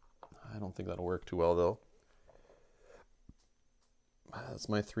spot. I don't think that'll work too well though. That's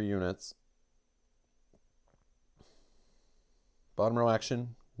my 3 units. Bottom row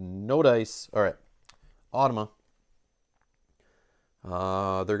action, no dice. All right, Automa.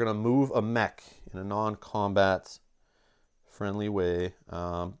 They're gonna move a mech in a non-combat friendly way.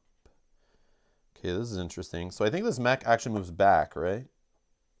 Okay, this is interesting. So I think this mech actually moves back, right?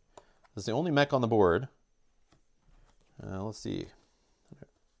 This is the only mech on the board. Let's see.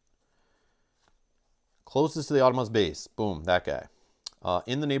 Closest to the Automa's base. Boom, that guy.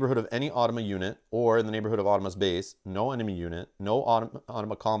 In the neighborhood of any Automa unit, or in the neighborhood of Automa's base, no enemy unit, no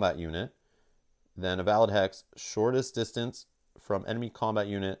Automa combat unit, then a valid hex, shortest distance from enemy combat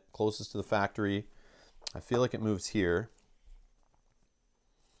unit, closest to the factory. I feel like it moves here.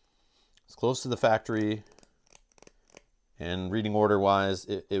 It's close to the factory, and reading order wise,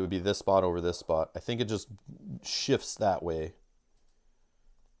 it would be this spot over this spot. I think it just shifts that way.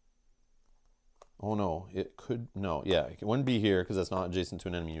 Oh no, it could, no, yeah, it wouldn't be here because that's not adjacent to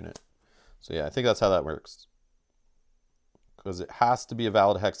an enemy unit. So yeah, I think that's how that works. Because it has to be a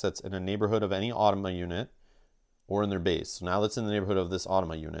valid hex that's in a neighborhood of any Automa unit or in their base. So now that's in the neighborhood of this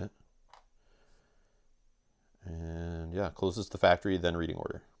Automa unit. And yeah, closest to the factory, then reading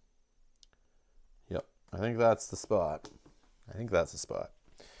order. Yep, I think that's the spot. I think that's the spot.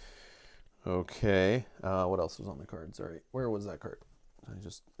 Okay, what else was on the card? Sorry, where was that card?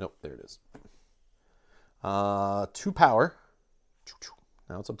 Nope, there it is. 2 power.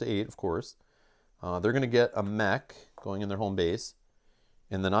 Now it's up to 8, of course. They're going to get a mech going in their home base.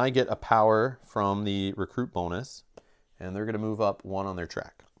 And then I get a power from the recruit bonus. And they're going to move up 1 on their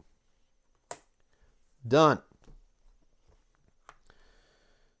track. Done.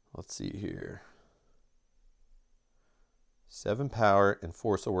 Let's see here. 7 power and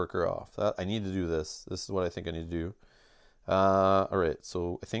force a worker off. I need to do this. This is what I think I need to do. All right,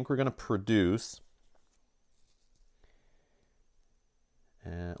 so I think we're going to produce.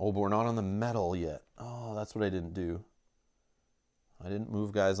 And, oh, but we're not on the metal yet. Oh, that's what I didn't do. I didn't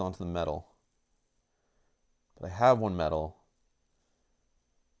move guys onto the metal. But I have 1 metal.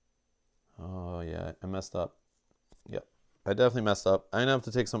 Oh, yeah, I messed up. Yep, I definitely messed up. I'm going to have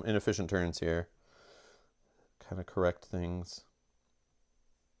to take some inefficient turns here. Kind of correct things.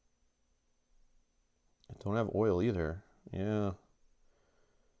 I don't have oil either. Yeah.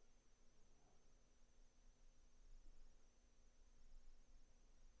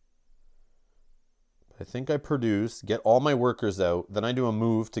 I think I produce, get all my workers out. Then I do a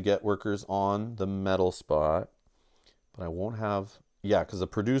move to get workers on the metal spot. But I won't have, yeah, because the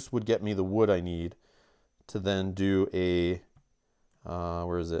produce would get me the wood I need to then do a,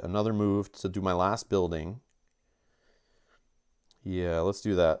 where is it? Another move to do my last building. Yeah, let's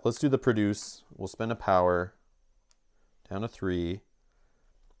do that. Let's do the produce. We'll spend a power down to 3.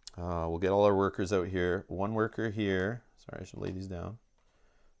 We'll get all our workers out here. 1 worker here. Sorry, I should lay these down.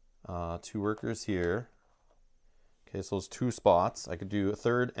 2 workers here. Okay, so those 2 spots. I could do a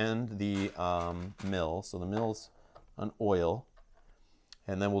third and the mill. So the mill's an oil.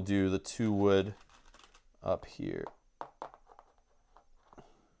 And then we'll do the 2 wood up here.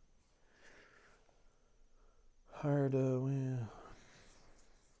 Hard to win.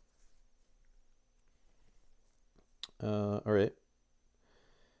 All right.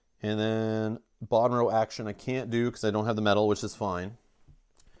 And then bottom row action I can't do because I don't have the metal, which is fine.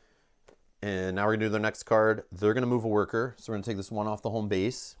 And now we're gonna do the next card. They're gonna move a worker. So we're gonna take this 1 off the home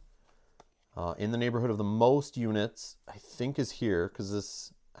base. In the neighborhood of the most units, I think is here because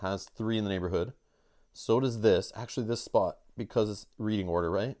this has 3 in the neighborhood. So does this. Actually, this spot, because it's reading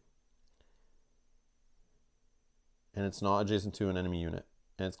order, right? And it's not adjacent to an enemy unit.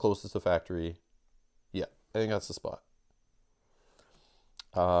 And it's closest to factory. Yeah, I think that's the spot.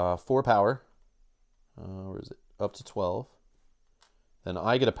 4 power. Where is it? Up to 12. Then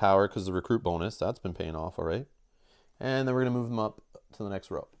I get a power because of the recruit bonus. That's been paying off, all right. And then we're going to move them up to the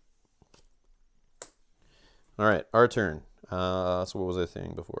next row. All right, our turn. So what was I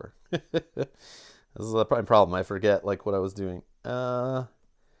saying before? This is a problem. I forget like what I was doing. So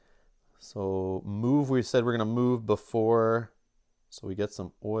move, we said we're going to move before. So we get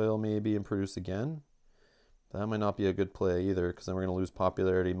some oil maybe and produce again. That might not be a good play either because then we're going to lose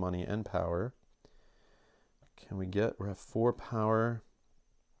popularity, money, and power. Can we get, we have 4 power.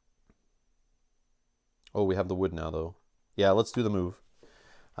 Oh, we have the wood now though. Yeah, let's do the move.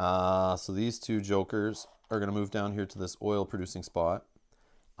 So these 2 jokers are going to move down here to this oil producing spot.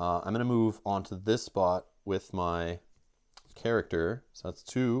 I'm going to move onto this spot with my character. So that's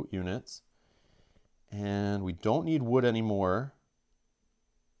 2 units. And we don't need wood anymore.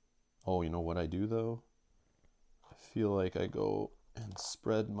 Oh, you know what I do though? I feel like I go and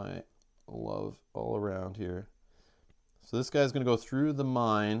spread my love all around here. So this guy's going to go through the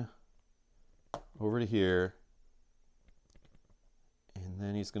mine over to here. And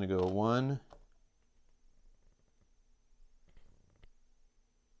then he's going to go 1.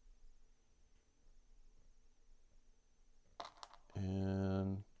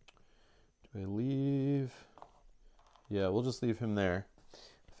 And do I leave? Yeah, we'll just leave him there.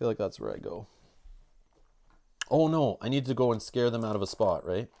 I feel like that's where I go. Oh no, I need to go and scare them out of a spot,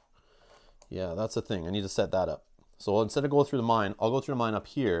 right? Yeah, that's the thing. I need to set that up. So instead of going through the mine, I'll go through the mine up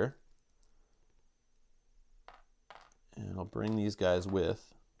here. And I'll bring these guys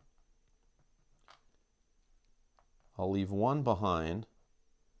with. I'll leave 1 behind.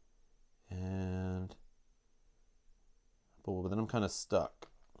 And but then I'm kind of stuck.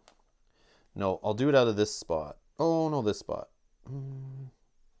 No, I'll do it out of this spot. Oh no, this spot.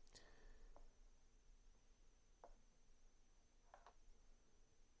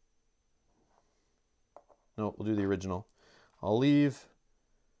 No, we'll do the original. I'll leave,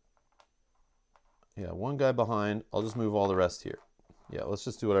 yeah, 1 guy behind. I'll just move all the rest here. Yeah, let's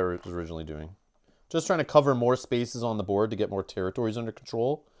just do what I was originally doing. Just trying to cover more spaces on the board to get more territories under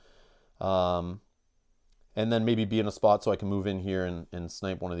control. And then maybe be in a spot so I can move in here and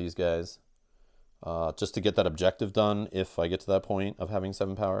snipe one of these guys. Just to get that objective done if I get to that point of having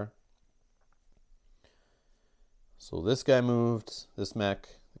 7 power. So this guy moved, this mech,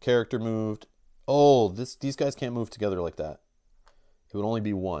 the character moved. Oh, these guys can't move together like that. It would only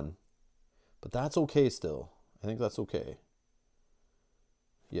be 1. But that's okay still. I think that's okay.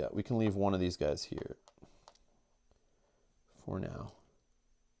 Yeah, we can leave 1 of these guys here for now.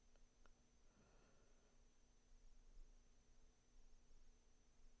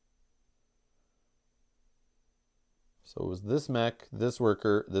 So it was this mech, this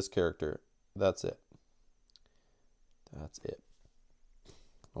worker, this character. That's it. That's it.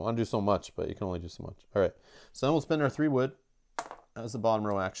 I want to do so much, but you can only do so much. All right. So then we'll spend our 3 wood as the bottom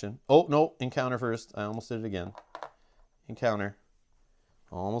row action. Oh, no. Encounter first. I almost did it again. Encounter.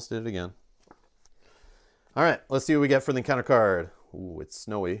 Almost did it again. All right. Let's see what we get for the encounter card. Ooh, it's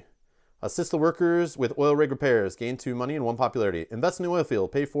snowy. Assist the workers with oil rig repairs. Gain 2 money and 1 popularity. Invest in the oil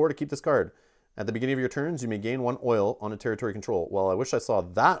field. Pay 4 to keep this card. At the beginning of your turns, you may gain 1 oil on a territory control. Well, I wish I saw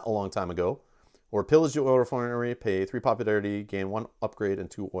that a long time ago. Or pillage the oil refinery, pay 3 popularity, gain 1 upgrade and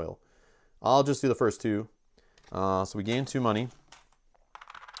 2 oil. I'll just do the first 2. So we gain 2 money.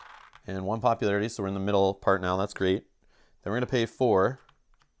 and 1 popularity, so we're in the middle part now. That's great. Then we're going to pay 4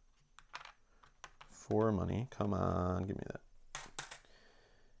 money. Come on, give me that.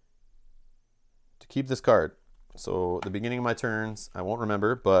 To keep this card. So at the beginning of my turns, I won't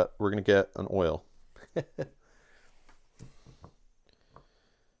remember, but we're going to get an oil.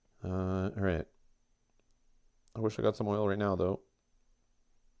 All right. I wish I got some oil right now, though.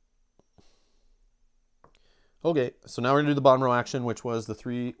 Okay, so now we're going to do the bottom row action, which was the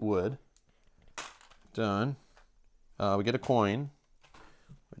 3 wood. Done. We get a coin,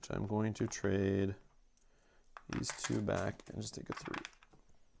 which I'm going to trade these 2 back and just take a 3.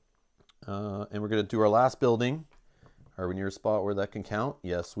 And we're going to do our last building. Are we near a spot where that can count?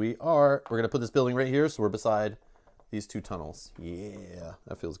 Yes, we are. We're going to put this building right here, so we're beside these 2 tunnels. Yeah,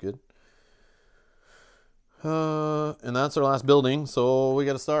 that feels good. And that's our last building, so we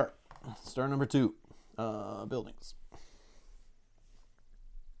got to start. Start number 2. Buildings.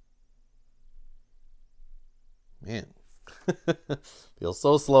 Man, feels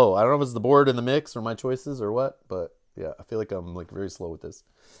so slow. I don't know if it's the board in the mix or my choices or what, but yeah, I feel like I'm like very slow with this.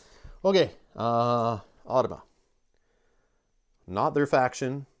 Okay, Automa. Not their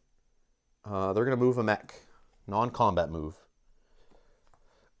faction. They're gonna move a mech, non-combat move.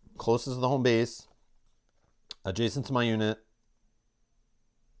 Closest to the home base, adjacent to my unit.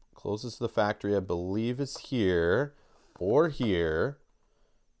 Closest to the factory, I believe, is here or here,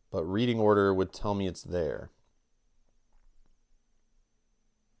 but reading order would tell me it's there.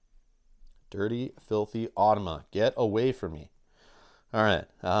 Dirty, filthy Automa. Get away from me. All right.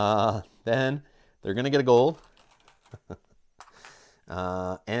 Then they're going to get a gold.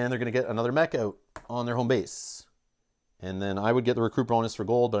 And they're going to get another mech out on their home base. And then I would get the recruit bonus for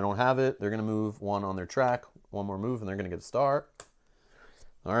gold, but I don't have it. They're going to move 1 on their track, 1 more move, and they're going to get a star.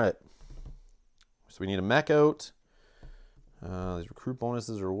 All right, so we need a mech out. These recruit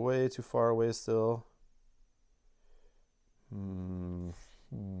bonuses are way too far away still.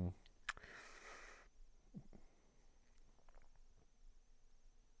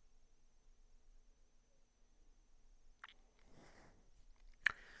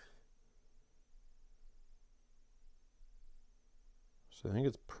 So I think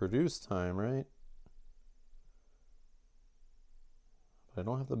it's produce time, right? I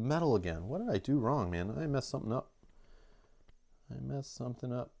don't have the metal again. What did I do wrong, man? I messed something up. I messed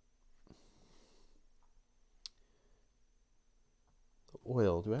something up. The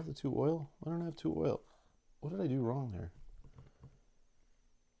oil. Do I have the 2 oil? I don't have 2 oil. What did I do wrong there?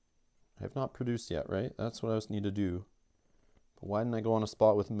 I have not produced yet, right? That's what I need to do. But why didn't I go on a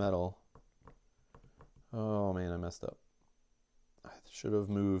spot with metal? Oh, man, I messed up. I should have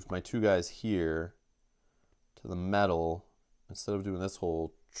moved my 2 guys here to the metal instead of doing this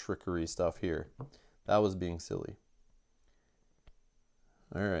whole trickery stuff here. That was being silly.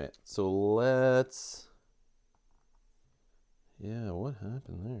 All right, so let's... Yeah, what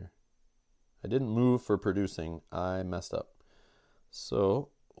happened there? I didn't move for producing. I messed up. So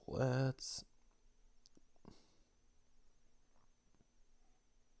let's...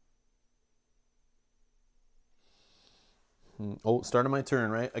 Oh, start of my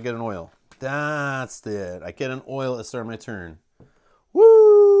turn, right? I get an oil. That's it. I get an oil at the start of my turn.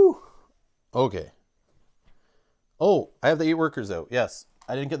 Woo! Okay. Oh, I have the 8 workers out. Yes.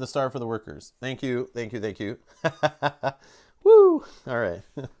 I didn't get the star for the workers. Thank you. Thank you. Thank you. Woo! All right.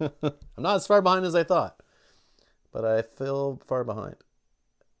 I'm not as far behind as I thought, but I feel far behind.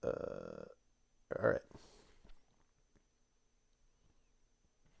 All right.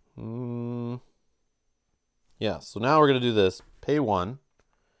 Yeah, so now we're going to do this. Pay 1.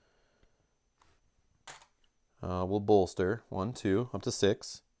 We'll bolster. 1, 2, up to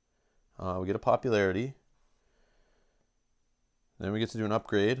 6. We get a popularity. Then we get to do an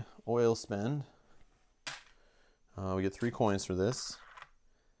upgrade. Oil spend. We get 3 coins for this.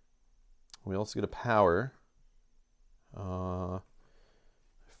 We also get a power. I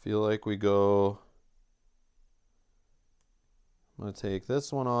feel like we go... I'm going to take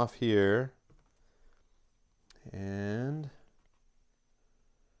this one off here. And...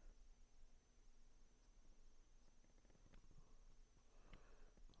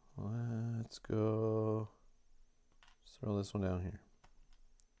 let's go... throw this one down here.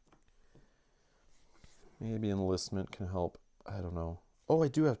 Maybe enlistment can help. I don't know. Oh, I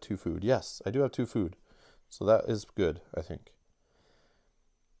do have 2 food. Yes, I do have 2 food. So that is good, I think.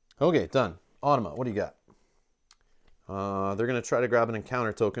 Okay, done. Automa, what do you got? They're going to try to grab an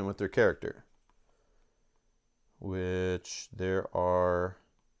encounter token with their character. Which there are...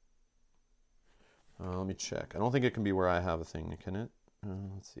 let me check. I don't think it can be where I have a thing, can it?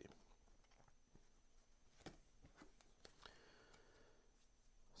 Let's see.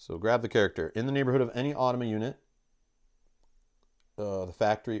 So grab the character. In the neighborhood of any Automa unit, the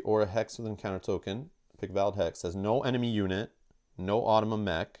factory, or a hex with an encounter token, pick valid hex. Has no enemy unit, no Automa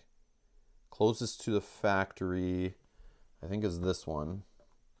mech. Closest to the factory, I think, is this one.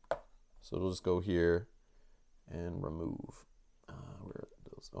 So it'll just go here and remove. Where are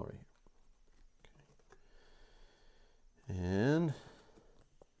those? Oh, right here. Okay. And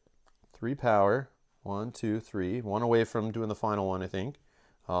 3 power. 1, 2, 3. 1 away from doing the final one, I think.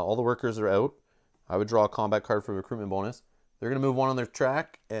 All the workers are out. I would draw a combat card for recruitment bonus. They're going to move 1 on their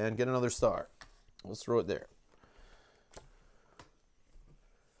track and get another star. Let's throw it there.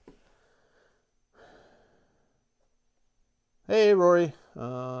 Hey, Rory.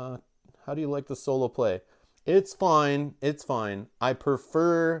 How do you like the solo play? It's fine. It's fine. I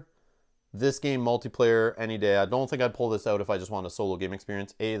prefer this game multiplayer any day. I don't think I'd pull this out if I just want a solo game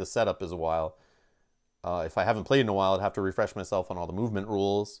experience. The setup is a while. If I haven't played in a while, I'd have to refresh myself on all the movement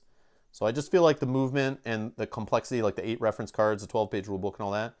rules. So I just feel like the movement and the complexity, like the 8 reference cards, the 12-page rulebook and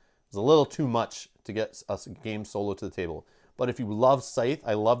all that, is a little too much to get a game solo to the table. But if you love Scythe,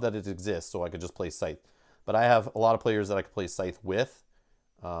 I love that it exists, so I could just play Scythe. But I have a lot of players that I could play Scythe with.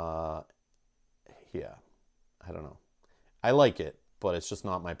 Yeah, I don't know. I like it, but it's just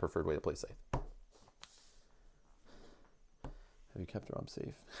not my preferred way to play Scythe. Have you kept Rob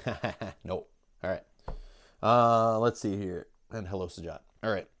safe? Nope. All right. Let's see here. And hello, Sajat.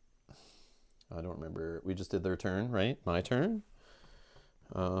 All right. I don't remember. We just did their turn, right? My turn.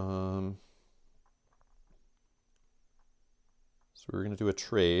 So we're going to do a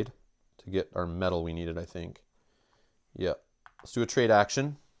trade to get our metal we needed, I think. Yep. Let's do a trade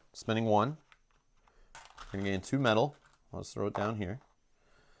action. Spending 1. We're going to gain 2 metal. Let's throw it down here.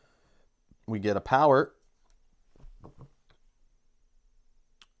 We get a power.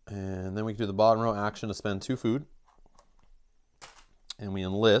 And then we can do the bottom row action to spend 2 food. And we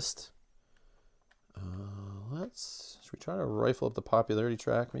enlist. Should we try to rifle up the popularity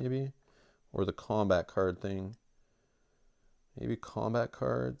track maybe? Or the combat card thing? Maybe combat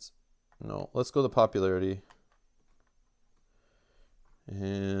cards? No, let's go the popularity.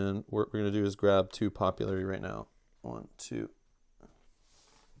 And what we're going to do is grab 2 popularity right now. 1, 2.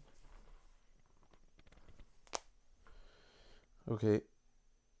 Okay.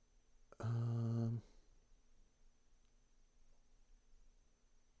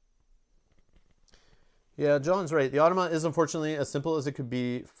 Yeah, John's right. The Automa is unfortunately as simple as it could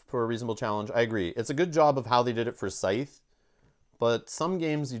be for a reasonable challenge. I agree. It's a good job of how they did it for Scythe, but some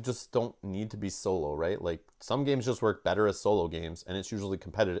games you just don't need to be solo, right? Like some games just work better as solo games, and it's usually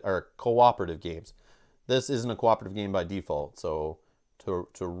competitive or cooperative games. This isn't a cooperative game by default, so to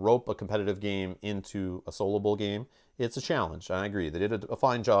rope a competitive game into a soloable game, it's a challenge. I agree. They did a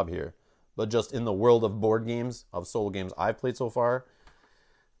fine job here, but just in the world of board games, of solo games I've played so far,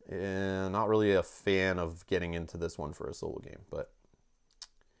 not really a fan of getting into this one for a solo game, but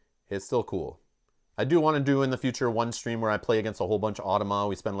it's still cool. I do want to do in the future one stream where I play against a whole bunch of Automa.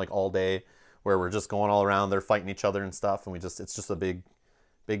 We spend like all day where we're just going all around. They're fighting each other and stuff, and it's just a big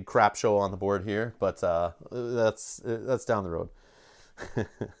crap show on the board here. But that's down the road.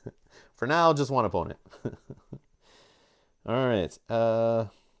 For now, just one opponent. All right. So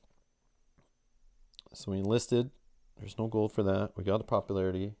we enlisted. There's no gold for that. We got the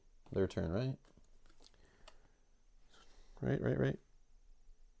popularity. Their turn, right? Right.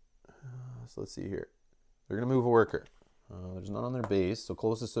 So let's see here. They're going to move a worker. There's none on their base. So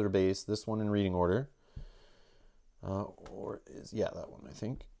closest to their base, this one in reading order. Yeah, that one, I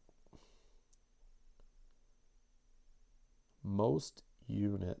think. Most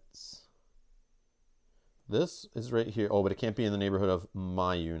units. This is right here. Oh, but it can't be in the neighborhood of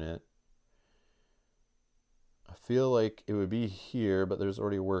my unit. I feel like it would be here, but there's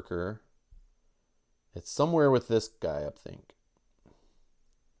already a worker. It's somewhere with this guy, I think.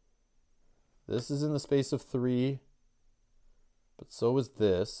 This is in the space of 3, but so is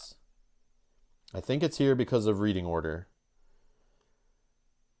this. I think it's here because of reading order.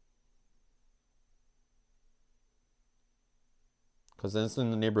 Because then it's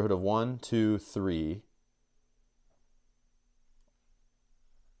in the neighborhood of 1, 2, 3.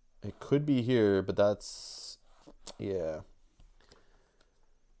 It could be here, but that's... Yeah.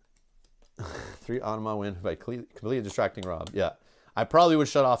 3 Automa win by completely distracting Rob. Yeah. I probably would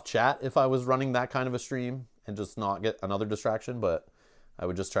shut off chat if I was running that kind of a stream and just not get another distraction, but I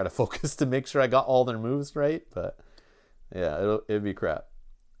would just try to focus to make sure I got all their moves right. But yeah, it'd be crap.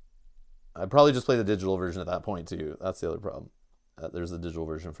 I'd probably just play the digital version at that point too. That's the other problem. There's the digital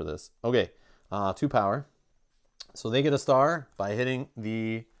version for this. Okay. 2 power. So they get a star by hitting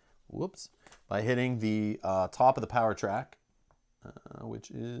the... Whoops. By hitting the top of the power track.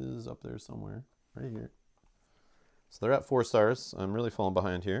 which is up there somewhere, right here. So they're at 4 stars. I'm really falling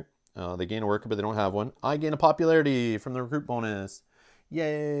behind here. They gain a worker, but they don't have one. I gain a popularity from the recruit bonus.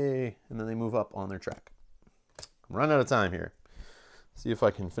 Yay! And then they move up on their track. I'm running out of time here. See if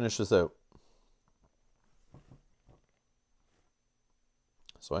I can finish this out.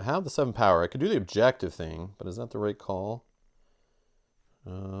 So I have the 7 power. I could do the objective thing, but is that the right call?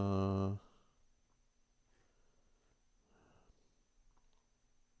 So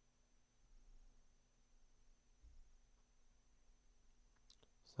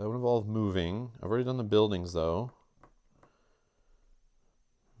that would involve moving. I've already done the buildings, though.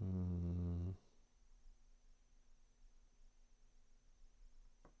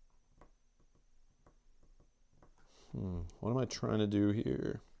 What am I trying to do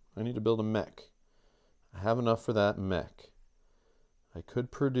here? I need to build a mech. I have enough for that mech. I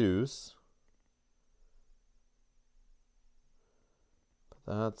could produce. But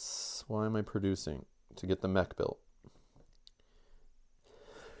that's... Why am I producing? To get the mech built.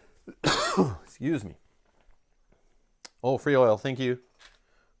 Excuse me. Oh, free oil. Thank you.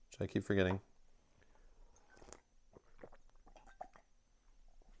 Which I keep forgetting.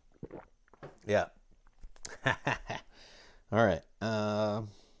 Yeah. All right.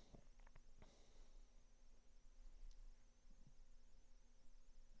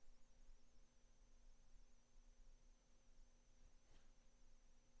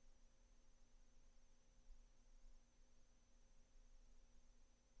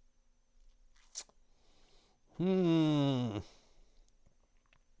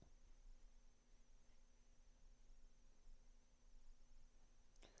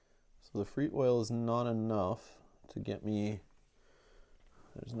 So the free oil is not enough to get me.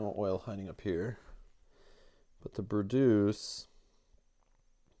 There's no oil hiding up here. But the produce.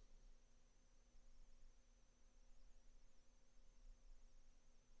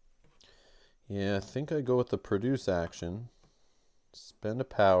 Yeah, I think I go with the produce action. Spend a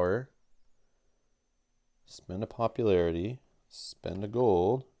power. Spend a popularity. Spend a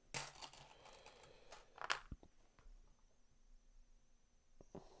gold.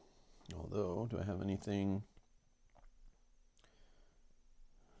 Although, do I have anything?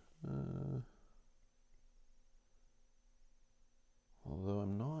 Although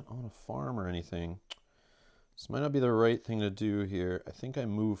I'm not on a farm or anything. This might not be the right thing to do here. I think I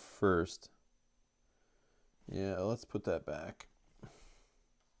move first. Yeah, let's put that back.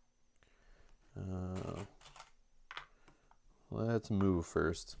 Let's move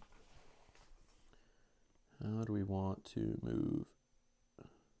first. How do we want to move?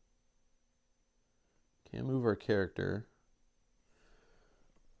 Can't move our character.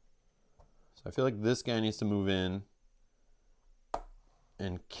 So I feel like this guy needs to move in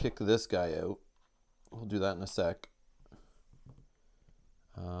and kick this guy out. We'll do that in a sec.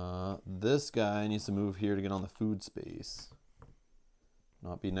 This guy needs to move here to get on the food space.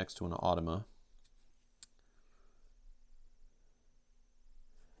 Not be next to an automa.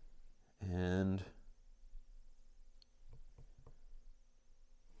 And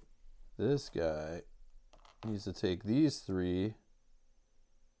this guy needs to take these 3.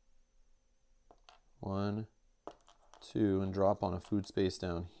 1, 2, and drop on a food space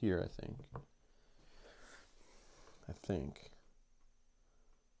down here, I think.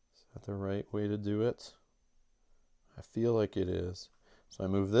 Is that the right way to do it? I feel like it is. So I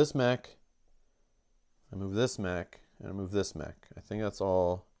move this mech, I move this mech, and I move this mech. I think that's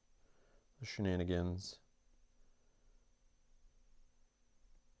all the shenanigans.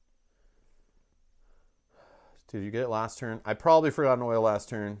 Did you get it last turn? I probably forgot an oil last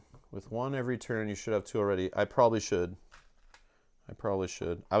turn. With 1 every turn, you should have 2 already. I probably should.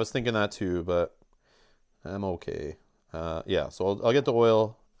 I was thinking that too, but I'm okay. Yeah, so I'll get the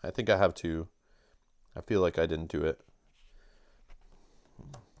oil. I think I have 2. I feel like I didn't do it.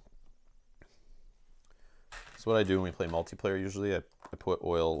 That's what I do when we play multiplayer usually. I put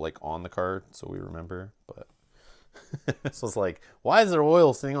oil like on the card so we remember. But so it's like, why is there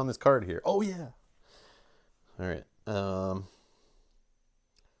oil sitting on this card here? Oh yeah. All right.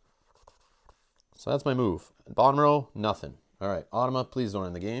 So that's my move. Bottom row, nothing. All right, Automa, please don't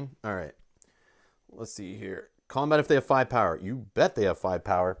end the game. All right, let's see here. Combat if they have 5 power. You bet they have 5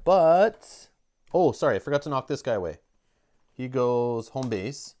 power, but... Oh, sorry, I forgot to knock this guy away. He goes home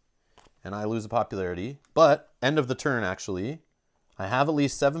base, and I lose a popularity. But, end of the turn, actually. I have at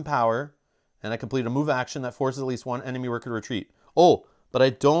least 7 power, and I complete a move action that forces at least 1 enemy worker to retreat. Oh, but I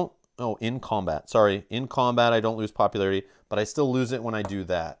don't... Oh, in combat. Sorry, in combat I don't lose popularity, but I still lose it when I do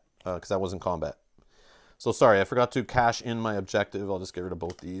that, because that wasn't combat. So sorry, I forgot to cash in my objective. I'll just get rid of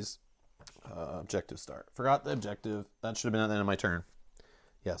both these. Objective start. Forgot the objective. That should have been at the end of my turn.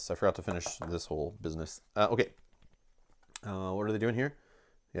 Yes, I forgot to finish this whole business. Okay. What are they doing here?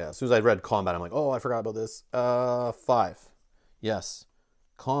 Yeah, as soon as I read combat, I'm like, oh, I forgot about this. 5. Yes.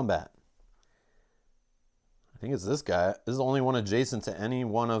 Combat. I think it's this guy. This is the only one adjacent to any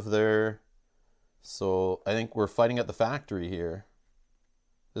one of their... So I think we're fighting at the factory here.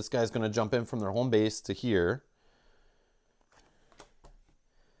 This guy's going to jump in from their home base to here.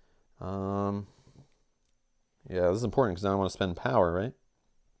 Yeah, this is important because now I want to spend power, right?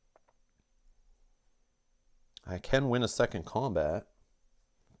 I can win a second combat,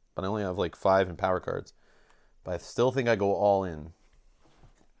 but I only have like 5 in power cards. But I still think I go all in.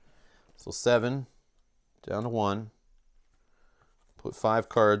 So 7 down to 1. Put 5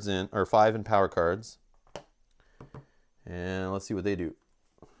 cards in, or 5 in power cards. And let's see what they do.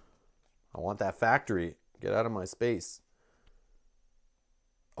 I want that factory. Get out of my space.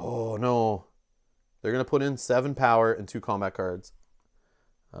 Oh no. They're going to put in 7 power and 2 combat cards.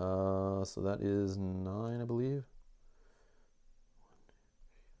 So that is 9, I believe.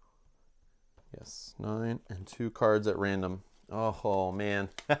 Yes, 9 and 2 cards at random. Oh man.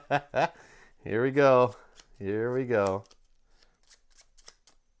 Here we go. Here we go.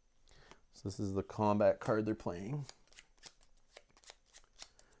 So this is the combat card they're playing.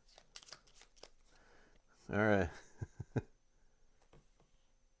 All right.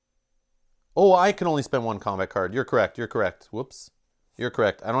 Oh, I can only spend 1 combat card. You're correct. You're correct. Whoops. You're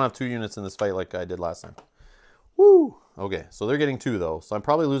correct. I don't have 2 units in this fight like I did last time. Woo! Okay, so they're getting 2 though. So I'm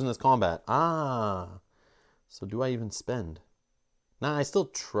probably losing this combat. Ah. So do I even spend? Nah, I still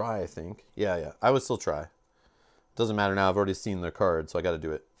try, I think. Yeah. I would still try. Doesn't matter now. I've already seen their card, so I got to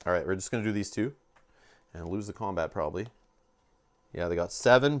do it. All right, we're just going to do these 2 and lose the combat probably. Yeah, they got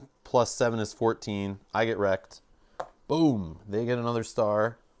 7 plus 7 is 14. I get wrecked. Boom. They get another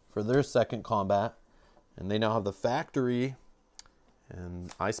star for their second combat. And they now have the factory.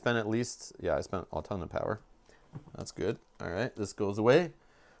 And I spent at least, yeah, I spent a ton of power. That's good. All right, this goes away.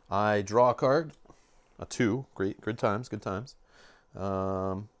 I draw a card. A 2. Great. Good times. Good times.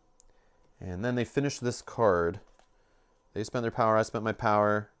 And then they finish this card. They spent their power. I spent my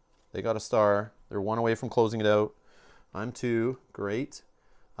power. They got a star. They're 1 away from closing it out. I'm 2. Great.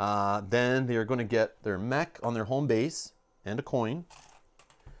 Then they are going to get their mech on their home base and a coin.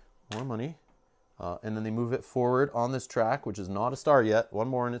 More money. And then they move it forward on this track, which is not a star yet. 1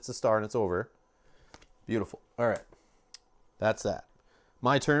 more and it's a star and it's over. Beautiful. All right. That's that.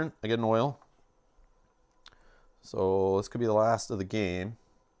 My turn. I get an oil. So this could be the last of the game.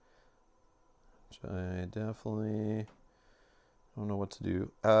 Which I definitely don't know what to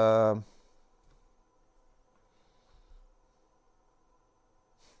do. A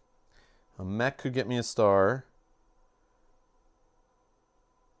mech could get me a star.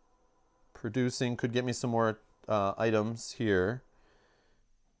 Producing could get me some more items here.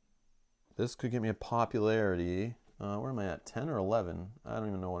 This could get me a popularity. Where am I at? 10 or 11? I don't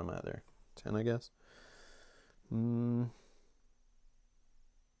even know what I'm at there. 10, I guess.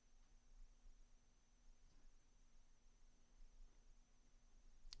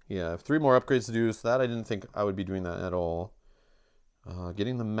 Yeah, I have 3 more upgrades to do, so that I didn't think I would be doing that at all.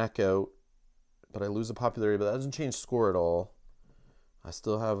 Getting the mech out, but I lose the popularity, but that doesn't change score at all. I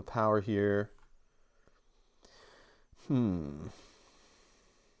still have a power here. Yep.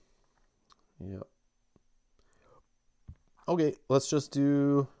 Okay, let's just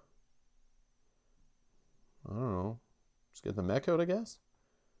do... I don't know. Just get the mech out, I guess?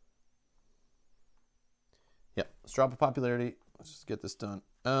 Yeah, let's drop a popularity. Let's just get this done.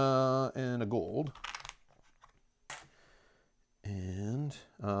 And a gold. And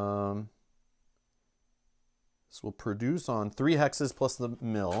this will produce on 3 hexes plus the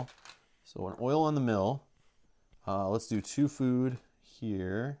mill. So an oil on the mill. Let's do 2 food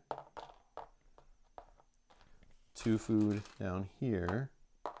here. 2 food down here.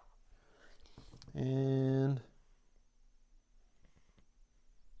 And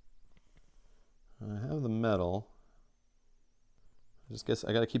I have the metal. I just guess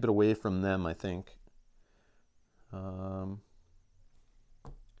I got to keep it away from them, I think.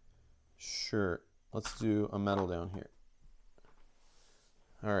 Sure. Let's do a metal down here.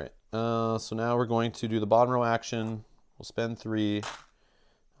 All right. So now we're going to do the bottom row action. We'll spend 3.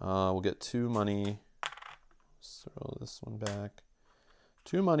 We'll get 2 money. Let's throw this one back.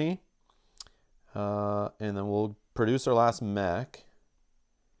 2 money. And then we'll produce our last mech.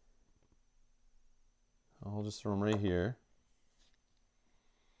 I'll just throw them right here.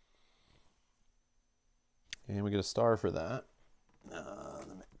 And we get a star for that.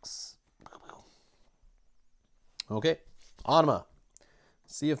 The mix. Okay. Anima.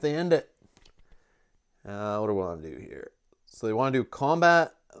 See if they end it. What do I want to do here? So they want to do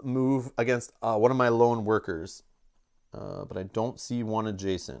combat move against one of my lone workers. But I don't see one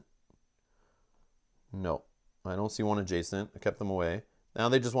adjacent. No, I don't see one adjacent. I kept them away. Now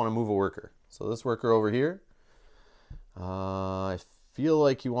they just want to move a worker. So this worker over here, I feel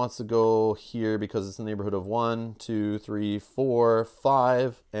like he wants to go here because it's in the neighborhood of 1, 2, 3, 4,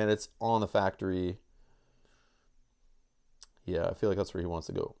 5, and it's on the factory. Yeah, I feel like that's where he wants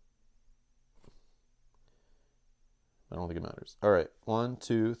to go. I don't think it matters. All right, 1,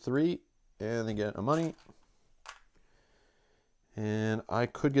 2, 3, and they get a money. And I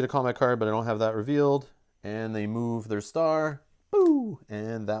could get a combat card, but I don't have that revealed. And they move their star. Boo!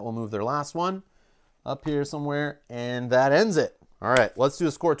 And that will move their last one up here somewhere. And that ends it. All right, let's do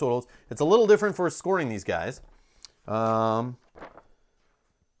the score totals. It's a little different for scoring these guys. So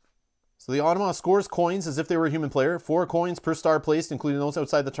the Automa scores coins as if they were a human player. 4 coins per star placed, including those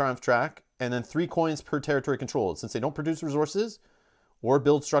outside the Triumph track. And then 3 coins per territory controlled. Since they don't produce resources or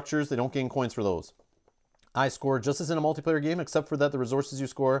build structures, they don't gain coins for those. I score just as in a multiplayer game, except for that the resources you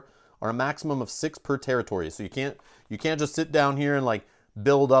score are a maximum of 6 per territory. So you can't just sit down here and like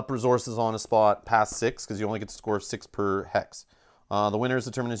build up resources on a spot past 6 because you only get to score 6 per hex. The winner is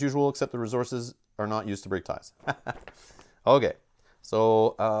determined as usual, except the resources are not used to break ties. Okay,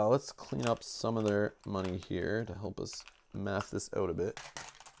 so let's clean up some of their money here to help us math this out a bit.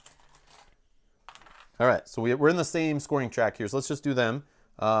 All right, so we're in the same scoring track here, so let's just do them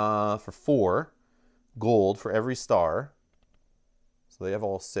for 4 gold for every star. So they have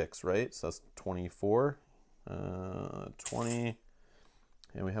all 6, right? So that's 24, 20,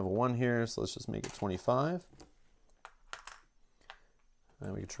 and we have a 1 here, so let's just make it 25.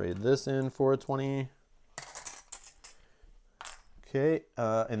 And we can trade this in for a 20. Okay,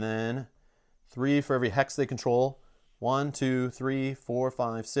 and then 3 for every hex they control. 1, 2, 3, 4,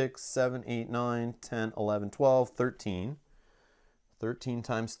 5, 6, 7, 8, 9, 10, 11, 12, 13. 13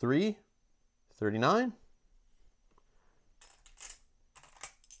 times 3, 39.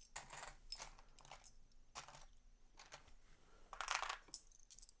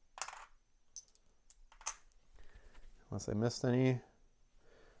 Unless I missed any.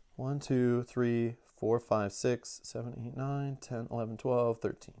 1, 2, 3, 4, 5, 6, 7, 8, 9, 10, 11, 12,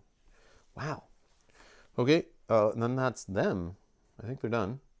 13. Wow. Okay, and then that's them. I think they're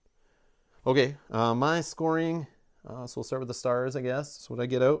done. Okay, my scoring, so we'll start with the stars, I guess. So what did I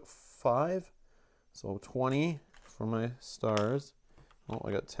get out? 5. So 20 for my stars. Oh,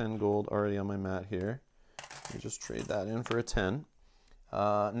 I got 10 gold already on my mat here. Let me just trade that in for a 10.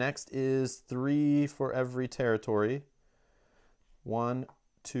 Next is 3 for every territory. 1,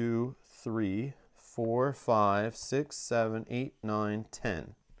 2, 3, 4, 5, 6, 7, 8, 9,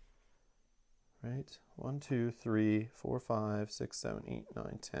 10. Right? 1, 2, 3, 4, 5, 6, 7, 8,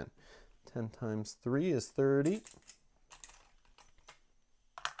 9, 10. 10 times 3 is 30.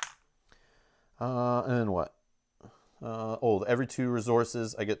 And then what? Every 2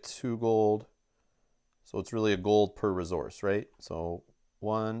 resources, I get 2 gold. So it's really a gold per resource, right? So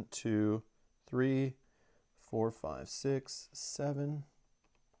 1, 2, 3, 4, 5, 6, 7,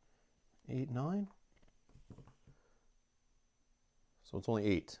 8, 9. So it's only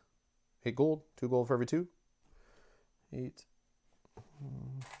 8. 8 gold, 2 gold for every 2. 8.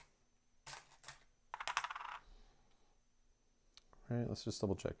 All right, let's just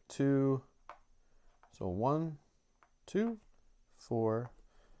double check. 2. So 1, 2, 4,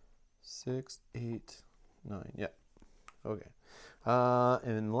 6, 8, 9. Yeah. Okay.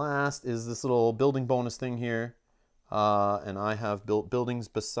 And last is this little building bonus thing here. And I have built buildings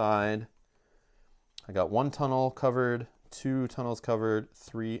beside. I got 1 tunnel covered, 2 tunnels covered,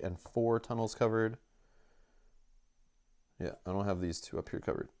 3 and 4 tunnels covered. Yeah, I don't have these 2 up here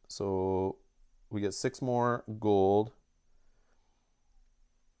covered. So we get 6 more gold.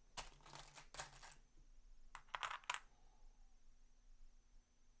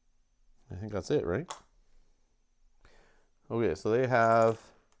 I think that's it, right? Okay, so they have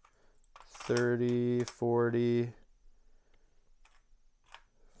 30, 40,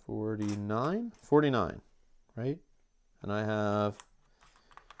 49, right? And I have,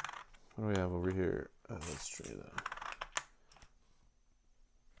 what do we have over here? Let's trade that.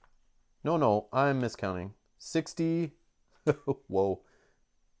 No, I'm miscounting. 60, whoa.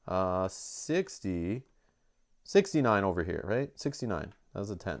 69 over here, right? 69, that was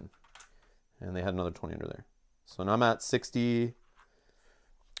a 10. And they had another 20 under there. So now I'm at 60.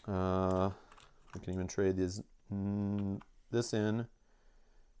 I can even trade this in.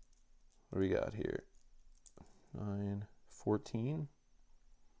 What do we got here? 9, 14.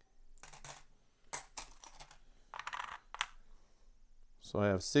 So I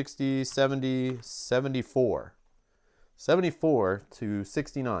have 60, 70, 74. 74 to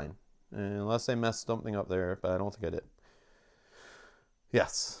 69. Unless I messed something up there, but I don't think I did.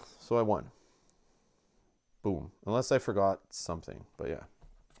 Yes, so I won. Boom. Unless I forgot something, but yeah.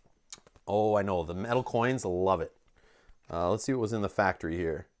 Oh, I know. The metal coins, love it. Let's see what was in the factory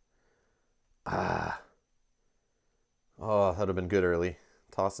here. Oh, that would have been good early.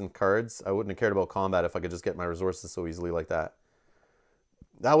 Tossing cards. I wouldn't have cared about combat if I could just get my resources so easily like that.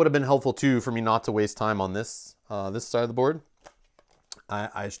 That would have been helpful too for me not to waste time on this this side of the board.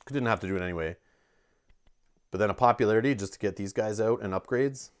 I didn't have to do it anyway. But then a popularity just to get these guys out and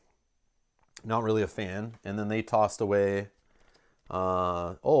upgrades. Not really a fan. And then they tossed away.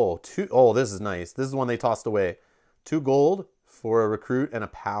 Oh, this is nice. This is one they tossed away. 2 gold for a recruit and a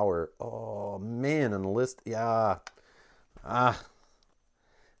power. Oh man, and a list. Yeah. I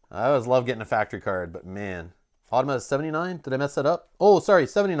always love getting a factory card, but man. Automa is 79. Did I mess that up? Oh, sorry,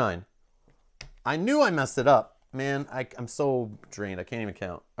 79. I knew I messed it up. Man, I'm so drained. I can't even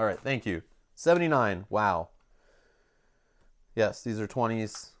count. All right, thank you. 79. Wow. Yes, these are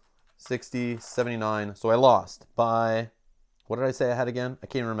 20s. 60, 79. So I lost by, what did I say I had again? I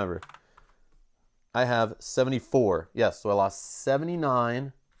can't remember. I have 74. Yes, so I lost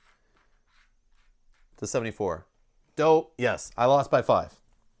 79 to 74. Dope. Yes, I lost by 5.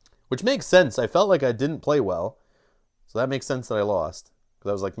 Which makes sense. I felt like I didn't play well. So that makes sense that I lost. Because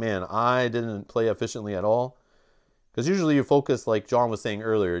I was like, man, I didn't play efficiently at all. Because usually you focus, like John was saying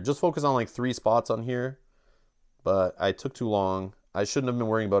earlier, just focus on like 3 spots on here. But I took too long. I shouldn't have been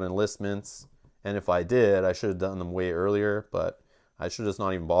worrying about enlistments. And if I did, I should have done them way earlier. But I should just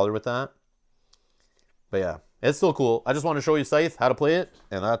not even bother with that. But yeah, it's still cool. I just want to show you Scythe, how to play it.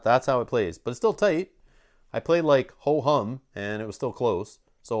 And that's how it plays. But it's still tight. I played like ho-hum, and it was still close.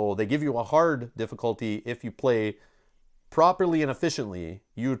 So they give you a hard difficulty. If you play properly and efficiently,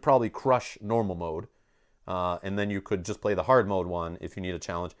 you would probably crush normal mode. And then you could just play the hard mode one if you need a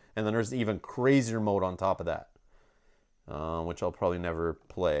challenge. And then there's even crazier mode on top of that, which I'll probably never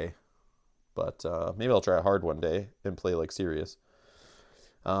play. But maybe I'll try a hard one day and play like serious.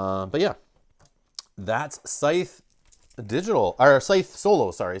 But yeah, that's Scythe Digital, or Scythe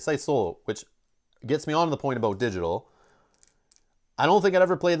Solo, sorry, Scythe Solo, which gets me on to the point about digital. I don't think I'd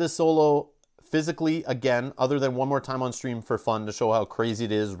ever play this solo physically again, other than one more time on stream for fun to show how crazy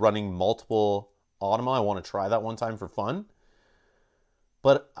it is running multiple Automa. I want to try that one time for fun.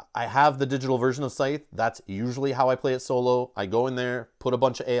 But I have the digital version of Scythe. That's usually how I play it solo. I go in there, put a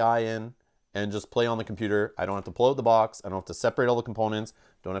bunch of AI in, and just play on the computer. I don't have to pull out the box. I don't have to separate all the components.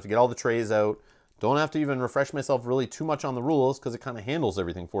 Don't have to get all the trays out. Don't have to even refresh myself really too much on the rules because it kind of handles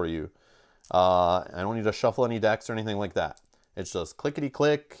everything for you. I don't need to shuffle any decks or anything like that. It's just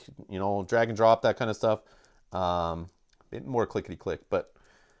clickety-click, you know, drag and drop, that kind of stuff. Bit more clickety-click, but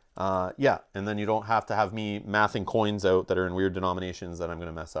yeah. And then you don't have to have me mathing coins out that are in weird denominations that I'm going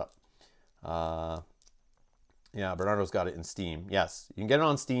to mess up. Yeah, Bernardo's got it in Steam. Yes, you can get it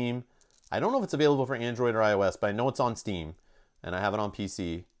on Steam. I don't know if it's available for Android or iOS, but I know it's on Steam. And I have it on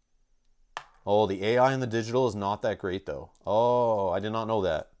PC. Oh, the AI in the digital is not that great, though. Oh, I did not know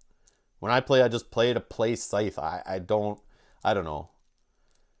that. When I play, I just play to play Scythe. I don't know.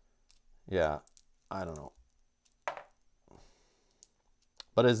 Yeah, I don't know.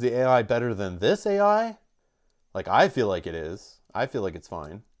 But is the AI better than this AI? Like, I feel like it is. I feel like it's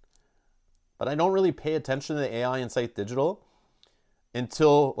fine. But I don't really pay attention to the AI in Scythe Digital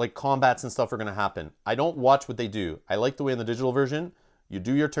until, like, combats and stuff are going to happen. I don't watch what they do. I like the way in the digital version, you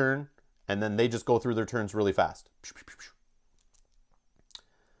do your turn, and then they just go through their turns really fast.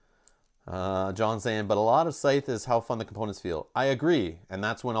 John saying, but a lot of Scythe is how fun the components feel. I agree, and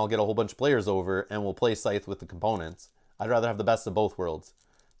that's when I'll get a whole bunch of players over and we'll play Scythe with the components. I'd rather have the best of both worlds.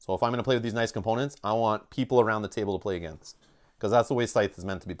 So if I'm going to play with these nice components, I want people around the table to play against. Because that's the way Scythe is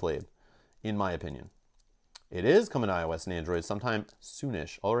meant to be played, in my opinion. It is coming to iOS and Android sometime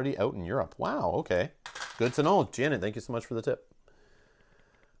soonish. Already out in Europe. Wow, okay. Good to know. Janet, thank you so much for the tip.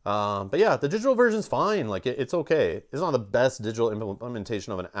 But yeah, the digital version's fine. Like, it's okay. It's not the best digital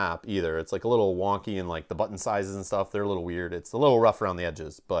implementation of an app either. It's like a little wonky, and like the button sizes and stuff, they're a little weird. It's a little rough around the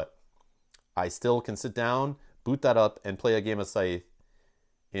edges, but I still can sit down, boot that up, and play a game of Scythe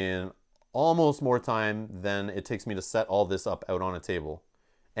in almost more time than it takes me to set all this up out on a table.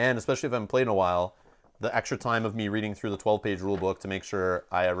 And especially if I haven't played in a while, the extra time of me reading through the 12-page rule book to make sure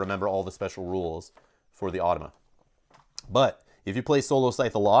I remember all the special rules for the Automa. But if you play solo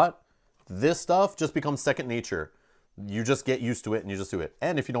Scythe a lot, this stuff just becomes second nature. You just get used to it and you just do it.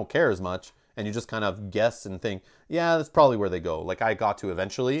 And if you don't care as much and you just kind of guess and think, yeah, that's probably where they go. Like I got to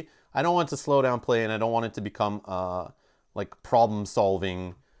eventually. I don't want to slow down play, and I don't want it to become like problem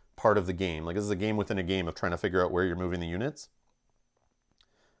solving part of the game. Like this is a game within a game of trying to figure out where you're moving the units.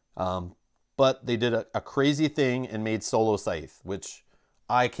 But they did a crazy thing and made solo Scythe, which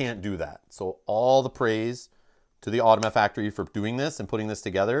I can't do that. So all the praise to the Automa Factory for doing this and putting this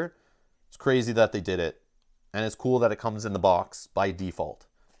together. It's crazy that they did it. And it's cool that it comes in the box by default.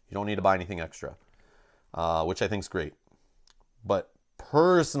 You don't need to buy anything extra, which I think is great. But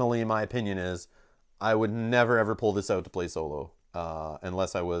personally, my opinion is I would never ever pull this out to play solo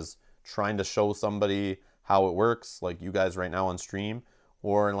unless I was trying to show somebody how it works, like you guys right now on stream,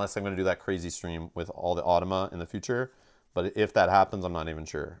 or unless I'm going to do that crazy stream with all the Automa in the future. But if that happens, I'm not even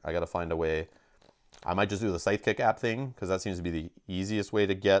sure. I got to find a way. I might just do the Scythe Kick app thing because that seems to be the easiest way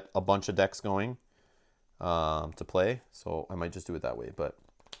to get a bunch of decks going to play. So I might just do it that way. But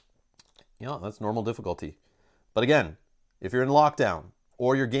yeah, that's normal difficulty. But again, if you're in lockdown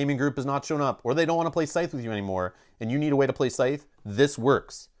or your gaming group is not showing up or they don't want to play Scythe with you anymore and you need a way to play Scythe, this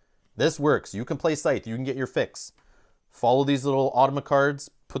works. This works. You can play Scythe. You can get your fix. Follow these little Automa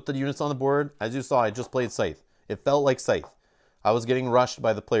cards. Put the units on the board. As you saw, I just played Scythe. It felt like Scythe. I was getting rushed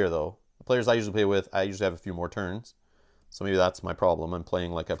by the player though. The players I usually play with, I usually have a few more turns. So maybe that's my problem. I'm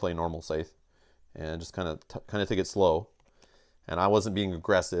playing like I play normal Scythe. And just kind of take it slow. And I wasn't being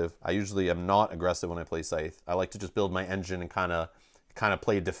aggressive. I usually am not aggressive when I play Scythe. I like to just build my engine and kind of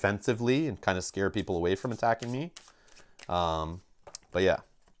play defensively and kind of scare people away from attacking me. But yeah.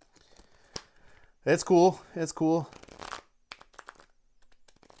 It's cool. It's cool.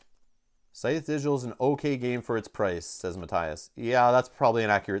 Scythe Digital is an okay game for its price, says Matthias. Yeah, that's probably an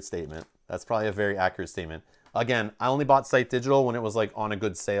accurate statement. That's probably a very accurate statement. Again, I only bought Scythe Digital when it was like on a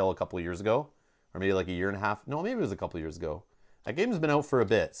good sale a couple of years ago. Or maybe like a year and a half. No, maybe it was a couple of years ago. That game's been out for a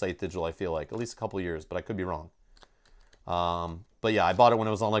bit, Scythe Digital, I feel like. At least a couple of years, but I could be wrong. But yeah, I bought it when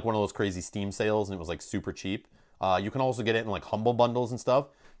it was on like one of those crazy Steam sales and it was like super cheap. You can also get it in like Humble Bundles and stuff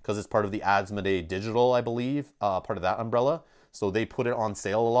because it's part of the Asmodee Digital, I believe, part of that umbrella. So they put it on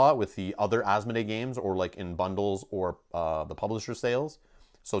sale a lot with the other Asmodee games or like in bundles or the publisher sales.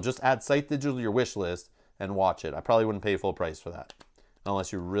 So just add Scythe Digital to your wish list and watch it. I probably wouldn't pay full price for that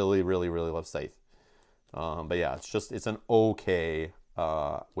unless you really, really, really love Scythe. But yeah, it's an okay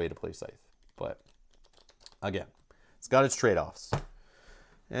way to play Scythe. But again, it's got its trade-offs.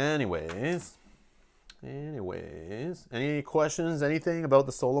 Anyways, any questions, anything about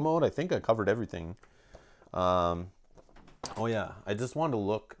the solo mode? I think I covered everything. Oh yeah, I just wanted to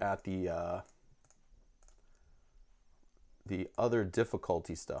look at the other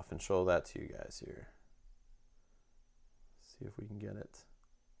difficulty stuff and show that to you guys here. See if we can get it.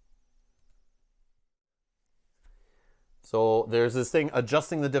 So there's this thing,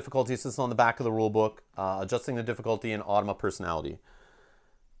 adjusting the difficulty. This is on the back of the rule book. Adjusting the difficulty in Automa personality.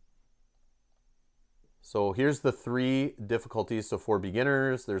 So here's the 3 difficulties. So for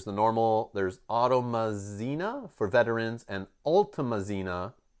beginners, there's the normal, there's Automazina for veterans, and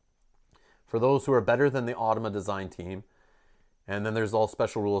Ultimazina for those who are better than the Automa design team. And then there's all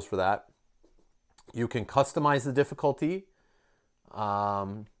special rules for that. You can customize the difficulty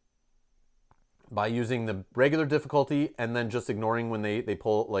by using the regular difficulty and then just ignoring when they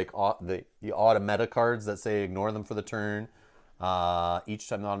pull like the automata cards that say ignore them for the turn. Each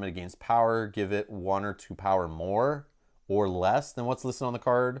time the automated gains power, give it 1 or 2 power more or less than what's listed on the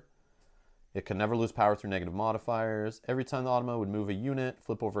card. It can never lose power through negative modifiers. Every time the Automa would move a unit,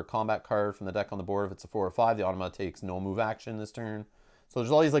 flip over a combat card from the deck on the board. If it's a 4 or 5, the Automa takes no move action this turn. So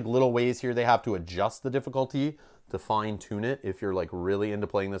there's all these like little ways here they have to adjust the difficulty to fine tune it if you're like really into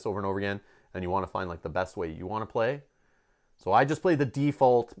playing this over and over again and you want to find like the best way you want to play. So I just played the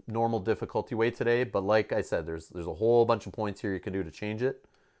default normal difficulty way today, but like I said, there's a whole bunch of points here you can do to change it,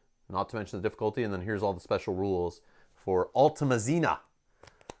 not to mention the difficulty, and then here's all the special rules for Ultimazina.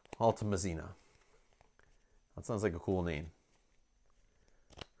 Ultimazina. That sounds like a cool name.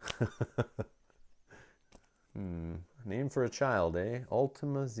 Name for a child, eh?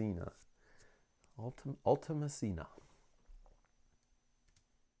 Ultimazina. Ultimazina.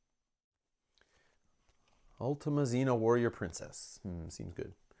 Ultimazina Warrior Princess. Seems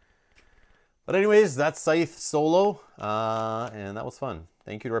good. But anyways, that's Scythe solo, and that was fun.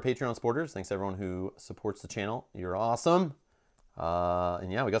 Thank you to our Patreon supporters. Thanks to everyone who supports the channel. You're awesome.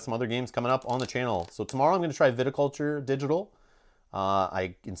 And yeah, we got some other games coming up on the channel. So tomorrow I'm going to try Viticulture Digital.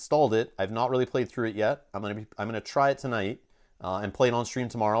 I installed it. I've not really played through it yet. I'm gonna try it tonight and play it on stream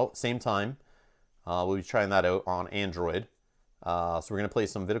tomorrow, same time. We'll be trying that out on Android. So we're gonna play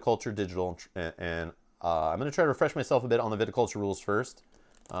some Viticulture Digital, and I'm gonna try to refresh myself a bit on the Viticulture rules first,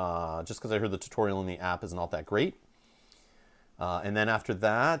 just because I heard the tutorial in the app is not that great. And then after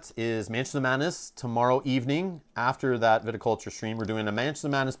that is Mansion of Madness tomorrow evening. After that Viticulture stream, we're doing a Mansion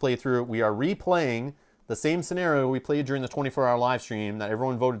of Madness playthrough. We are replaying the same scenario we played during the 24-hour live stream that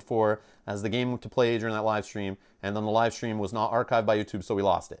everyone voted for as the game to play during that live stream. And then the live stream was not archived by YouTube, so we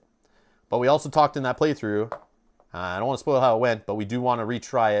lost it. But we also talked in that playthrough. I don't want to spoil how it went, but we do want to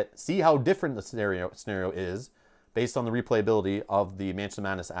retry it. See how different the scenario is based on the replayability of the Mansion of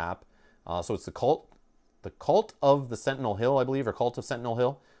Madness app. So it's the Cult of the Sentinel Hill, I believe, or Cult of Sentinel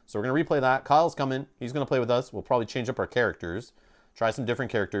Hill. So we're going to replay that. Kyle's coming. He's going to play with us. We'll probably change up our characters. Try some different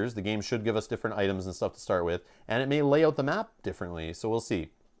characters. The game should give us different items and stuff to start with. And it may lay out the map differently, so we'll see.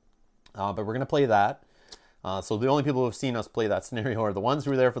 But we're going to play that. So the only people who have seen us play that scenario are the ones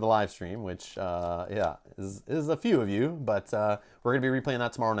who were there for the live stream, which, yeah, is a few of you. But we're going to be replaying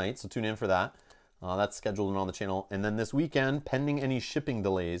that tomorrow night, so tune in for that. That's scheduled and on the channel. And then this weekend, pending any shipping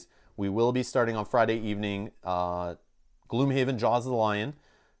delays, we will be starting on Friday evening, Gloomhaven, Jaws of the Lion.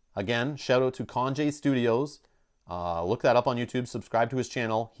 Again, shout out to Conjay Studios. Look that up on YouTube. Subscribe to his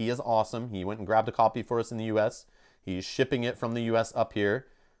channel. He is awesome. He went and grabbed a copy for us in the US. He's shipping it from the US up here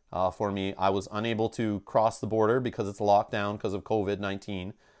for me. I was unable to cross the border because it's locked down because of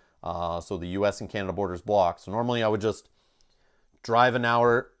COVID-19. So the US and Canada border is blocked. So normally I would just drive an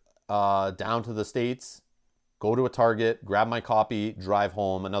hour down to the States, go to a Target, grab my copy, drive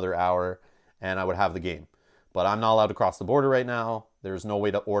home another hour, and I would have the game. But I'm not allowed to cross the border right now. There's no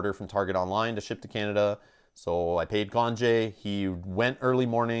way to order from Target online to ship to Canada. So I paid Conjay. He went early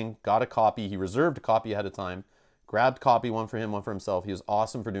morning, got a copy. He reserved a copy ahead of time, grabbed copy, one for him, one for himself. He was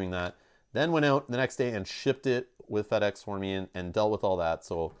awesome for doing that. Then went out the next day and shipped it with FedEx for me and dealt with all that.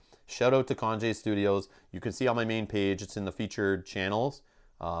 So shout out to Conjay Studios. You can see on my main page, it's in the featured channels.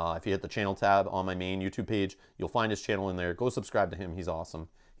 If you hit the channel tab on my main YouTube page, you'll find his channel in there. Go subscribe to him. He's awesome.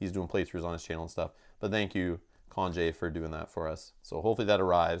 He's doing playthroughs on his channel and stuff. But thank you, Conjay, for doing that for us. So hopefully that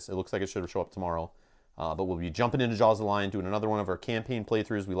arrives. It looks like it should show up tomorrow. But we'll be jumping into Jaws of the Lion, doing another one of our campaign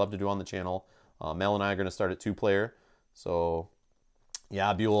playthroughs we love to do on the channel. Mel and I are going to start at 2-player. So,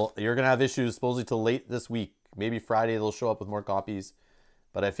 yeah, Buell, you're going to have issues supposedly till late this week. Maybe Friday they'll show up with more copies.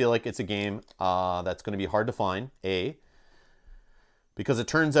 But I feel like it's a game that's going to be hard to find, A. Because it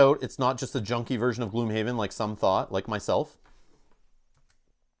turns out it's not just a junky version of Gloomhaven like some thought, like myself.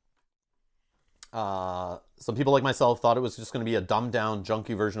 Some people like myself thought it was just going to be a dumbed down,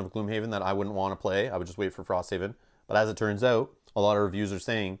 junky version of Gloomhaven that I wouldn't want to play. I would just wait for Frosthaven. But as it turns out, a lot of reviews are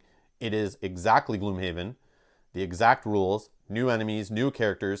saying it is exactly Gloomhaven. The exact rules, new enemies, new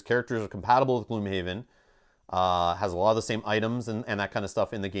characters. Characters are compatible with Gloomhaven. Has a lot of the same items and that kind of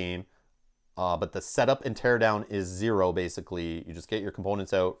stuff in the game. But the setup and teardown is 0, basically. You just get your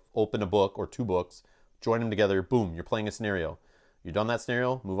components out, open a book or 2 books, join them together, boom, you're playing a scenario. You've done that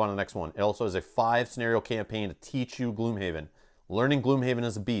scenario, move on to the next one. It also has a 5-scenario campaign to teach you Gloomhaven. Learning Gloomhaven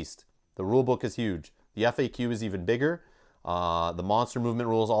is a beast. The rule book is huge. The FAQ is even bigger. The monster movement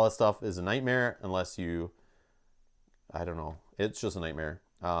rules, all that stuff is a nightmare unless you... I don't know. It's just a nightmare.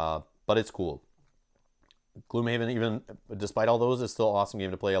 But it's cool. Gloomhaven, even despite all those, is still an awesome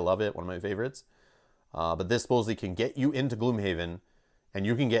game to play. I love it. One of my favorites. But this supposedly can get you into Gloomhaven, and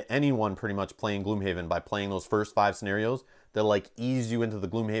you can get anyone pretty much playing Gloomhaven by playing those first 5 scenarios. They'll like ease you into the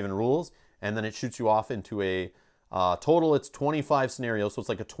Gloomhaven rules, and then it shoots you off into a total. It's 25 scenarios, so it's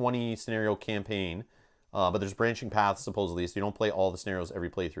like a 20 scenario campaign. But there's branching paths supposedly, so you don't play all the scenarios every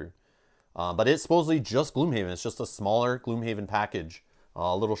playthrough. But it's supposedly just Gloomhaven. It's just a smaller Gloomhaven package,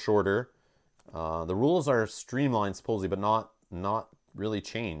 a little shorter. The rules are streamlined supposedly, but not really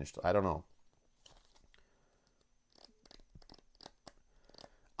changed. I don't know.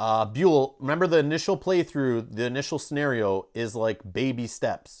 Buell, remember the initial playthrough, the initial scenario is like baby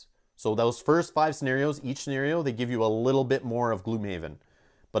steps. So those first 5 scenarios, each scenario, they give you a little bit more of Gloomhaven.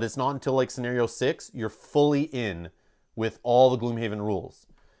 But it's not until like scenario 6, you're fully in with all the Gloomhaven rules.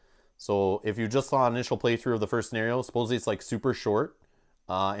 So if you just saw an initial playthrough of the first scenario, supposedly it's like super short.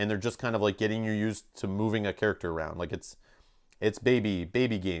 And they're just kind of like getting you used to moving a character around. Like it's baby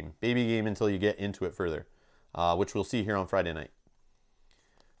game until you get into it further, which we'll see here on Friday night.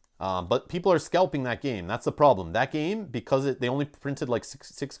 But people are scalping that game. That's the problem. That game, because they only printed like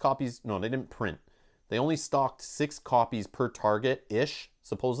six copies. No, they didn't print. They only stocked 6 copies per target-ish,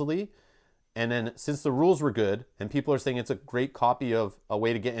 supposedly. And then since the rules were good, and people are saying it's a great copy of a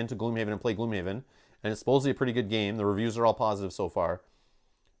way to get into Gloomhaven and play Gloomhaven, and it's supposedly a pretty good game. The reviews are all positive so far.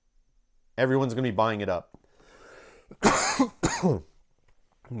 Everyone's going to be buying it up.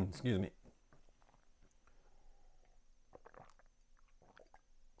 Excuse me.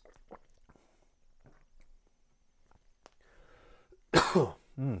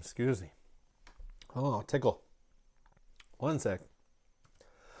 Excuse me. Oh, tickle. One sec.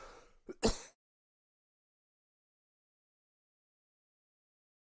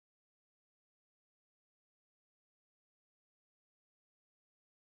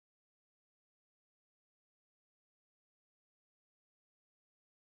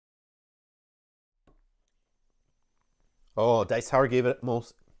 Oh, Dice Tower gave it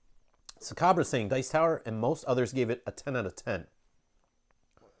most. Sacabra's saying Dice Tower and most others gave it a 10 out of 10.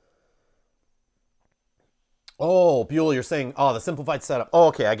 Oh, Buell, you're saying, oh, the simplified setup. Oh,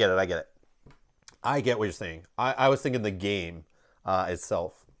 okay, I get it. I get what you're saying. I was thinking the game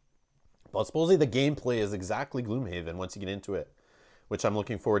itself. But supposedly the gameplay is exactly Gloomhaven once you get into it, which I'm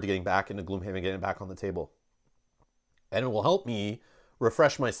looking forward to getting back into Gloomhaven, getting it back on the table. And it will help me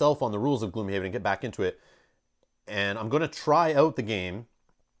refresh myself on the rules of Gloomhaven and get back into it. And I'm going to try out the game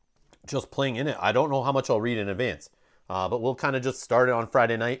just playing in it. I don't know how much I'll read in advance, but we'll kind of just start it on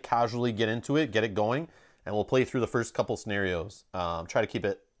Friday night, casually get into it, get it going, and we'll play through the first couple scenarios. Try to keep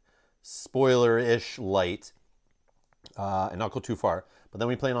it spoiler-ish light and not go too far. But then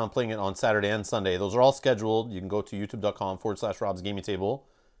we plan on playing it on Saturday and Sunday. Those are all scheduled. You can go to youtube.com/Rob's Gaming Table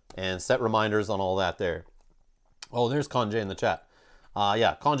and set reminders on all that there. Oh, there's Conjay in the chat.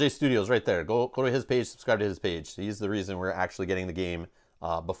 Yeah, Conjay Studios right there. Go to his page, subscribe to his page. He's the reason we're actually getting the game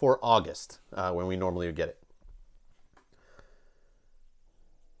before August when we normally would get it.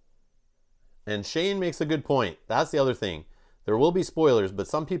 And Shane makes a good point. That's the other thing. There will be spoilers, but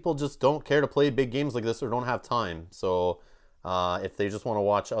some people just don't care to play big games like this or don't have time. So if they just want to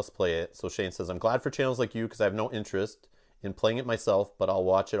watch us play it. So Shane says, I'm glad for channels like you because I have no interest in playing it myself, but I'll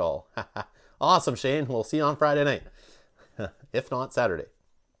watch it all. Awesome, Shane. We'll see you on Friday night. If not, Saturday.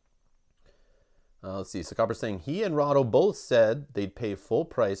 Let's see. Sakabra's saying he and Rado both said they'd pay full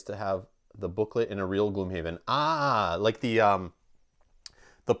price to have the booklet in a real Gloomhaven. Ah, like the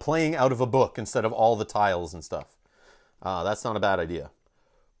playing out of a book instead of all the tiles and stuff. That's not a bad idea.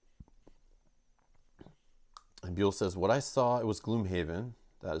 And Buell says, what I saw, it was Gloomhaven.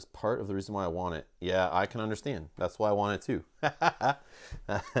 That is part of the reason why I want it. Yeah, I can understand. That's why I want it too.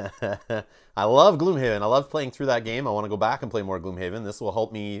 I love Gloomhaven. I love playing through that game. I want to go back and play more Gloomhaven. This will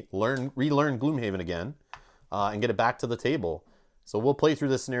help me relearn Gloomhaven again and get it back to the table. So we'll play through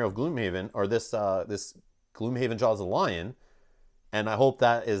this scenario of Gloomhaven, or this Gloomhaven Jaws of the Lion, and I hope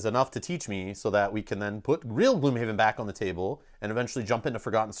that is enough to teach me so that we can then put real Gloomhaven back on the table and eventually jump into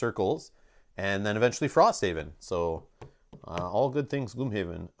Forgotten Circles and then eventually Frosthaven. So all good things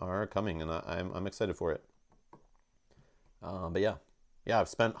Gloomhaven are coming, and I'm excited for it. But yeah, I've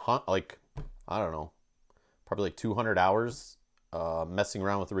spent like, I don't know, probably like 200 hours messing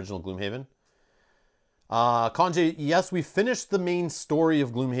around with original Gloomhaven. Conjay, yes, we finished the main story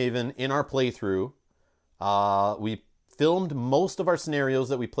of Gloomhaven in our playthrough. We filmed most of our scenarios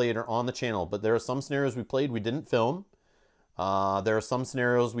that we played are on the channel, but there are some scenarios we played we didn't film. There are some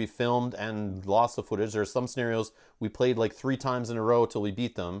scenarios we filmed and lost the footage. There are some scenarios we played like 3 times in a row till we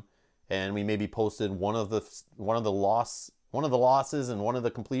beat them, and we maybe posted one of the losses and one of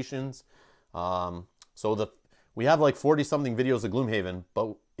the completions. So we have like 40 something videos of Gloomhaven,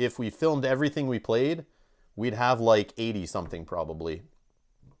 but if we filmed everything we played, we'd have like 80 something probably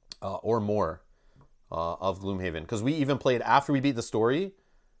or more of Gloomhaven, because we even played after we beat the story.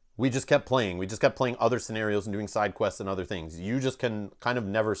 We just kept playing. We just kept playing other scenarios and doing side quests and other things. You just can kind of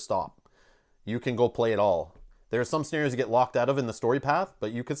never stop. You can go play it all. There are some scenarios you get locked out of in the story path,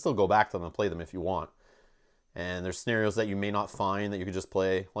 but you can still go back to them and play them if you want. And there's scenarios that you may not find that you could just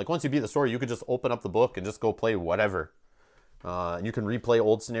play. Like once you beat the story, you could just open up the book and just go play whatever. And you can replay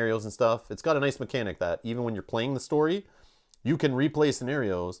old scenarios and stuff. It's got a nice mechanic that even when you're playing the story, you can replay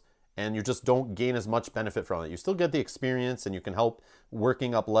scenarios and you just don't gain as much benefit from it. You still get the experience and you can help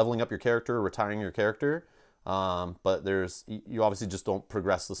leveling up your character, retiring your character. But you obviously just don't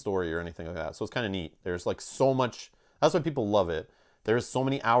progress the story or anything like that. So it's kind of neat. There's like so much, that's why people love it. There's so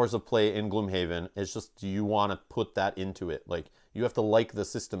many hours of play in Gloomhaven. It's just, you want to put that into it. Like you have to like the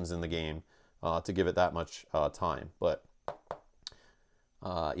systems in the game to give it that much time. But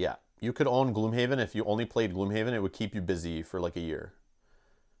yeah, you could own Gloomhaven. If you only played Gloomhaven, it would keep you busy for like a year.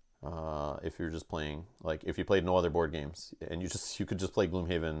 If you're just playing, like if you played no other board games, and you could just play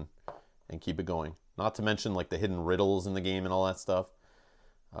Gloomhaven and keep it going. Not to mention like the hidden riddles in the game and all that stuff.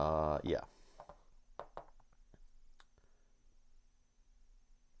 Yeah.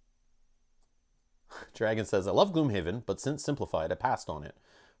 Dragon says, I love Gloomhaven, but since simplified, I passed on it.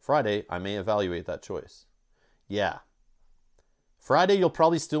 Friday, I may evaluate that choice. Yeah. Friday, you'll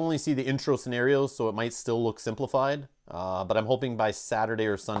probably still only see the intro scenarios, so it might still look simplified. But I'm hoping by Saturday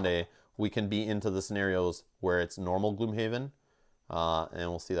or Sunday, we can be into the scenarios where it's normal Gloomhaven. And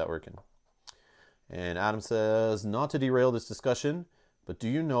we'll see that working. And Adam says, not to derail this discussion, but do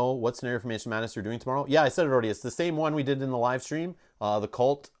you know what scenario for Mansion Madness you're doing tomorrow? Yeah, I said it already. It's the same one we did in the live stream, the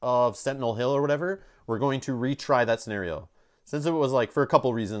Cult of Sentinel Hill or whatever. We're going to retry that scenario. Since it was like for a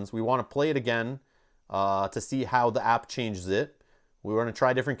couple reasons, we want to play it again to see how the app changes it. We want to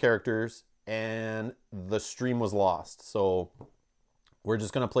try different characters, and the stream was lost. So we're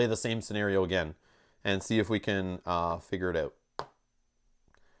just going to play the same scenario again and see if we can figure it out.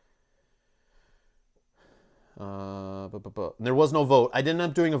 There was no vote. I didn't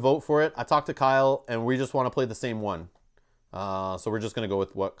end up doing a vote for it. I talked to Kyle, and we just want to play the same one. So we're just going to go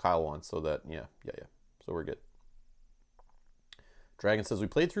with what Kyle wants. So that, yeah. So we're good. Dragon says, we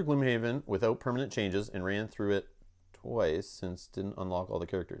played through Gloomhaven without permanent changes and ran through it twice since didn't unlock all the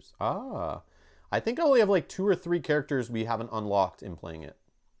characters. Ah, I think I only have like 2 or 3 characters we haven't unlocked in playing it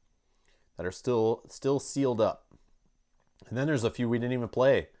that are still sealed up. And then there's a few we didn't even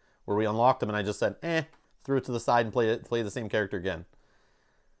play where we unlocked them and I just said, threw it to the side and play the same character again.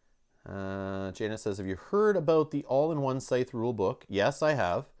 Janet says, have you heard about the all-in-one Scythe rulebook? Yes, I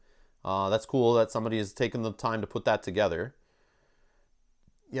have. That's cool that somebody has taken the time to put that together.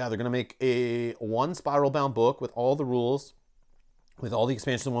 Yeah, they're going to make a one spiral-bound book with all the rules, with all the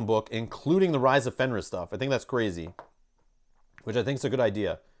expansions in one book, including the Rise of Fenris stuff. I think that's crazy, which I think is a good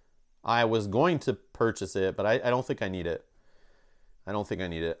idea. I was going to purchase it, but I don't think I need it. I don't think I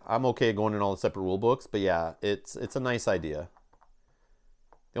need it. I'm okay going in all the separate rule books, but yeah, it's a nice idea.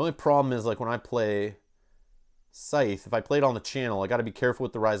 The only problem is like when I play Scythe, if I play it on the channel, I got to be careful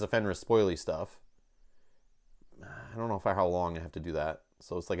with the Rise of Fenris spoily stuff. I don't know how long I have to do that.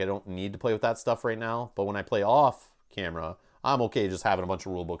 So it's like I don't need to play with that stuff right now. But when I play off camera, I'm okay just having a bunch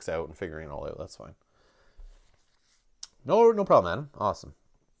of rule books out and figuring it all out. That's fine. No problem, Adam. Awesome.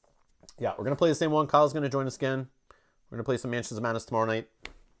 Yeah, we're going to play the same one. Kyle's going to join us again. We're going to play some Mansions of Madness tomorrow night.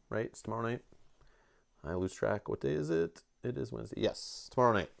 Right? It's tomorrow night. I lose track. What day is it? It is Wednesday. Yes,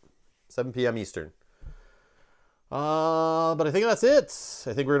 tomorrow night. 7 p.m. Eastern. But I think that's it.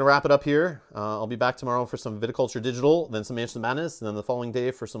 I think we're going to wrap it up here. I'll be back tomorrow for some Viticulture Digital, then some Mansion of Madness, and then the following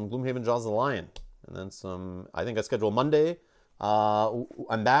day for some Gloomhaven Jaws of the Lion. And then some, I think I scheduled Monday.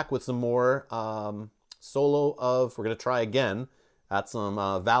 I'm back with some more solo of, we're going to try again at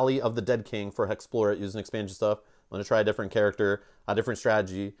some Valley of the Dead King for Explore It using expansion stuff. I'm going to try a different character, a different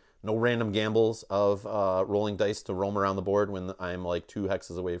strategy. No random gambles of rolling dice to roam around the board when I'm like 2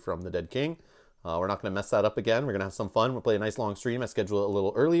 hexes away from the Dead King. We're not going to mess that up again. We're going to have some fun. We'll play a nice long stream. I schedule it a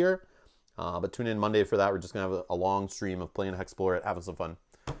little earlier. But tune in Monday for that. We're just going to have a long stream of playing Explore It, having some fun.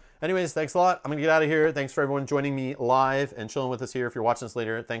 Anyways, thanks a lot. I'm going to get out of here. Thanks for everyone joining me live and chilling with us here. If you're watching this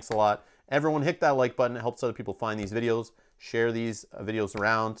later, thanks a lot. Everyone hit that like button. It helps other people find these videos. Share these videos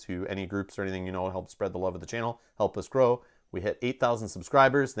around to any groups or anything you know. Help spread the love of the channel. Help us grow. We hit 8,000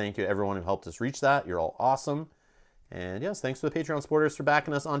 subscribers. Thank you to everyone who helped us reach that. You're all awesome. And yes, thanks to the Patreon supporters for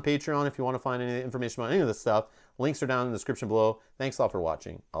backing us on Patreon. If you want to find any information about any of this stuff, links are down in the description below. Thanks a lot for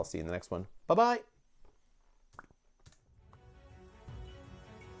watching. I'll see you in the next one. Bye-bye.